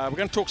 We're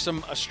going to talk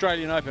some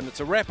Australian Open. It's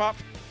a wrap-up.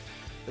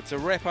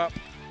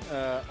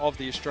 Of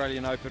the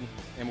Australian Open,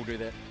 and we'll do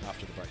that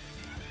after the break.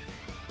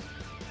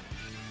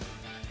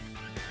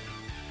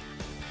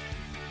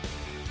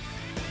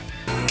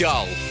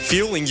 Gull,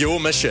 fueling your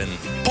mission.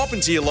 Pop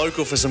into your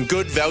local for some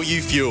good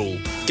value fuel.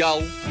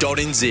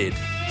 Gull.nz.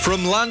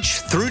 From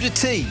lunch through to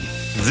tea,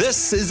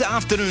 this is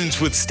Afternoons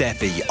with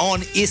Staffy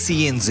on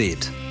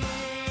SENZ.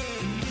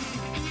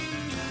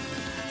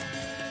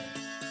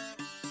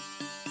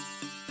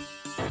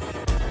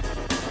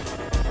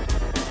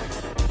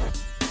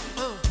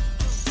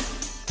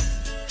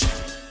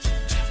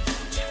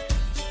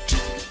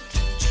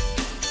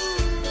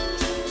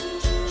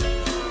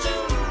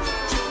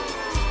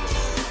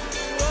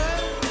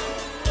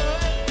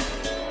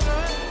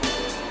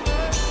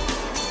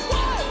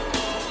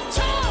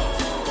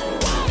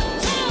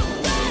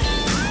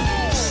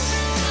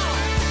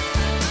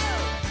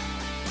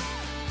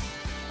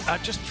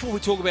 Just before we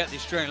talk about the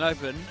Australian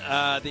Open,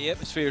 the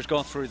atmosphere has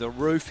gone through the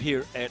roof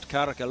here at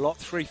Karaka, lot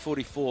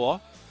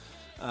 344.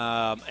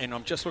 And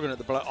I'm just looking at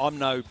the blood. I'm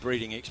no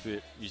breeding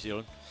expert, New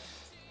Zealand.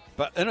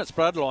 But in its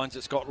bloodlines,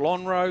 it's got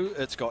Lonhro,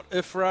 it's got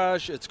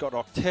Ifraj, it's got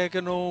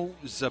Octagonal,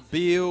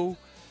 Zabeel,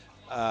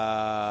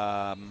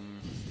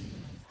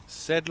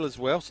 Saddle as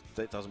well.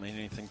 That doesn't mean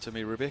anything to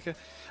me, Rebecca.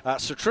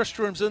 Sir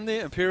Tristram's in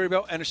there, Imperial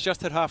Belt, and it's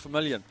just hit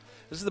 500,000.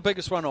 This is the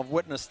biggest one I've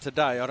witnessed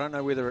today. I don't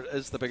know whether it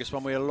is the biggest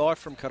one. We are live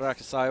from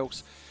Karaka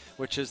Sales,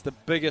 which is the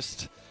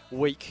biggest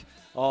week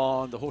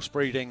on the horse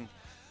breeding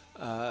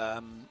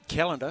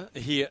calendar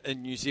here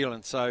in New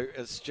Zealand. So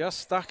it's just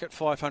stuck at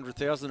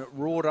 500,000. It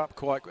roared up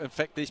quite. In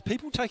fact, there's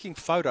people taking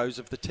photos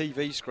of the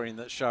TV screen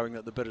that's showing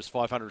that the bid is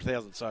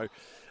 500,000. So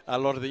a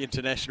lot of the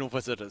international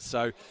visitors.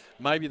 So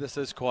maybe this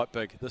is quite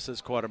big. This is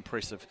quite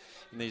impressive.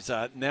 And there's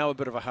now a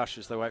bit of a hush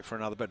as they wait for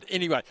another bid.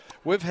 Anyway,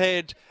 we've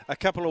had a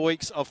couple of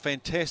weeks of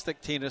fantastic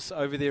tennis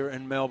over there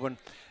in Melbourne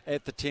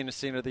at the Tennis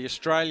Centre, the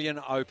Australian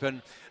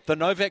Open, the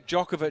Novak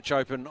Djokovic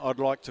Open, I'd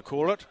like to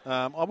call it.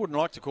 I wouldn't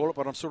like to call it,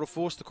 but I'm sort of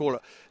forced to call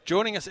it.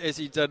 Joining us as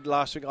he did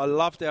last week, I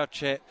loved our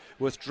chat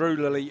with Drew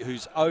Lilly,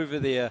 who's over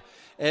there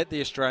at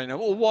the Australian,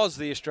 or was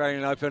the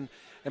Australian Open,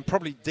 and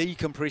probably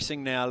decompressing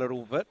now a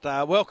little bit.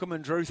 Welcome,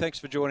 and Drew, thanks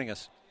for joining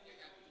us.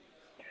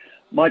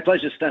 My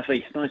pleasure,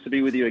 Staffy. Nice to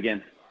be with you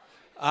again.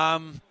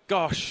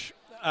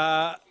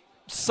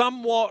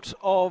 Somewhat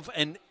of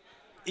an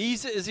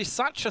easy, is there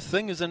such a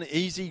thing as an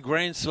easy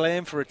Grand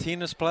Slam for a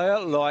tennis player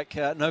like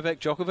Novak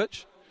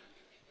Djokovic?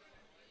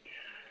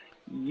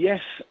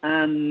 Yes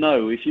and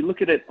no. If you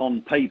look at it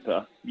on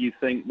paper, you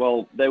think,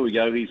 well, there we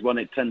go. He's won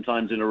it 10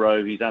 times in a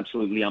row. He's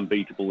absolutely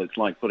unbeatable. It's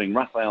like putting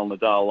Rafael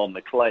Nadal on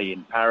the clay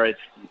in Paris.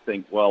 You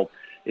think, well,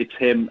 it's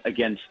him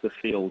against the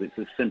field. It's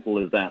as simple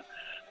as that.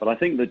 But I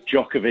think that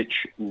Djokovic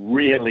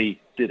really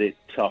did it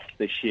tough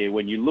this year.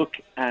 When you look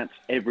at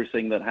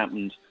everything that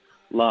happened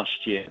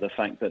last year, the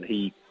fact that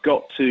he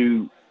got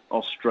to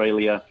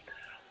Australia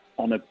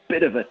on a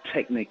bit of a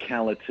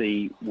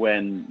technicality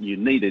when you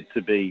needed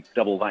to be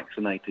double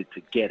vaccinated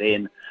to get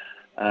in,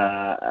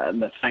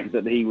 and the fact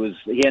that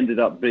he ended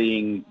up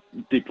being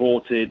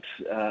deported.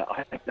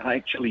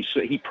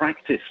 He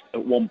practiced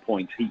at one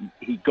point.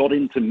 He got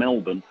into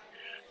Melbourne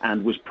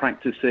and was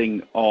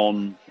practicing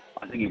on,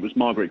 I think it was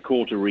Margaret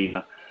Court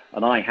Arena,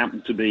 and I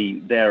happened to be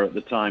there at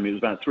the time. It was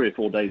about 3 or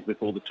 4 days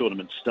before the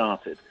tournament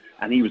started.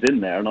 And he was in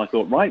there, and I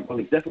thought, right, well,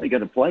 he's definitely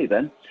going to play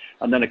then.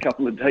 And then a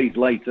couple of days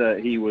later,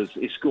 he was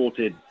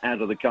escorted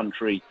out of the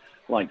country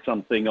like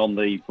something on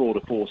the Border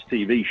Force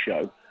TV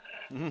show.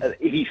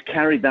 Mm-hmm. He's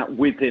carried that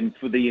with him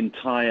for the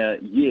entire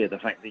year, the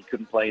fact that he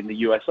couldn't play in the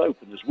US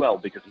Open as well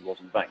because he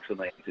wasn't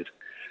vaccinated.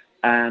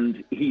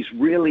 And he's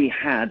really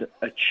had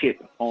a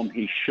chip on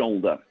his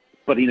shoulder,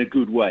 but in a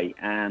good way.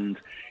 And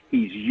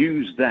he's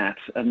used that,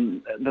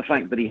 and the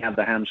fact that he had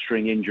the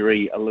hamstring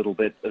injury a little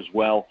bit as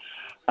well.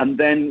 And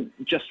then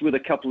just with a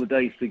couple of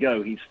days to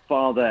go, his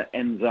father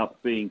ends up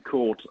being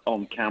caught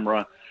on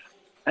camera.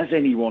 As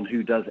anyone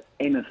who does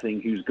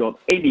anything, who's got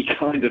any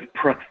kind of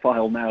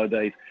profile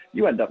nowadays,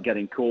 you end up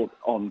getting caught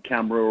on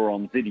camera or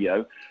on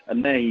video.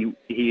 And there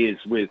he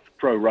is with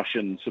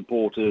pro-Russian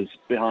supporters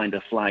behind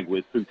a flag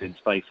with Putin's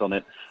face on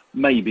it,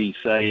 maybe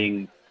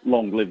saying,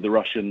 long live the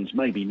Russians,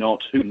 maybe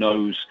not, who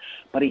knows.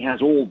 But he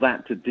has all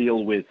that to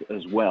deal with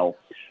as well.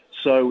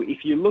 So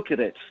if you look at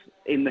it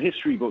in the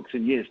history books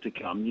in years to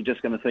come, you're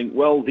just going to think,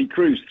 well, he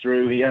cruised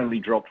through, he only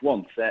dropped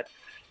one set.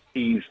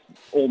 He's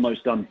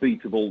almost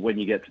unbeatable when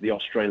you get to the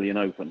Australian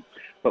Open.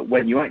 But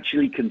when you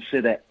actually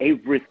consider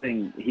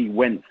everything he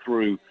went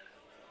through,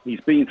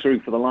 he's been through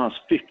for the last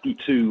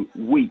 52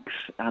 weeks,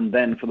 and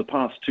then for the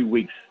past 2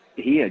 weeks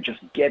here, just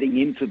getting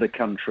into the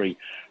country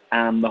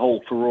and the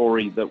whole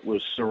furore that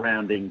was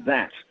surrounding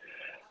that,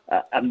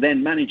 and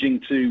then managing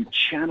to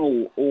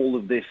channel all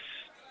of this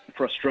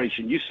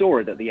frustration. You saw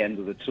it at the end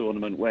of the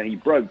tournament where he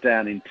broke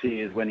down in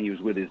tears when he was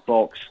with his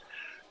box,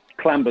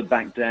 clambered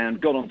back down,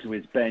 got onto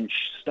his bench,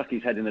 stuck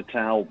his head in a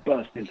towel,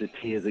 burst into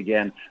tears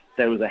again.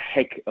 there was a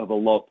heck of a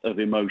lot of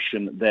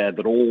emotion there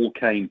that all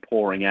came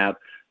pouring out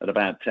at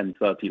about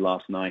 10:30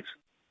 last night.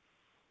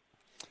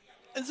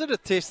 Is it a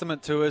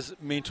testament to his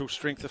mental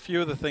strength? A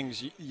few of the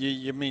things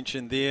you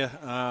mentioned there,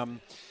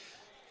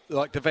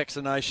 like the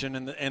vaccination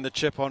and the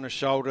chip on his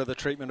shoulder, the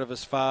treatment of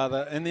his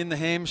father, and then the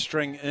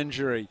hamstring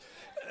injury.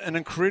 An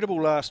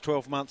incredible last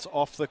 12 months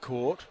off the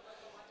court.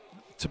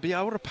 To be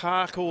able to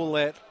park all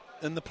that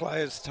in the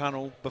players'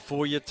 tunnel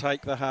before you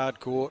take the hard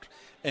court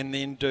and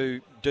then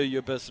do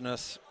your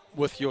business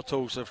with your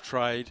tools of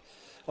trade,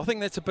 I think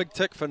that's a big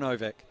tick for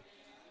Novak.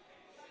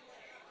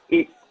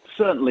 It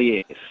certainly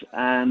is,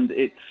 and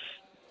it's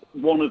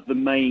one of the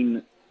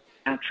main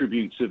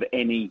attributes of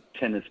any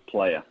tennis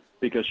player,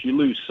 because you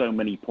lose so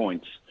many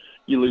points,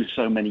 you lose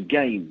so many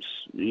games.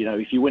 You know,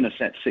 if you win a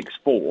set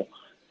 6-4,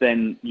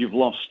 then you've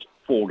lost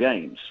 4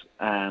 games,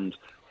 and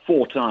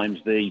 4 times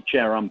the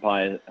chair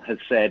umpire has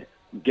said,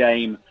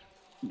 game,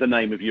 the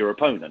name of your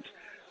opponent.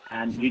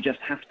 And you just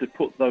have to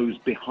put those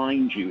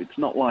behind you. It's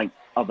not like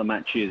other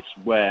matches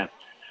where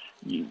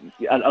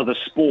other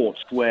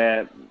sports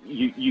where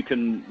you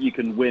can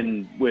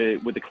win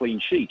with a clean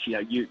sheet. You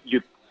know,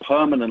 you're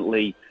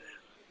permanently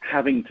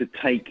having to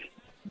take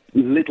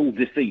little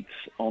defeats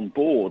on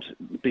board,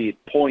 be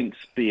it points,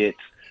 be it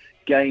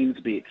games,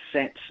 be it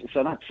sets.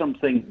 So that's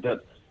something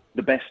that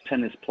the best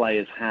tennis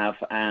players have,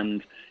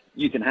 and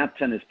you can have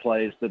tennis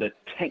players that are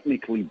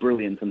technically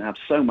brilliant and have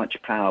so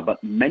much power,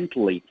 but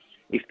mentally,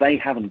 if they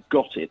haven't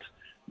got it,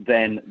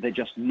 then they're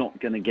just not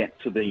going to get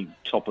to the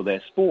top of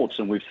their sports.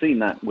 And we've seen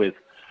that with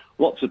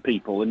lots of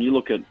people. And you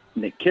look at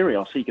Nick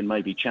Kyrgios, he can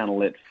maybe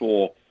channel it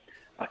for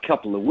a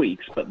couple of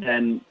weeks, but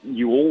then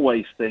you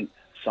always think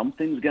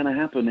something's going to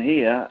happen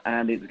here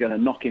and it's going to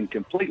knock him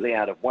completely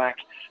out of whack.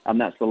 And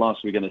that's the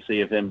last we're going to see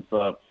of him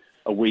for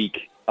a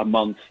week, a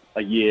month,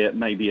 a year,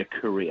 maybe a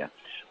career.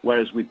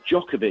 Whereas with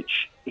Djokovic,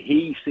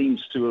 he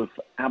seems to have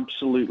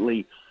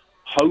absolutely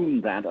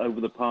honed that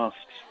over the past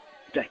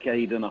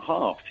decade and a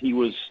half. He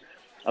was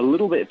a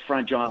little bit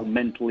fragile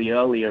mentally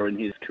earlier in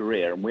his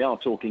career, and we are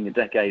talking a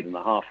decade and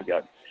a half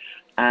ago.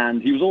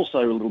 And he was also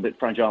a little bit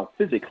fragile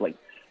physically,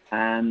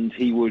 and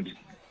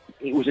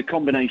it was a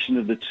combination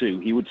of the two.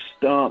 He would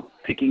start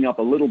picking up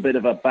a little bit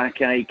of a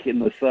backache in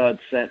the third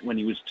set when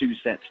he was 2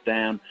 sets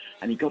down,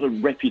 and he got a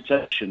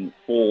reputation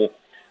for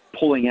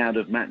pulling out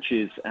of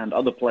matches, and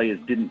other players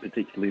didn't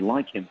particularly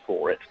like him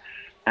for it.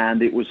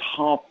 And it was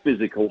half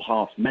physical,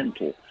 half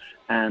mental.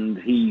 And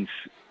he's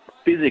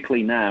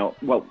physically now,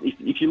 well,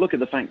 if you look at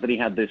the fact that he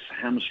had this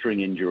hamstring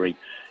injury,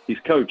 his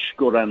coach,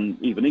 Goran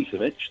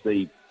Ivanisevic,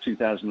 the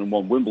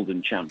 2001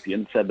 Wimbledon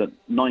champion, said that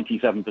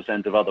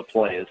 97% of other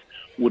players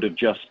would have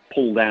just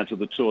pulled out of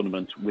the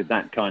tournament with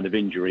that kind of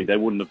injury. They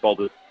wouldn't have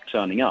bothered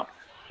turning up.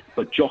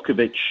 But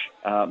Djokovic,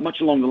 much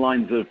along the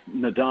lines of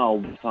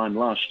Nadal this time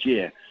last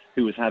year,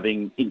 who was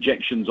having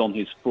injections on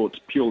his foot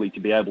purely to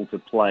be able to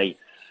play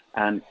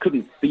and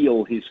couldn't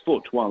feel his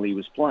foot while he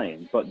was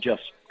playing, but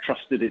just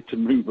trusted it to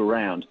move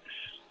around.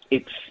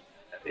 It's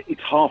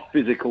half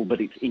physical,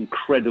 but it's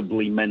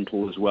incredibly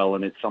mental as well,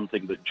 and it's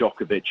something that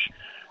Djokovic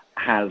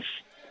has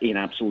in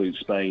absolute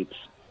spades.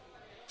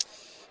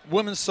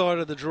 Women's side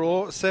of the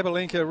draw,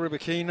 Sabalenka,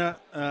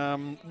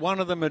 Rybakina, one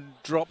of them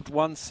had dropped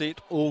 1 set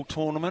all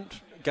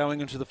tournament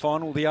going into the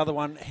final. The other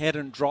one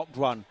hadn't dropped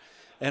one.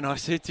 And I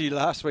said to you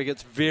last week,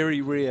 it's very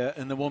rare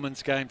in the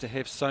women's game to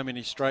have so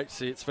many straight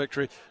sets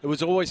victory. It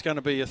was always going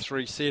to be a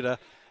 3-setter,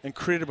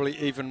 incredibly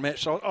even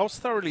match. I was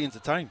thoroughly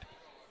entertained.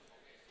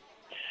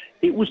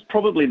 It was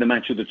probably the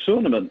match of the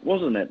tournament,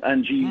 wasn't it?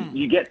 And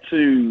you get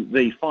to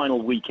the final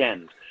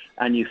weekend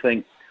and you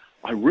think,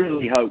 I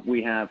really hope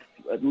we have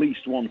at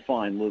least one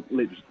final that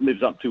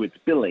lives up to its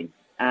billing.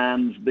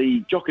 And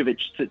the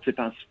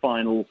Djokovic-Tsitsipas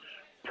final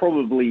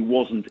probably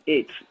wasn't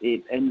it.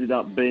 It ended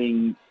up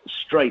being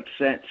straight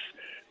sets.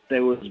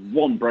 There was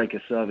one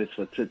breaker service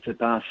for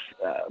Tsitsipas,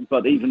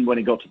 but even when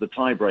he got to the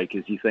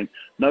tiebreakers, you think,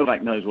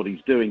 Novak knows what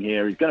he's doing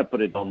here. He's going to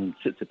put it on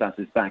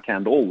Tsitsipas's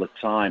backhand all the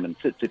time, and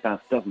Tsitsipas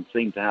doesn't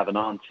seem to have an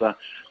answer.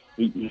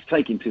 He's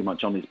taking too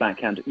much on his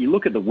backhand. You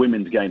look at the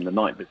women's game the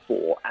night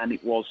before, and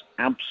it was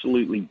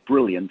absolutely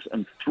brilliant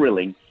and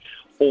thrilling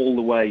all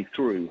the way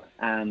through.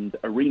 And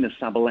Aryna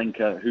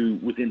Sabalenka, who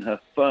was in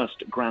her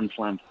first Grand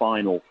Slam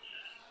final,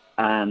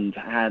 and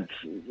had,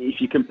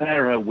 if you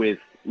compare her with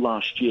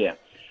last year,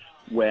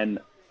 when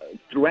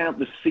throughout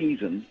the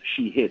season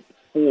she hit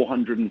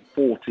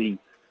 440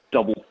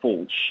 double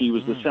faults. She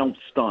was the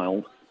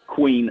self-styled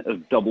queen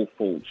of double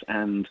faults.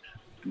 And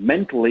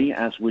mentally,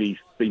 as we've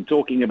been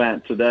talking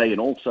about today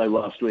and also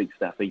last week,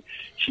 Staffy,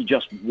 she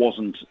just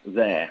wasn't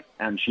there.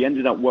 And she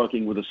ended up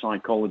working with a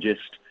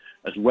psychologist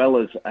as well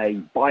as a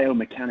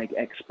biomechanic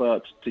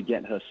expert to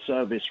get her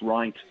service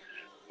right.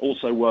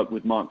 Also worked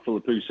with Mark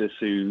Philippoussis,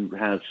 who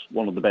has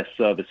one of the best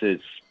services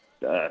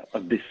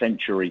of this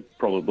century,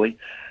 probably.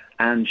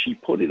 And she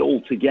put it all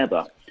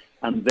together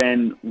and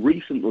then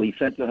recently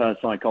said to her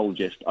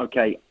psychologist,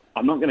 okay,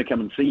 I'm not going to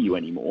come and see you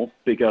anymore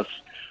because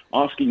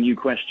asking you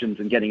questions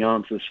and getting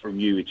answers from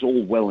you, it's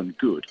all well and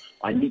good.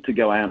 I need to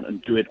go out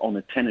and do it on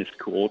a tennis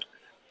court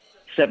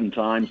 7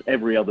 times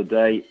every other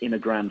day in a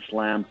Grand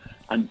Slam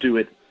and do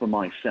it for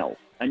myself.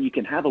 And you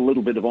can have a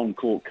little bit of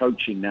on-court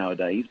coaching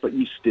nowadays, but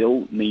you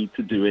still need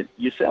to do it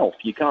yourself.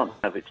 You can't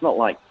have, it's not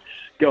like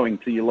going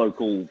to your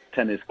local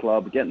tennis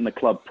club, getting the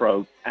club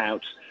pro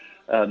out,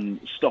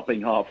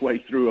 stopping halfway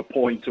through a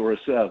point or a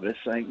service,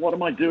 saying, what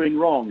am I doing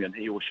wrong? And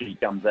he or she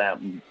comes out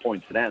and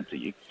points it out to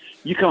you.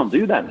 You can't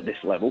do that at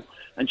this level.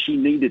 And she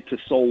needed to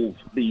solve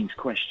these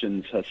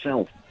questions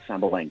herself,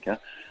 Sabalenka.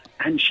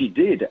 And she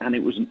did. And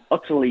it was an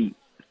utterly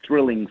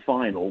thrilling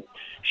final.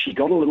 She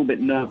got a little bit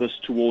nervous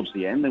towards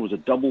the end. There was a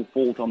double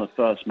fault on her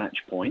first match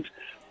point,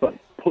 but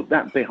put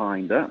that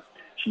behind her.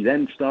 She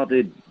then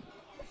started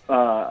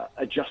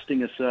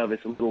adjusting her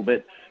service a little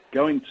bit,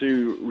 going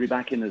to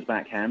Rybakina's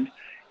backhand.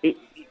 It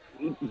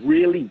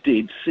really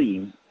did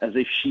seem as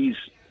if she's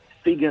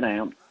figured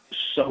out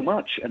so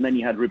much. And then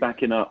you had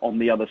Rybakina on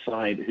the other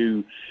side,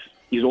 who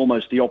is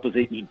almost the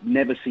opposite. You'd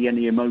never see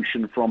any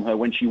emotion from her.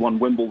 When she won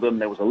Wimbledon,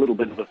 there was a little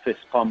bit of a fist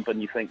pump,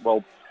 and you think,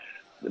 well,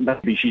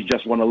 maybe she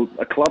just won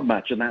a club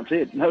match and that's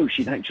it. No,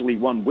 she'd actually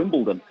won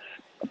Wimbledon.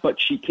 But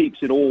she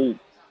keeps it all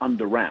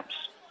under wraps.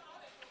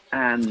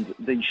 And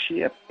the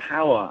sheer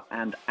power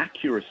and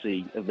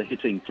accuracy of the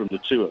hitting from the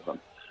two of them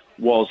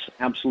was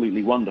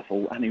absolutely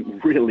wonderful, and it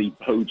really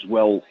bodes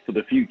well for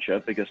the future,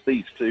 because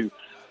these two,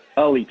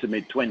 early to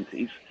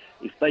mid-20s,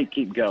 if they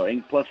keep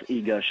going, plus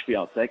Iga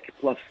Swiatek,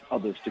 plus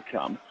others to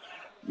come,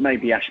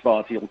 maybe Ash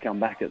Barty will come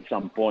back at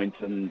some point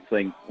and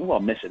think, oh,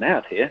 I'm missing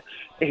out here.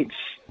 It's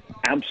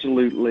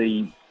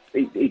absolutely,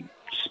 it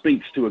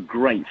speaks to a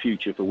great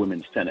future for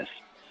women's tennis.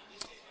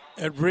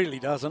 It really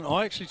does, and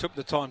I actually took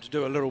the time to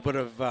do a little bit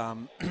of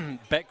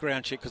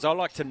background check, because I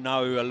like to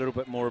know a little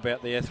bit more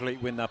about the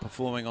athlete when they're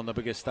performing on the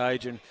bigger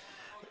stage. And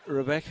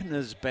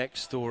Rybakina's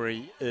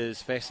backstory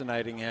is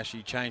fascinating, how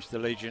she changed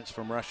allegiance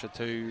from Russia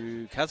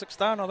to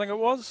Kazakhstan, I think it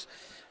was.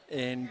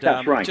 And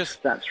that's right.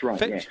 That's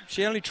right. Yes.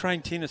 She only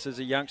trained tennis as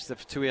a youngster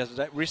for 2 hours a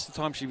day. The rest of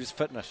the time she was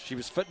fitness. She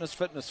was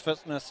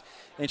fitness,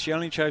 and she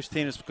only chose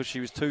tennis because she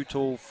was too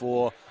tall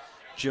for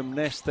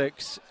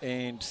gymnastics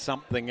and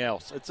something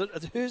else.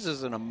 Hers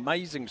is an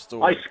amazing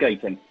story. Ice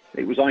skating.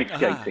 It was ice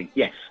skating.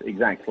 Yes,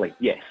 exactly.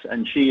 Yes,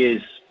 and she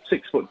is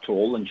 6 foot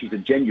tall, and she's a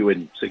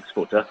genuine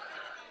 6-footer.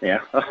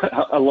 Yeah,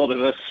 a lot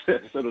of us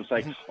sort of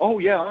say, "Oh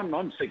yeah,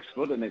 I'm 6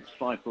 foot, and it's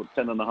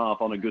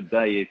 5'10.5" on a good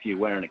day if you're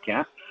wearing a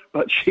cap."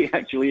 But she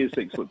actually is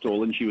 6 foot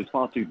tall, and she was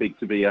far too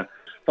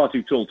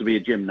tall to be a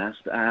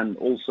gymnast, and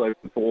also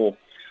for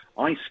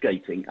ice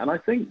skating. And I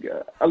think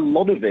a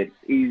lot of it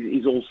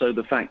is also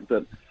the fact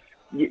that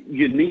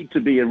you need to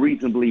be a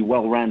reasonably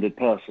well-rounded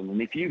person.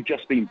 And if you've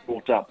just been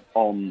brought up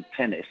on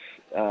tennis,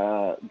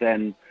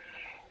 then,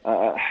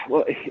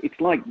 well,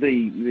 it's like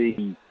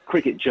the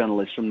cricket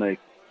journalist from the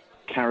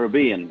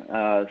Caribbean,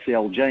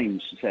 C.L.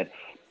 James, said,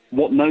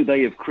 what know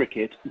they of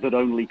cricket that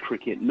only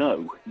cricket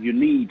know? You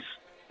need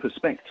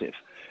perspective.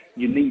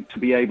 You need to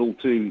be able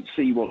to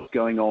see what's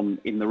going on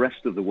in the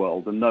rest of the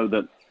world and know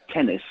that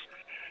tennis,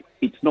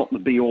 it's not the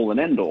be-all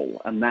and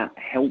end-all, and that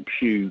helps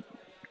you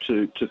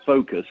to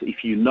focus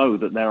if you know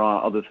that there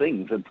are other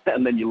things.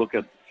 And then you look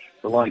at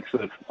the likes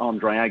of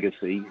Andre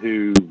Agassi,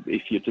 who,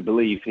 if you're to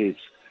believe his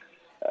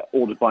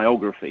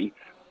autobiography,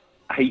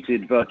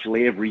 hated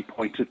virtually every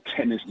point of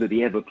tennis that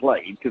he ever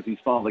played, because his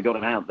father got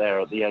him out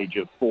there at the age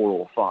of 4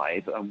 or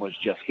 5 and was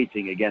just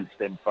hitting against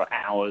him for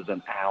hours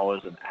and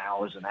hours and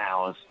hours and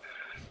hours.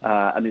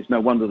 And it's no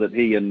wonder that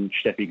he and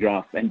Steffi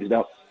Graf ended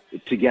up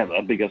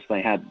together, because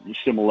they had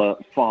similar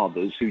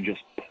fathers who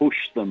just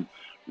pushed them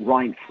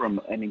right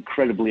from an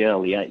incredibly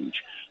early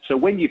age. So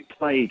when you've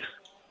played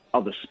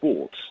other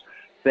sports,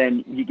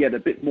 then you get a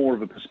bit more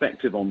of a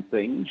perspective on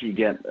things. You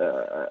get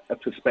a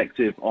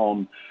perspective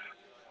on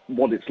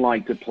what it's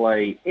like to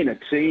play in a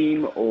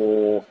team,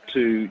 or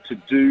to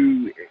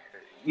do.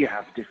 You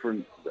have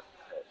different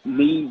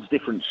needs,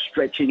 different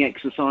stretching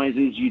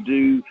exercises you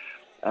do.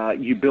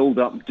 You build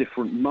up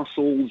different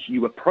muscles.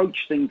 You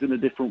approach things in a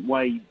different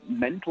way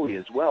mentally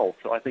as well.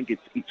 So I think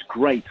it's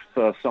great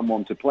for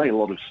someone to play a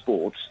lot of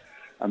sports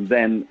and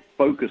then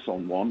focus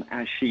on one,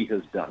 as she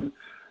has done.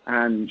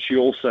 And she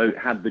also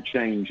had the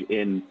change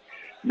in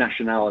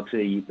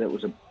nationality that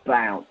was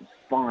about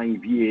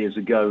 5 years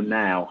ago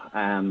now,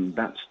 and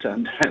that's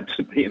turned out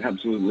to be an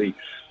absolutely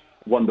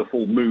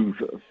wonderful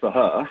move for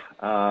her.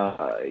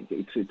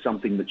 It's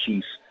something that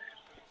she's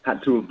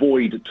had to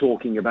avoid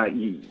talking about.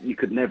 You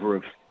could never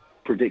have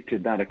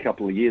predicted that a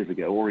couple of years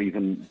ago, or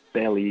even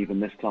barely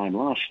even this time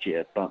last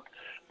year. But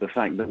the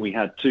fact that we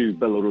had 2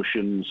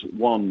 Belarusians,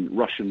 1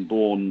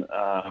 Russian-born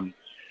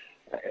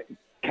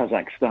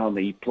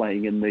Kazakhstani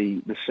playing in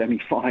the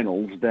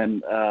semi-finals,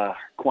 then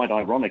quite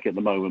ironic at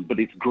the moment. But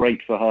it's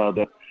great for her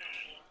that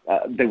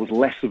there was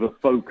less of a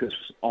focus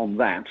on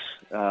that.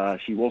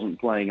 She wasn't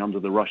playing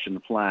under the Russian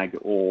flag,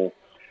 or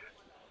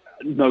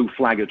no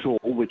flag at all,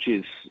 which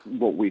is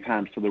what we've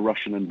had for the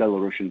Russian and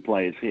Belarusian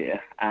players here.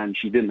 And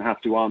she didn't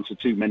have to answer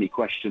too many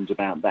questions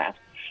about that.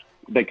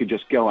 They could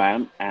just go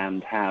out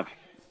and have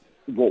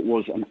what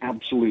was an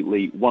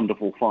absolutely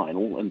wonderful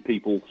final, and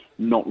people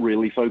not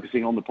really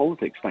focusing on the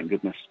politics, thank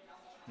goodness.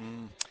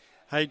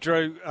 Hey,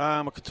 Drew,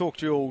 I could talk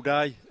to you all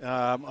day.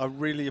 I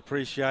really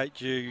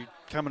appreciate you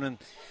coming and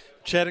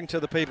chatting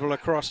to the people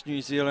across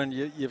New Zealand.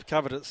 You've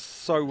covered it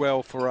so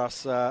well for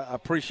us.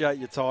 Appreciate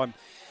your time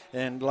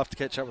and love to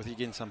catch up with you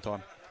again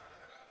sometime.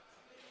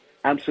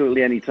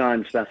 Absolutely any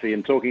time, Staffy.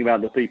 And talking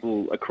about the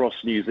people across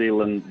New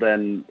Zealand,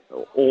 then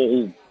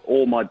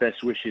all my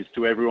best wishes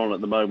to everyone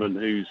at the moment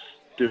who's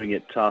doing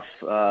it tough.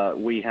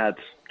 We had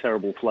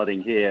terrible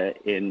flooding here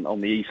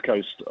on the east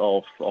coast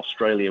of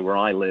Australia where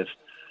I live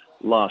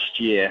last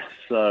year,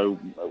 so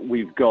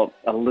we've got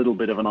a little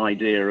bit of an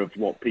idea of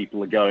what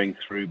people are going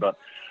through, but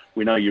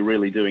we know you're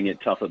really doing it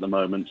tough at the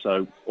moment,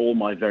 so all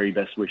my very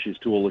best wishes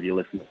to all of your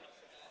listeners.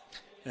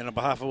 And on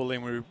behalf of all of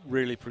them, we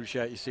really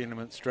appreciate your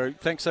sentiments, Drew.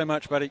 Thanks so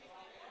much, buddy.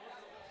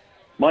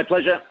 My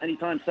pleasure.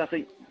 Anytime,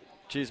 Staffy.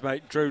 Cheers,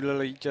 mate. Drew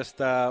Lilly,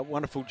 just a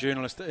wonderful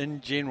journalist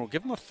in general.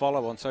 Give him a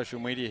follow on social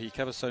media. He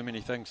covers so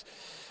many things.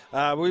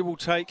 We will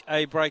take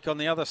a break on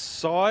the other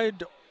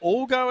side.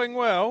 All going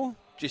well.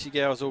 Jesse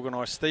Gower's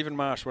organised Stephen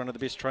Marsh, one of the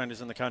best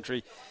trainers in the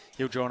country.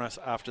 He'll join us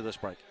after this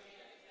break.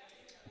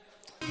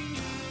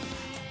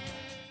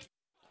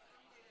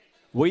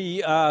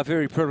 We are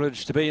very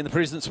privileged to be in the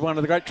presence of one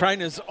of the great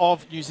trainers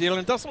of New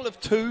Zealand. Doesn't live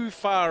too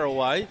far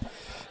away,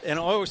 and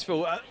I always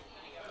feel a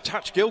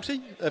touch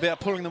guilty about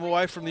pulling them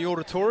away from the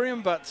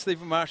auditorium, but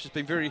Stephen Marsh has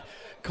been very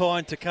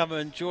kind to come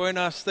and join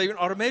us. Stephen,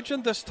 I'd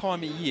imagine this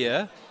time of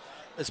year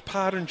is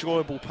part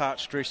enjoyable,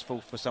 part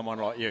stressful for someone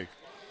like you.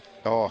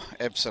 Oh,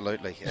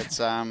 absolutely.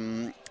 It's a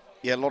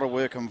lot of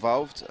work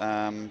involved,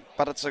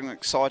 but it's an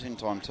exciting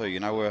time too. You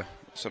know, we're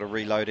sort of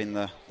reloading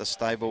the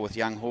stable with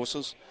young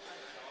horses,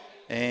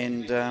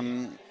 and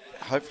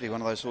hopefully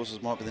one of those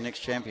horses might be the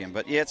next champion.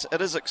 But yeah,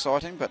 it is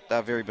exciting, but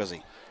very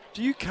busy.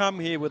 Do you come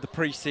here with a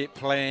preset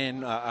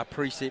plan, a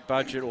preset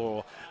budget,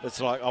 or it's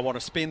like I want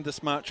to spend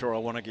this much, or I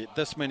want to get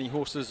this many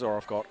horses, or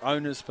I've got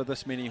owners for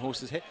this many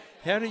horses?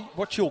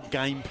 What's your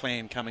game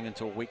plan coming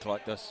into a week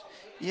like this?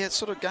 Yeah, it's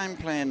sort of game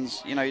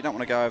plans. You know, you don't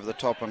want to go over the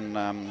top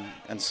and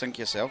sink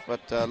yourself.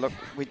 But look,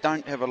 we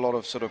don't have a lot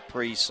of sort of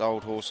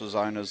pre-sold horses.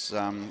 Owners,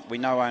 we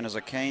know owners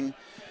are keen.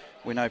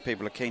 We know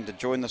people are keen to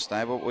join the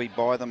stable. We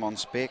buy them on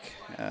spec,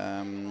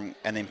 and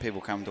then people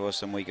come to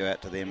us and we go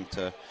out to them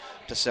to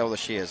sell the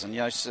shares. And, you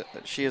know,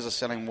 shares are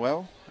selling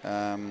well.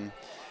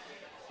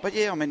 But,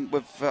 yeah, I mean,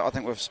 I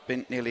think we've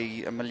spent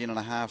nearly $1.5 million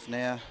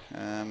now,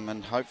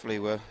 and hopefully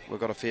we've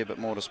got a fair bit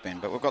more to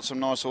spend. But we've got some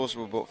nice horses.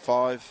 We've bought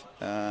 5,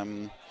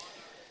 and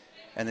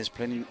there's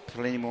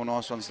plenty more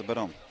nice ones to bid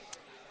on.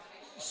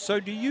 So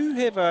do you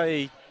have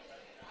a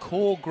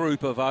core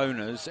group of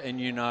owners and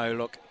you know,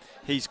 look,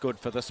 he's good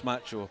for this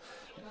much, or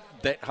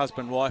that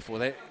husband, wife, or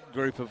that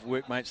group of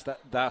workmates, that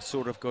they're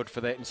sort of good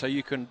for that, and so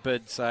you can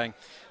bid saying,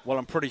 well,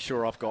 I'm pretty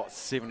sure I've got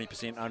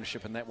 70%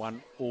 ownership in that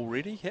one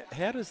already?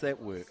 How does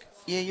that work?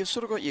 Yeah, you've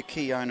sort of got your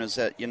key owners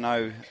that you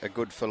know are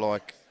good for,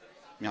 like,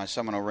 you know,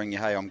 someone will ring you,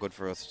 hey, I'm good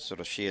for sort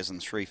of shares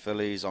and 3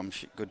 fillies, I'm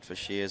good for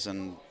shares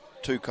and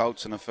 2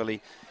 colts and a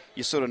filly.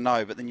 You sort of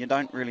know, but then you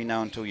don't really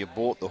know until you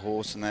bought the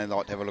horse, and they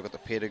like to have a look at the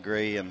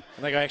pedigree, and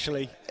they go,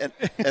 actually,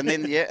 and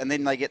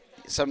then they get,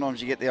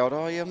 sometimes you get the old,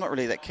 oh yeah, I'm not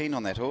really that keen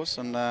on that horse,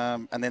 and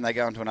then they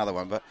go into another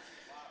one. But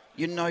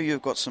you know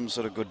you've got some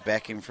sort of good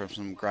backing from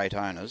some great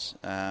owners,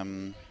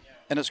 and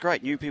it's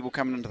great. New people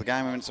coming into the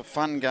game. I mean, it's a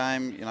fun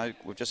game. You know,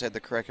 we've just had the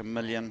crack $1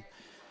 million.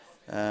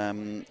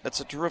 It's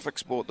a terrific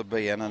sport to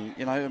be in, and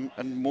you know,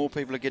 and more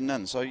people are getting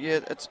in. So yeah,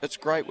 it's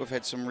great. We've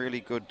had some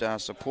really good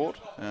support,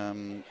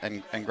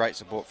 and great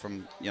support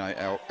from, you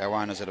know, our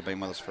owners that have been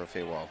with us for a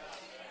fair while.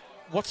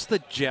 What's the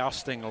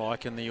jousting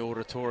like in the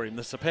auditorium?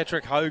 The Sir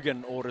Patrick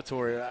Hogan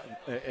auditorium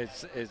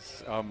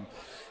is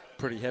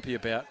pretty happy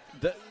about.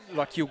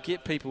 Like, you'll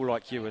get people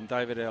like you and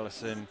David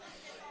Allison.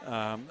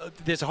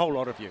 There's a whole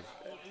lot of you.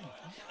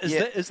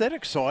 Is that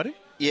exciting?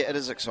 Yeah, it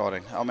is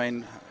exciting. I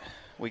mean,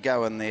 we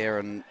go in there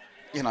and,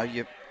 you know,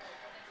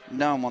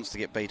 no one wants to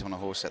get beat on a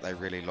horse that they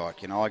really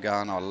like. You know, I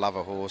go and I love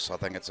a horse. I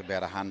think it's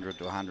about 100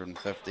 to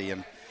 150,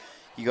 and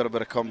you got a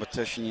bit of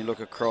competition. You look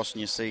across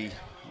and you see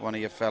one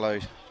of your fellow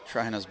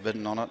trainers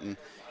bidding on it, and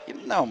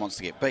no one wants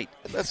to get beat.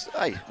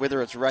 Hey,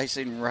 whether it's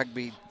racing,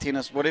 rugby,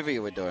 tennis, whatever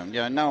you were doing, you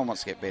know, no one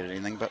wants to get beat at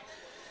anything, but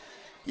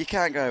you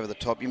can't go over the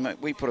top.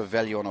 We put a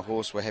value on a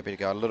horse. We're happy to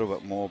go a little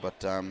bit more, but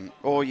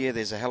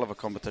there's a hell of a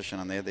competition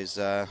in there. There's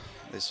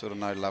sort of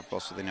no love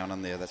lost with anyone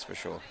in there, that's for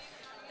sure.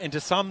 And to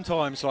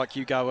sometimes, like,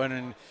 you go in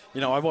and,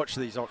 you know, I watch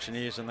these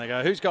auctioneers and they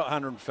go, who's got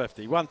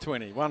 150,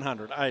 120,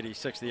 100, 80,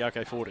 60,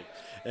 okay, 40,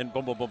 and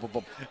boom, boom, boom, boom,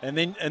 boom. And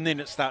then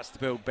it starts to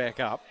build back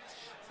up.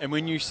 And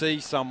when you see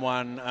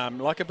someone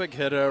like a big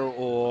hitter,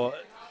 or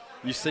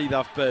you see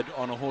they've bid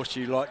on a horse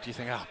you like, you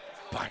think, oh,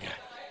 bugger,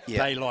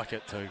 they like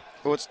it too.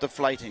 Well, it's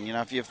deflating, you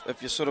know. If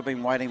you've sort of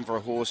been waiting for a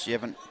horse, you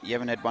haven't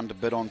had one to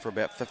bid on for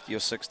about 50 or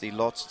 60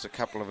 lots. It's a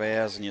couple of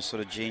hours, and you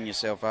sort of geeing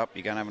yourself up.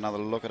 You're going to have another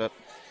look at it.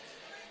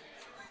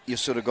 You've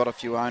sort of got a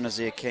few owners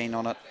there keen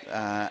on it,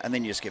 and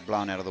then you just get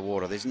blown out of the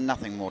water. There's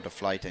nothing more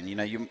deflating. You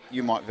know,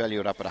 you might value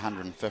it up at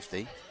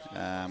 150,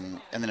 and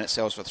then it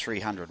sells for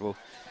 300. Well,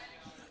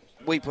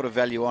 we put a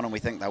value on and we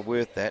think they're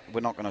worth that.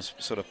 We're not going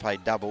to sort of pay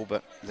double,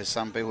 but there's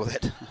some people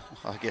that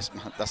I guess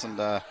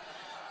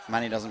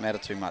money doesn't matter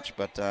too much.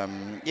 But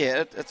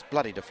it's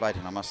bloody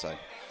deflating, I must say.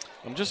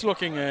 I'm just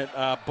looking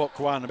at book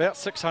one, about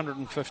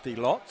 650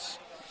 lots.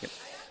 Yep.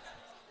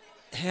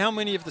 How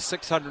many of the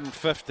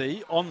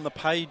 650 on the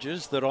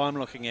pages that I'm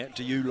looking at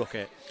do you look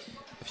at?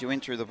 If you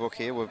went through the book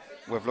here,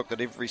 we've looked at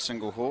every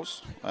single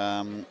horse.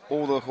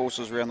 All the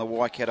horses around the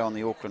Waikato and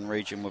the Auckland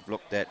region we've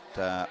looked at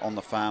on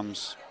the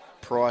farms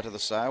prior to the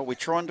sale. We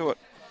try and do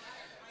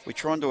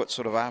it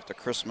sort of after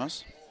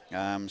Christmas,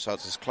 so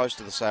it's as close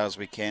to the sale as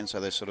we can, so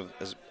they're sort of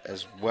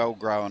as well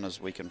grown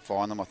as we can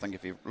find them. I think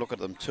if you look at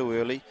them too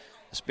early,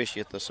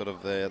 especially at the sort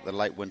of the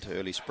late winter,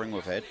 early spring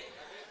we've had,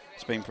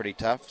 it's been pretty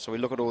tough. So we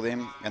look at all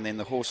them, and then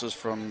the horses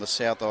from the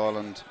South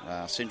Island,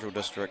 Central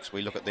Districts,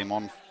 we look at them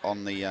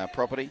on the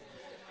property.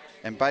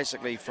 And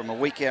basically from a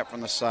week out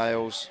from the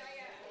sales,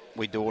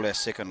 we do all our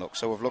second look.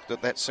 So we've looked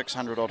at that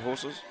 600 odd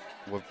horses.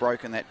 We've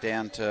broken that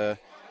down to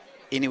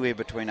anywhere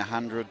between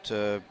 100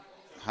 to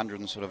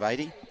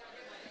 180.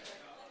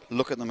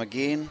 Look at them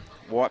again,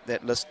 wipe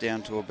that list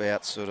down to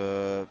about sort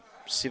of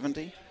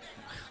 70.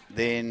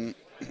 Then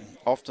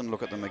often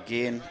look at them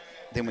again.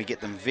 Then we get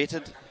them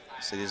vetted.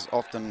 So there's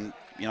often,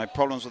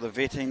 problems with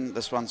the vetting.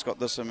 This one's got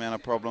this amount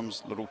of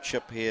problems, little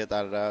chip here,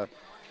 da-da-da.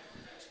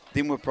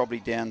 Then we're probably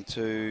down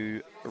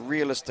to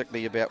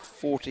realistically about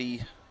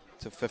 40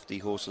 to 50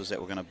 horses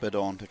that we're going to bid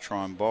on to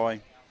try and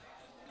buy.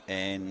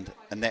 And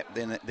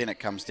then it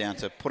comes down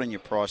to putting your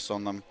price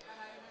on them,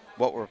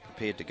 what we're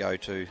prepared to go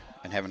to,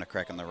 and having a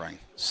crack in the ring.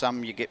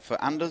 Some you get for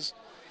unders,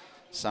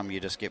 some you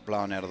just get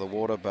blown out of the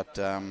water, but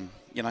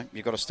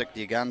you've got to stick to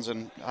your guns.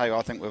 And hey,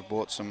 I think we've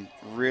bought some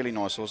really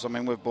nice horses. I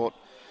mean, we've bought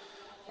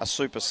a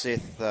Super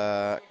Seth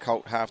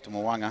Colt Half to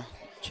Moanga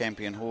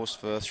champion horse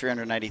for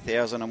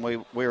 $380,000, and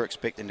we were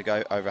expecting to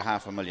go over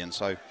 $500,000.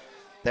 So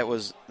that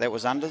was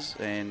unders,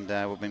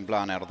 and we've been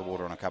blown out of the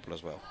water on a couple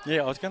as well.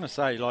 Yeah, I was going to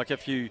say, like,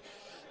 if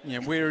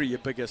where are your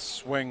biggest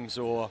swings,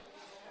 or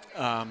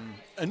and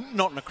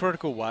not in a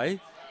critical way,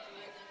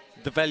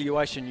 the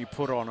valuation you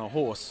put on a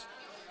horse,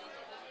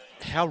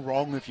 how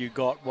wrong have you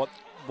got what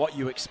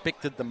you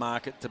expected the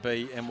market to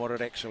be and what it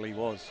actually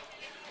was?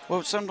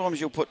 Well, sometimes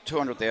you'll put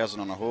 $200,000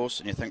 on a horse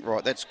and you think,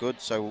 right, that's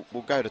good, so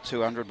we'll go to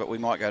 200, but we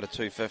might go to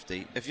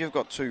 250. If you've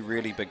got two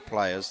really big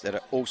players that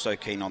are also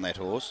keen on that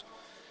horse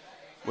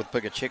with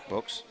bigger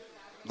checkbooks,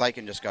 they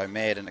can just go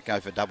mad and go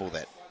for double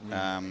that.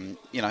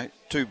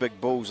 Two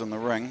big bulls in the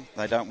ring,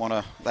 they don't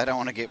want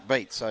to get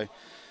beat. So,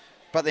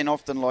 but then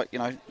often, like,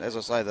 as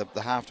I say, the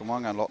Half to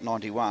Moanga lot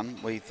 91,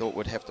 we thought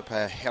we'd have to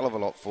pay a hell of a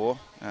lot for.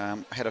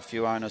 Had a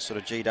few owners sort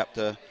of G'd up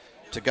to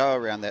go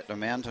around that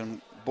amount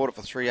and bought it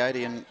for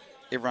 380, and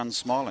everyone's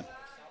smiling.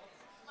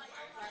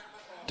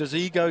 Does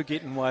ego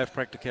get in the way of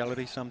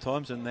practicality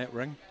sometimes in that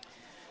ring?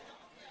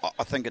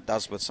 I think it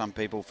does with some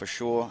people, for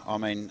sure. I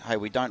mean, hey,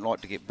 we don't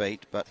like to get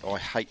beat, but I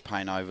hate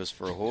paying overs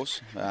for a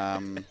horse.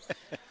 I'd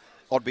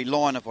be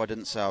lying if I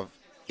didn't say I've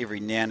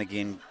every now and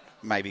again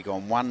maybe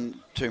gone one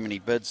too many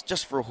bids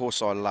just for a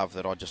horse I love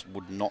that I just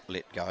would not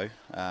let go.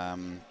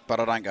 But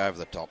I don't go over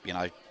the top.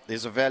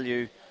 There's a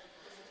value.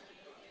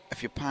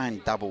 If you're paying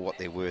double what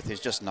they're worth, there's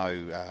just no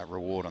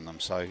reward on them.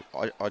 So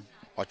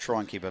I try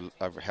and keep a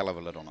hell of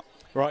a lid on it.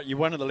 Right, you're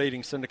one of the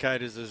leading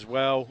syndicators as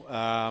well.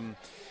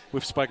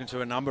 We've spoken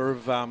to a number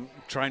of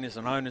trainers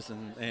and owners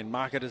and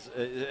marketers,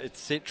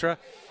 etc.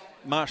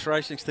 Marsh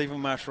Racing, Stephen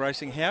Marsh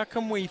Racing, how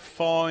can we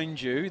find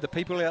you, the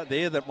people out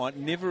there that might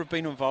never have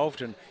been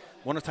involved and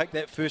want to take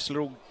that first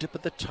little dip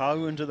of the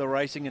toe into the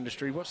racing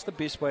industry? What's the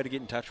best way to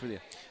get in touch with you?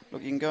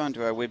 Look, you can go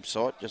onto our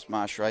website, just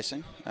Marsh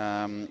Racing,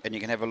 and you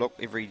can have a look.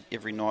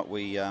 Every night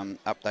we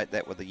update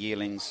that with the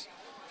yearlings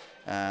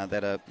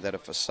that are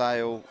for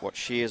sale, what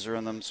shares are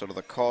in them, sort of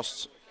the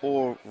costs,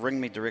 or ring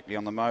me directly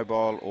on the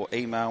mobile or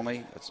email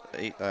me. It's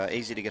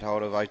easy to get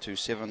hold of,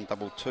 027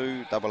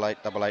 22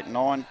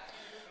 8889,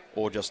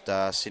 or just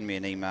send me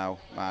an email,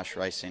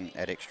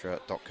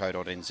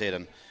 marshracing@extra.co.nz,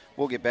 and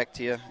we'll get back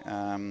to you.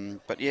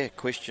 But yeah,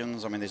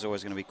 questions, I mean, there's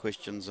always going to be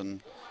questions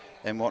and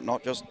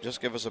whatnot. Just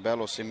give us a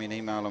bell or send me an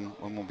email and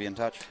we'll be in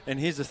touch. And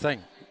here's the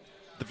thing.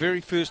 The very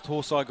first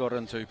horse I got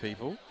into,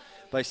 people,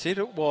 they said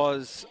it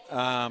was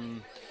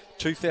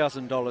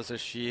 $2,000 a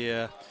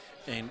share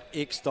and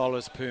X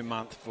dollars per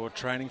month for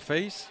training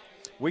fees.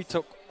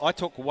 I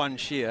took one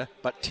share,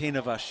 but 10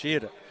 of us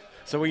shared it.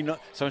 So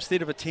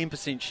instead of a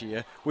 10%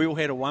 share, we all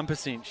had a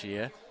 1%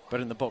 share,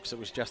 but in the books it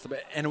was just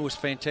about, and it was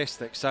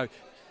fantastic. So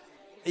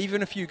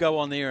even if you go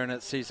on there and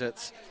it says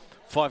it's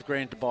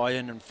 $5,000 to buy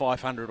in and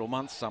 500 a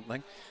month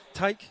something,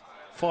 take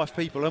 5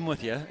 people in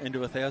with you and do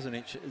 1,000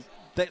 each.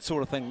 That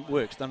sort of thing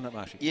works, doesn't it,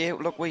 Marshy? Yeah,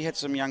 look, we had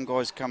some young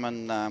guys come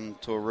in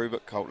to a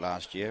Rubik Colt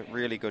last year,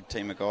 really good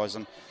team of guys,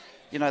 and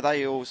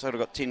they all sort of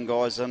got 10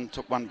 guys in,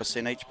 took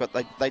 1% each, but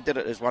they did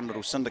it as one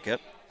little syndicate,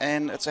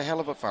 and it's a hell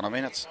of a fun. I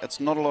mean, it's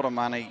not a lot of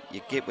money.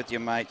 You get with your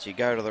mates, you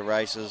go to the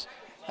races.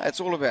 It's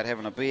all about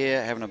having a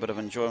beer, having a bit of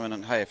enjoyment,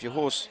 and hey, if your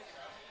horse,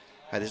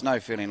 there's no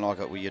feeling like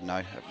it where you'd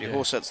know. If your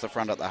horse hits the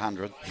front at the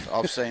 100,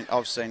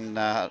 I've seen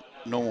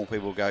normal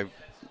people go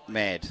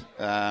mad.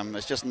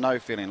 It's just no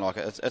feeling like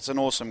it. It's an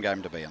awesome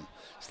game to be in.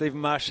 Stephen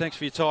Marsh, thanks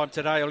for your time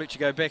today. I'll let you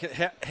go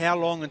back. How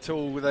long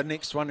until the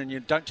next one? And you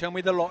don't tell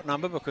me the lot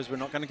number because we're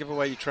not going to give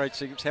away your trade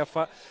secrets. How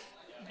far?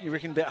 You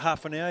reckon about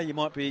half an hour you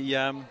might be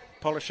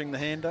polishing the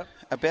hand up?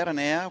 About an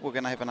hour, we're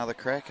going to have another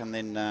crack, and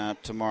then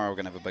tomorrow we're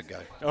going to have a big go.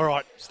 All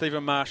right,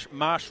 Stephen Marsh,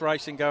 Marsh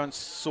Racing, go and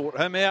sort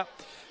him out.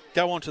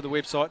 Go onto the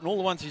website, and all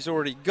the ones he's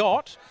already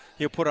got,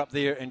 he'll put up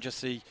there and just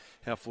see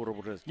how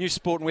affordable it is. New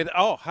sport and weather.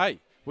 Oh, hey,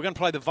 we're going to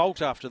play the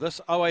Vault after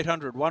this.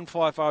 0800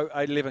 150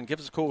 811. Give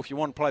us a call if you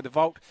want to play the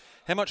Vault.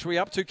 How much are we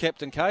up to,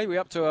 Captain K? We're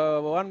up to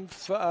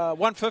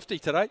 150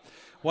 today.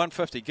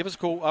 150. Give us a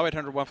call,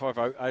 0800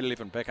 150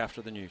 811. Back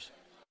after the news.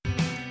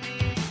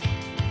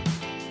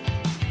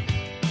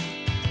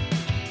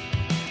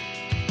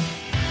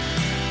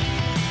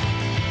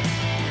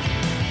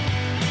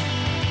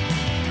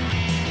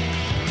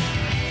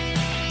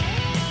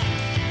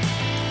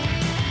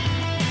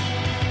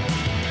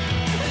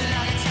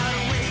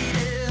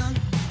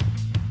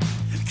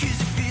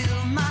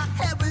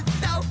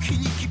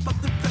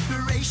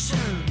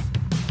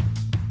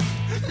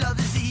 Love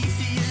is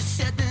easier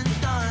said than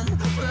done,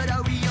 but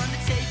are we on the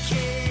take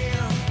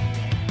care?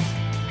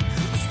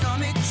 My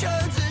stomach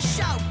churns and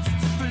shouts,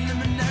 it's a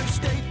preliminary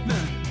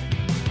statement,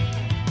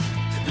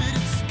 but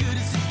it's as good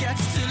as it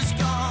gets till it's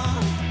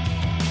gone.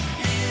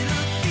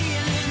 Little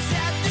feelings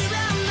wrapped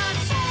around my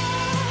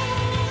tongue.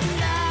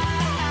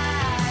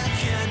 I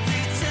can't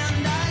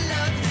pretend I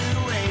love the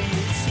way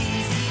it's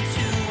easy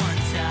to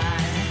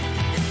untie.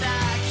 If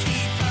I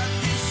keep up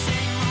this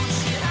same old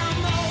shit,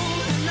 I'm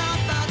old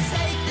enough, I'll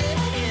take the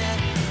hit.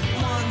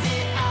 One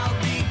day I'll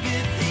be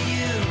good for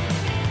you.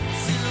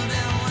 Till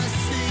then we're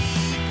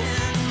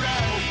sleeping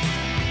rough.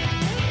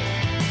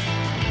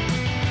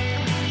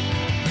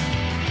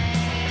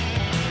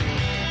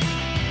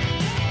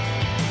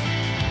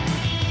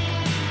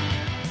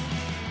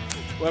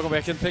 Welcome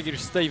back, and thank you to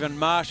Stephen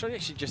Marsh. I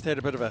actually just had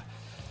a bit of a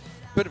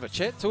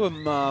chat to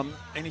him,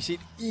 and he said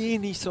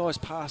any size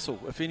parcel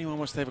if anyone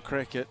wants to have a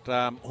crack at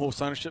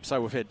horse ownership. So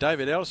we've had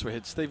David Ellis, we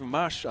had Stephen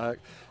Marsh,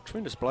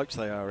 tremendous blokes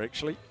they are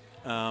actually.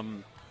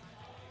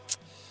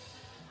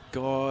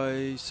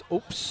 Guys,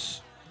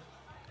 oops.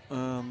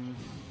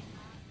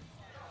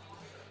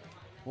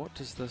 What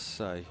does this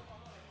say?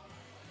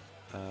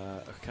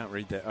 I can't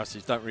read that. I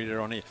said don't read it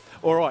on here.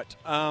 All right.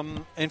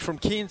 And from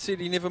Ken said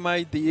he never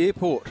made the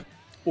airport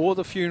or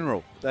the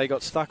funeral. They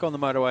got stuck on the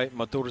motorway.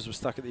 My daughters were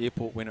stuck at the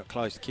airport when it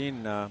closed.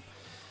 Ken,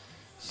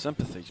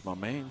 sympathies, my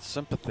man,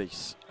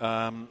 sympathies.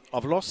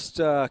 I've lost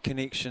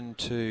connection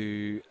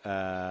to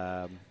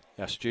our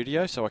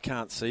studio, so I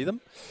can't see them.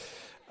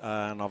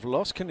 And I've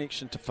lost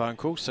connection to phone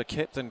calls. So,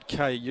 Captain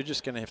K, you're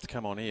just going to have to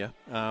come on here.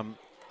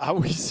 Are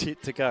we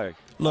set to go?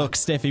 Look,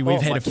 Staffy,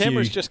 we've had a few.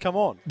 Camera's just come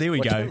on. There we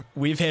go.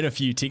 We've had a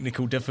few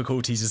technical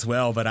difficulties as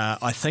well, but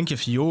I think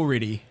if you're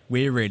ready,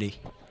 we're ready.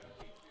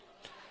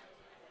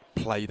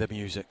 Play the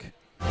music.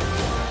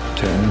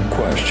 10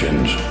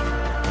 questions,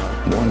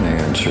 1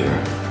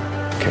 answer.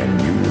 Can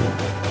you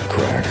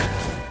crack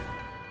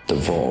the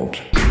vault?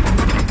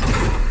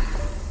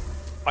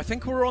 I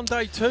think we're on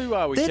day 2,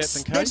 are we,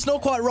 Captain K? That's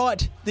not quite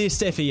right there,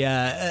 Staffy.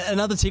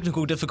 Another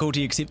technical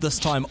difficulty, except this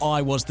time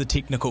I was the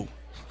technical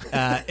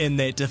in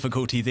that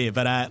difficulty there.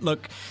 But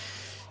look,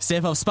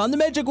 Steph, I've spun the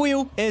magic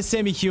wheel, as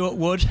Sammy Hewitt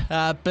would.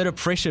 Bit of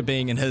pressure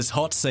being in his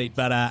hot seat,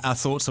 but our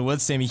thoughts are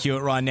with Sammy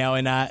Hewitt right now,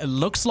 and it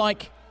looks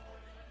like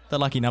the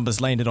lucky numbers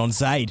landed on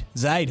Zaid.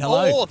 Zaid,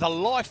 hello. Oh, the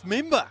life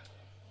member.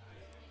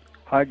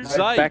 Hi, guys.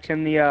 Zaid. Back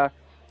in the...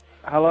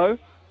 hello?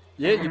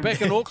 Yeah, you're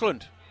back in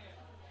Auckland.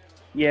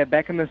 Yeah,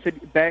 back in the city,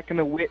 back in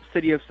the wet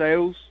city of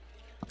sales.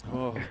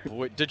 Oh,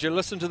 boy. Did you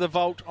listen to the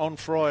Vault on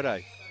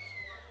Friday?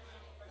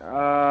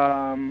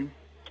 I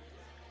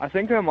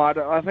think I might.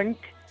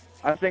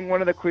 I think one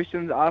of the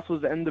questions asked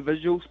was the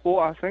individual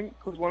sport, I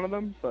think, was one of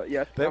them. But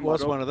yes, that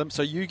was one of them.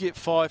 So you get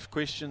 5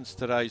 questions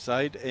today,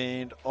 Zaid,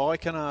 and I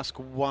can ask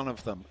one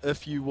of them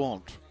if you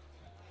want.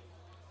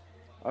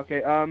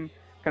 Okay.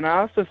 Can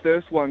I ask the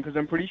first one? Because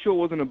I'm pretty sure it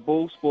wasn't a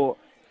bull sport.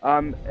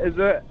 Is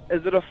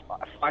it a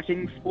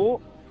fighting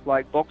sport,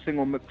 like boxing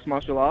or mixed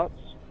martial arts?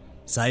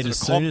 Zaid, as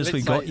soon as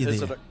we got you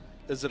there.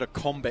 Is it a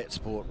combat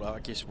sport? Well, I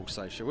guess we'll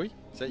say, shall we?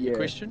 Is that your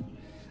question?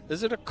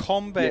 Is it a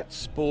combat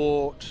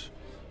sport,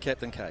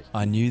 Captain K?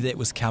 I knew that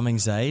was coming,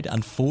 Zaid.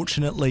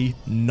 Unfortunately,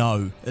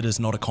 no, it is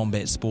not a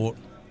combat sport.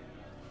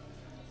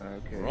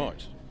 Okay.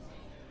 Right.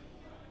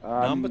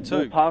 Number 2.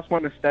 We'll pass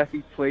one to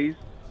Staffy, please.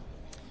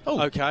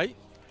 Oh. Okay.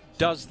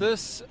 Does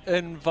this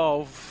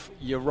involve...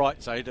 You're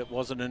right, Zaid, it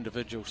was an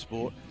individual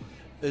sport.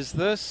 Is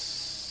this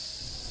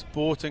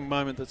sporting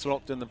moment that's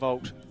locked in the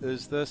vault,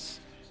 is this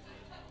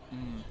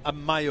a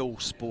male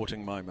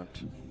sporting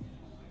moment?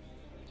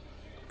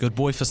 Good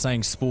boy for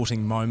saying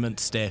sporting moment,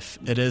 Steph.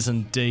 It is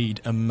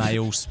indeed a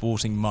male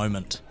sporting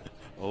moment.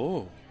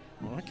 Oh,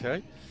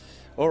 okay.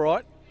 All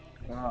right.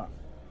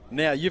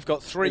 Now, you've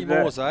got 3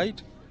 more,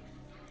 Zaid.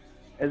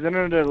 Isn't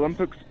it an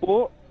Olympic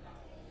sport?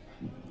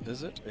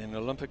 Is it an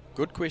Olympic?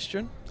 Good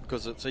question,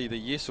 because it's either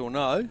yes or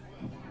no.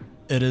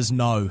 It is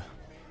no.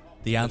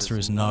 The answer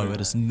is no.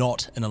 It is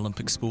not an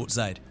Olympic sport,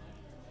 Zaid.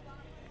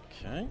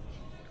 Okay.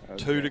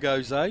 2 to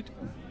go, Zaid.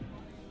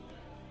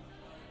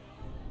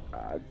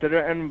 Did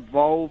it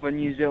involve a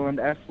New Zealand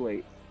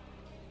athlete?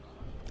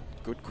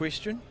 Good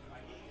question.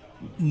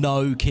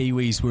 No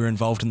Kiwis were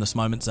involved in this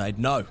moment, Zaid.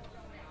 No.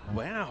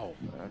 Wow.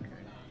 Okay.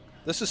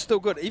 This is still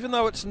good. Even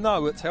though it's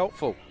no, it's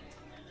helpful.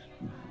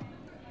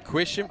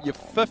 Question, your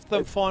 5th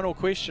and final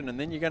question, and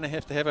then you're going to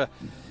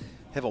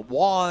have a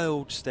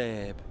wild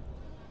stab.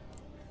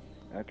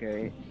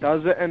 Okay.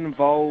 Does it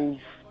involve...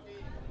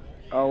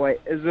 Oh, wait.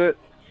 Is it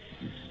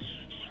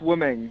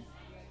swimming?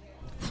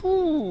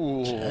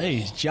 Ooh.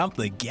 Jeez, jump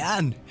the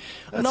gun.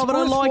 That's no, but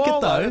I like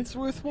it, though. It's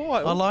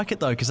worthwhile. I like it,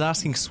 though, because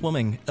asking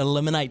swimming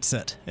eliminates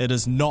it. It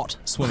is not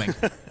swimming.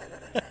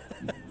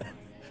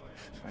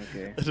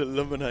 Okay. It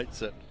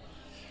eliminates it.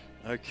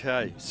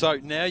 Okay. So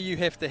now you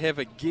have to have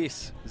a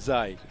guess,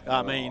 Zaid.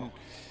 I mean,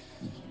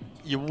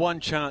 you're one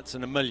chance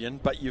in a million,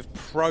 but you've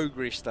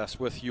progressed us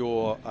with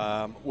your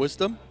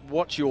wisdom.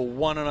 What's your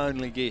one and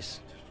only guess?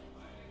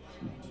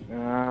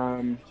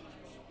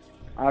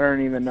 I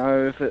don't even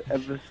know if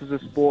this is a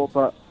sport,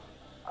 but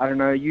I don't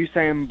know.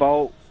 Usain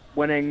Bolt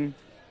winning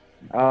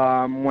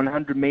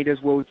 100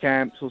 meters world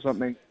champs or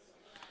something.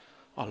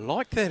 I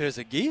like that as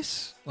a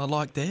guess. I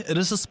like that. It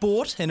is a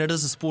sport, and it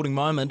is a sporting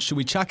moment. Should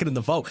we chuck it in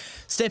the vault?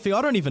 Staffy,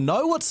 I don't even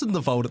know what's in the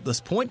vault at this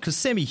point, because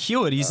Sammy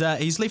Hewitt,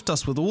 he's left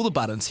us with all the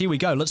buttons. Here we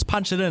go. Let's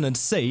punch it in and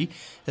see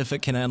if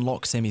it can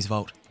unlock Sammy's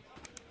vault.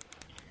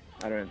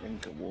 I don't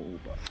think it will,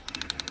 but...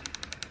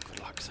 Good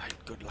luck, Zaid.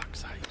 Good luck,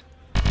 Zaid.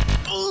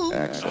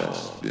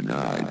 Access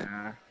denied.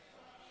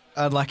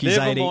 Unlucky, Never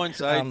Zadie. mind,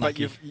 Zaid, but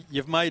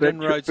you've made Bit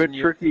inroads.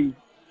 tricky.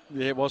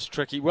 Yeah, it was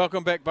tricky.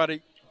 Welcome back,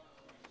 buddy.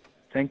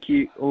 Thank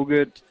you. All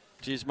good.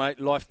 Cheers, mate.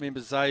 Life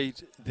member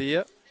Zaid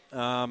there.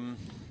 Combat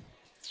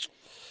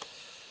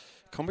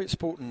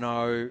sport,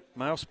 no.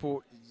 Male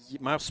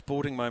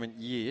sporting moment,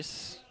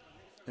 yes.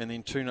 And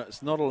then tuna,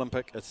 it's not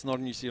Olympic, it's not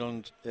a New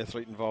Zealand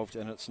athlete involved,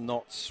 and it's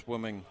not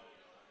swimming.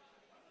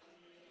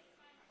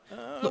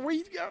 Are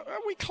we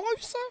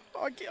closer?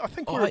 I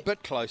think we're a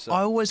bit closer.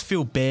 I always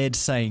feel bad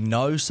saying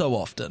no so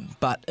often,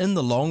 but in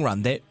the long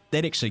run, that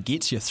actually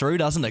gets you through,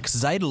 doesn't it? Because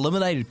Zaid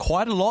eliminated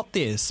quite a lot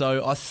there,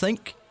 so I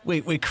think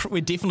we're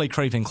definitely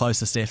creeping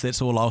closer, Steph.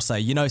 That's all I'll say.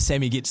 You know,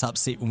 Sammy gets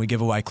upset when we give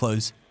away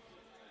clues.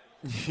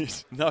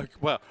 Yes. No,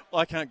 well,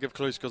 I can't give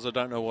clues because I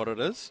don't know what it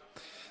is,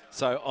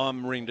 so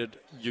I'm rendered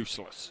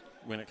useless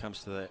when it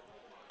comes to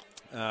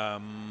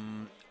that.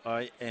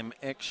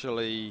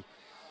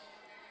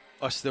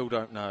 I still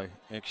don't know,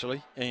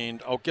 actually.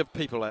 And I'll give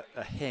people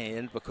a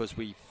hand because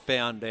we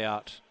found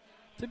out.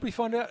 Did we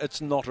find out? It's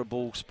not a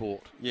ball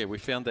sport. Yeah, we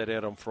found that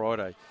out on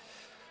Friday.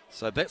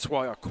 So that's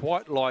why I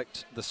quite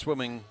liked the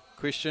swimming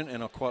question,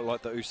 and I quite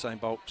liked the Usain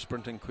Bolt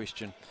sprinting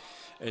question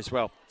as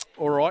well.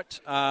 All right.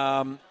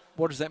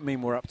 What does that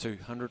mean we're up to?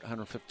 100,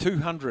 150,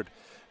 200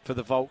 for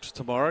the vault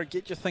tomorrow.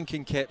 Get your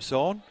thinking caps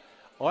on.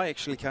 I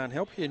actually can't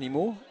help you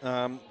anymore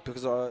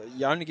because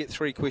you only get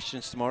 3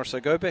 questions tomorrow.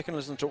 So go back and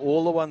listen to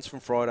all the ones from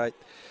Friday,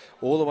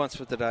 all the ones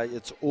for today.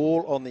 It's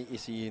all on the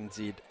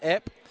SENZ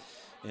app,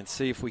 and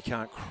see if we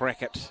can't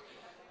crack it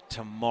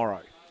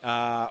tomorrow.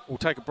 We'll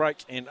take a break,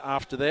 and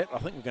after that, I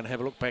think we're going to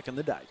have a look back in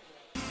the day.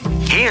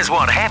 Here's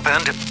what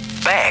happened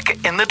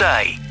back in the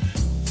day.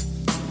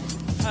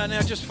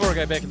 Now, just before I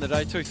go back in the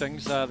day, 2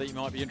 things that you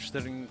might be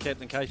interested in,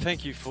 Captain K.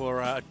 Thank you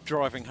for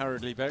driving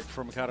hurriedly back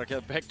from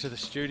Karaka back to the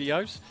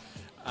studios.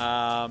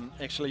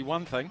 Actually,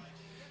 one thing,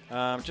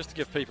 just to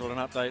give people an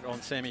update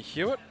on Sammy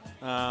Hewitt.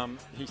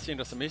 He sent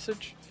us a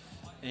message,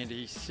 and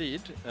he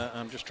said,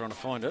 I'm just trying to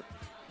find it.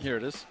 Here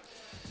it is.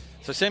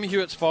 So Sammy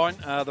Hewitt's fine.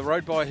 The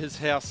road by his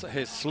house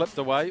has slipped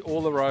away.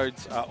 All the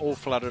roads are all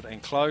flooded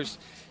and closed.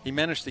 He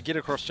managed to get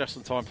across just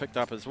in time, picked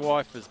up his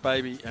wife, his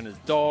baby and his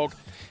dog,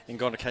 and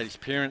gone to Katie's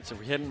parents. If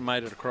we hadn't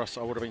made it across,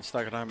 I would have been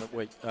stuck at home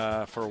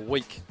for a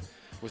week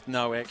with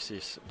no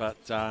access. But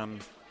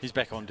he's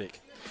back on deck.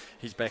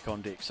 He's back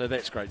on deck, so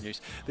that's great news.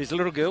 There's a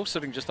little girl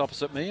sitting just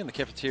opposite me in the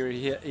cafeteria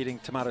here eating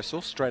tomato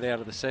sauce straight out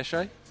of the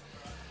sachet.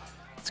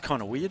 It's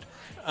kind of weird.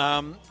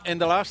 And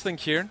the last thing,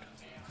 Kieran.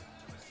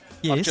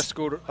 Yes?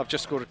 I've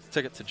just scored a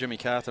ticket to Jimmy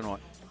Carr tonight.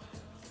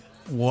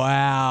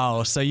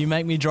 Wow, so you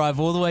make me drive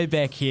all the way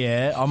back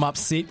here. I'm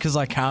upset because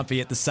I can't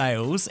be at the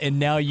sales, and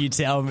now you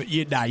tell me,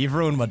 you've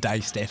ruined my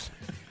day, Steph.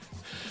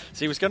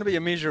 See, it was going to be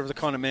a measure of the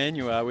kind of man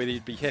you are, whether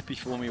you'd be happy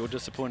for me or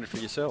disappointed for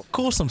yourself. Of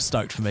course I'm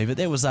stoked for me, but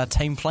that was our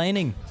team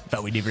planning.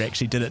 But we never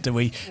actually did it, did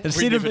we?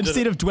 Instead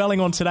of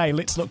dwelling on today,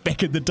 let's look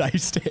back at the day,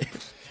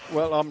 Steph.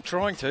 Well, I'm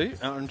trying to.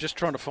 I'm just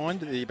trying to find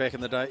the back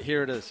in the day.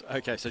 Here it is.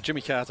 Okay, so Jimmy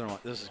Carr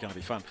tonight. This is going to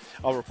be fun.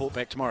 I'll report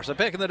back tomorrow. So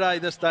back in the day,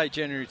 this day,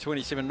 January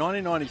 27,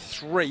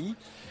 1993,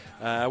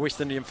 West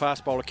Indian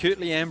fast bowler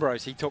Curtly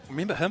Ambrose, he took,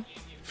 remember him?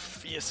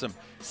 Fearsome.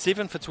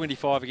 7 for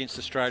 25 against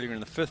Australia in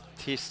the 5th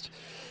test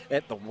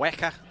at the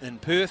Wacker in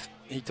Perth.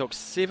 He took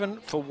 7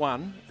 for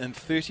 1 in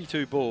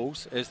 32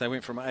 balls as they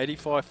went from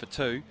 85 for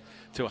 2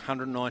 to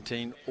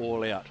 119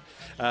 all out.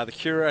 The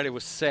curator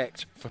was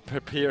sacked for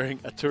preparing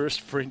a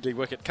tourist-friendly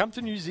wicket. Come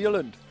to New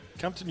Zealand,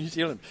 Come to New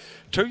Zealand.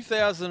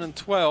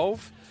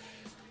 2012,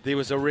 there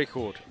was a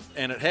record,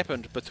 and it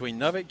happened between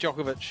Novak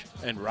Djokovic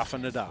and Rafa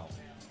Nadal.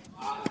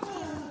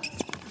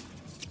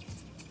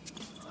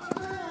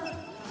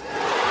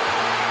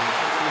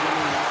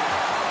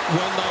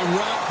 When they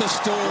write the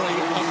story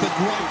of the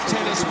great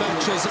tennis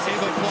matches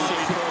ever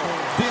played,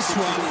 this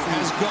one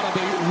has got to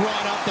be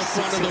right up the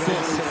front of the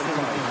book.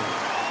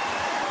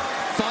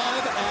 5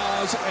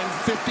 hours and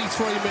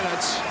 53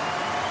 minutes.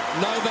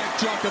 Novak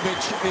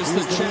Djokovic is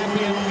the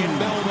champion in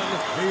Melbourne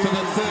for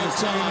the third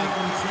time.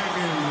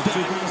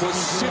 That was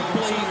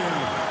simply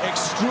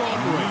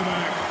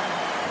extraordinary.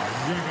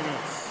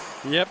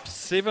 Yep,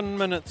 7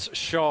 minutes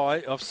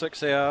shy of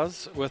 6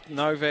 hours with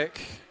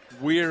Novak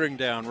wearing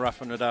down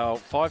Rafa Nadal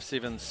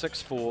 5-7,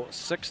 6-4,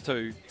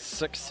 6-2,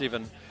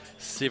 6-7,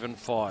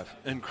 7-5.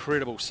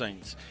 Incredible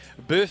scenes.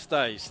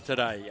 Birthdays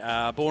today.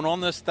 Born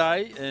on this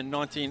day in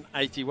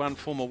 1981,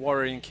 former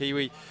Warrior and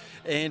Kiwi,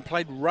 and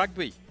played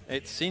rugby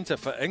at centre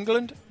for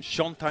England,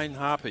 Shantaine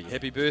Harpy.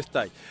 Happy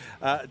birthday.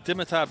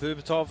 Dimitar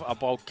Berbatov,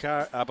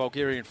 a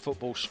Bulgarian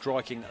football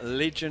striking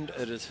legend.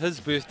 It is his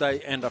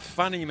birthday, and a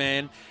funny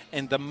man,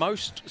 and the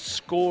most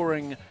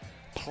scoring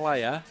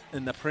player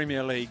in the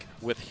Premier League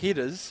with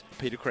headers,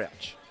 Peter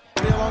Crouch.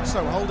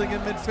 Alonso holding in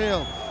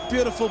midfield.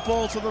 Beautiful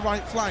ball to the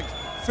right flank.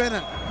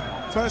 Finnan,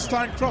 first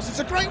time cross. It's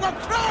a great one.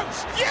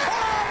 Crouch! Yeah!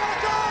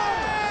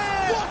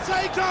 Goal! What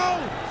a goal!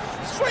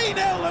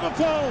 3-0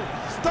 Liverpool.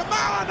 The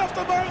man of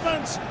the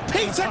moment,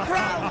 Peter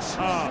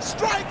Crouch,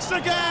 strikes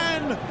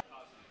again.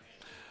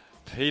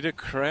 Peter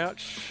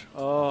Crouch.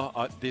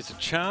 There's a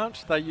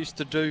chant they used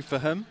to do for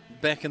him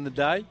back in the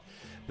day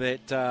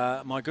that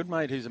my good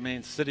mate, who's a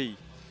Man City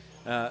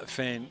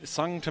fan,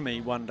 sung to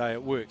me one day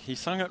at work. He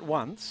sung it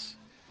once,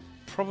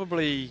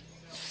 probably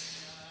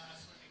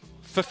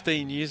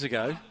 15 years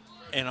ago,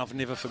 and I've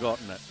never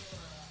forgotten it.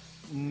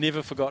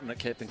 Never forgotten it,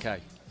 Captain K.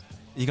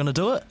 You going to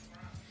do it?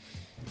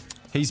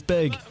 He's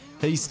big.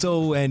 He's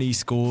tall and he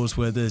scores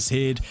with his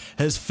head.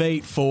 His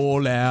feet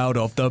fall out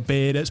of the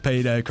bed. It's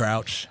Peter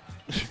Crouch.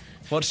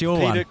 What's your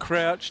one? Peter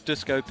Crouch,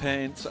 disco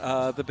pants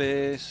are the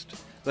best.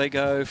 They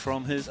go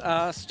from his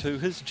ass to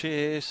his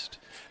chest.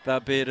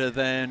 They're better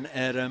than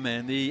Adam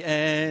and the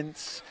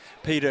Ants.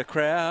 Peter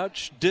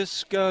Crouch,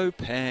 disco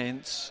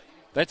pants.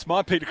 That's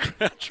my Peter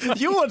Crouch.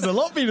 Your one's a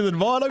lot better than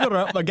mine. I've got to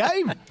up my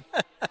game.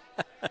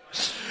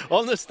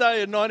 On this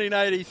day in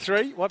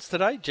 1983, what's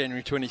today?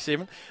 January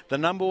 27, the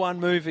number one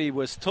movie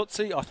was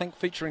Tootsie, I think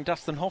featuring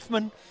Dustin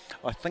Hoffman.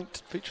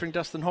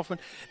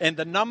 And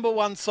the number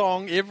one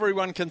song,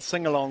 everyone can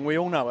sing along. We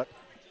all know it.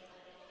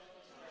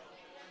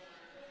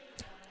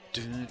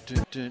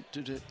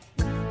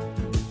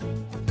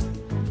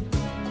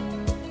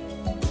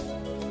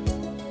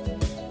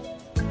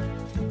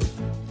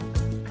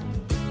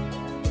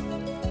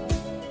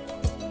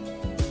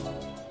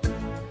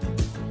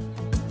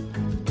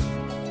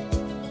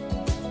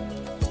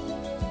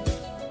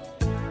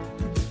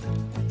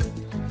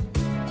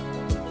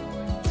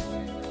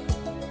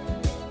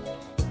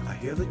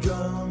 The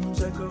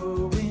drums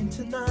echoing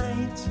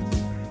tonight,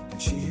 and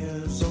she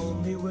hears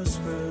only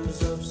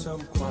whispers of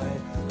some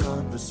quiet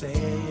conversation.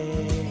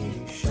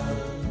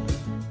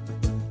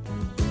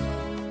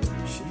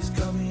 She's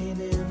coming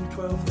in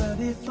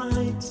 12:30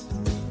 flight.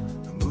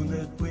 The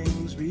moonlit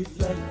wings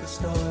reflect the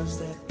stars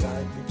that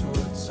guide me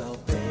towards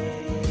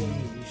salvation.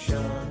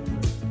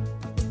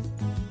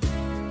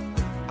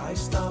 I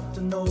stopped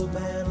an old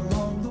man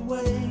along the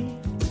way,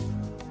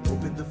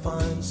 hoping to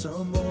find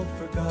some old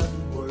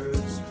forgotten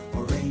words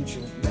or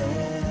ancient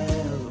melodies.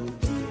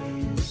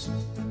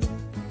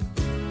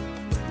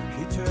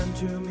 He turned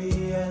to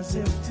me as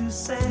if to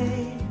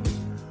say,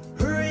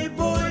 hurry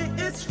boy,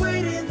 it's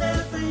waiting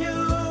there for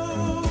you.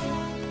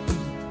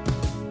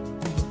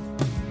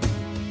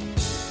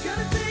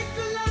 Gonna take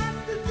a lot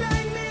to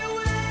drag me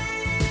away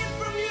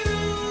from you.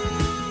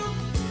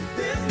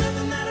 There's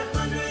nothing that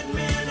 100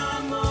 men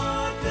or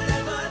more could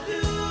ever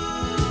do.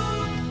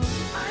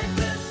 I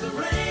bless the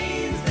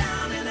rains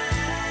down in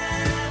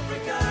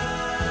Africa.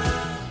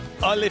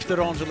 I left it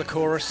on to the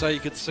chorus so you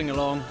could sing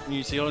along,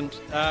 New Zealand.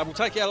 We'll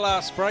take our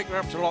last break. We're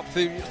up to lot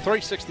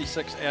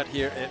 366 out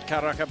here at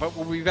Karaka, but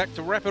we'll be back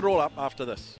to wrap it all up after this.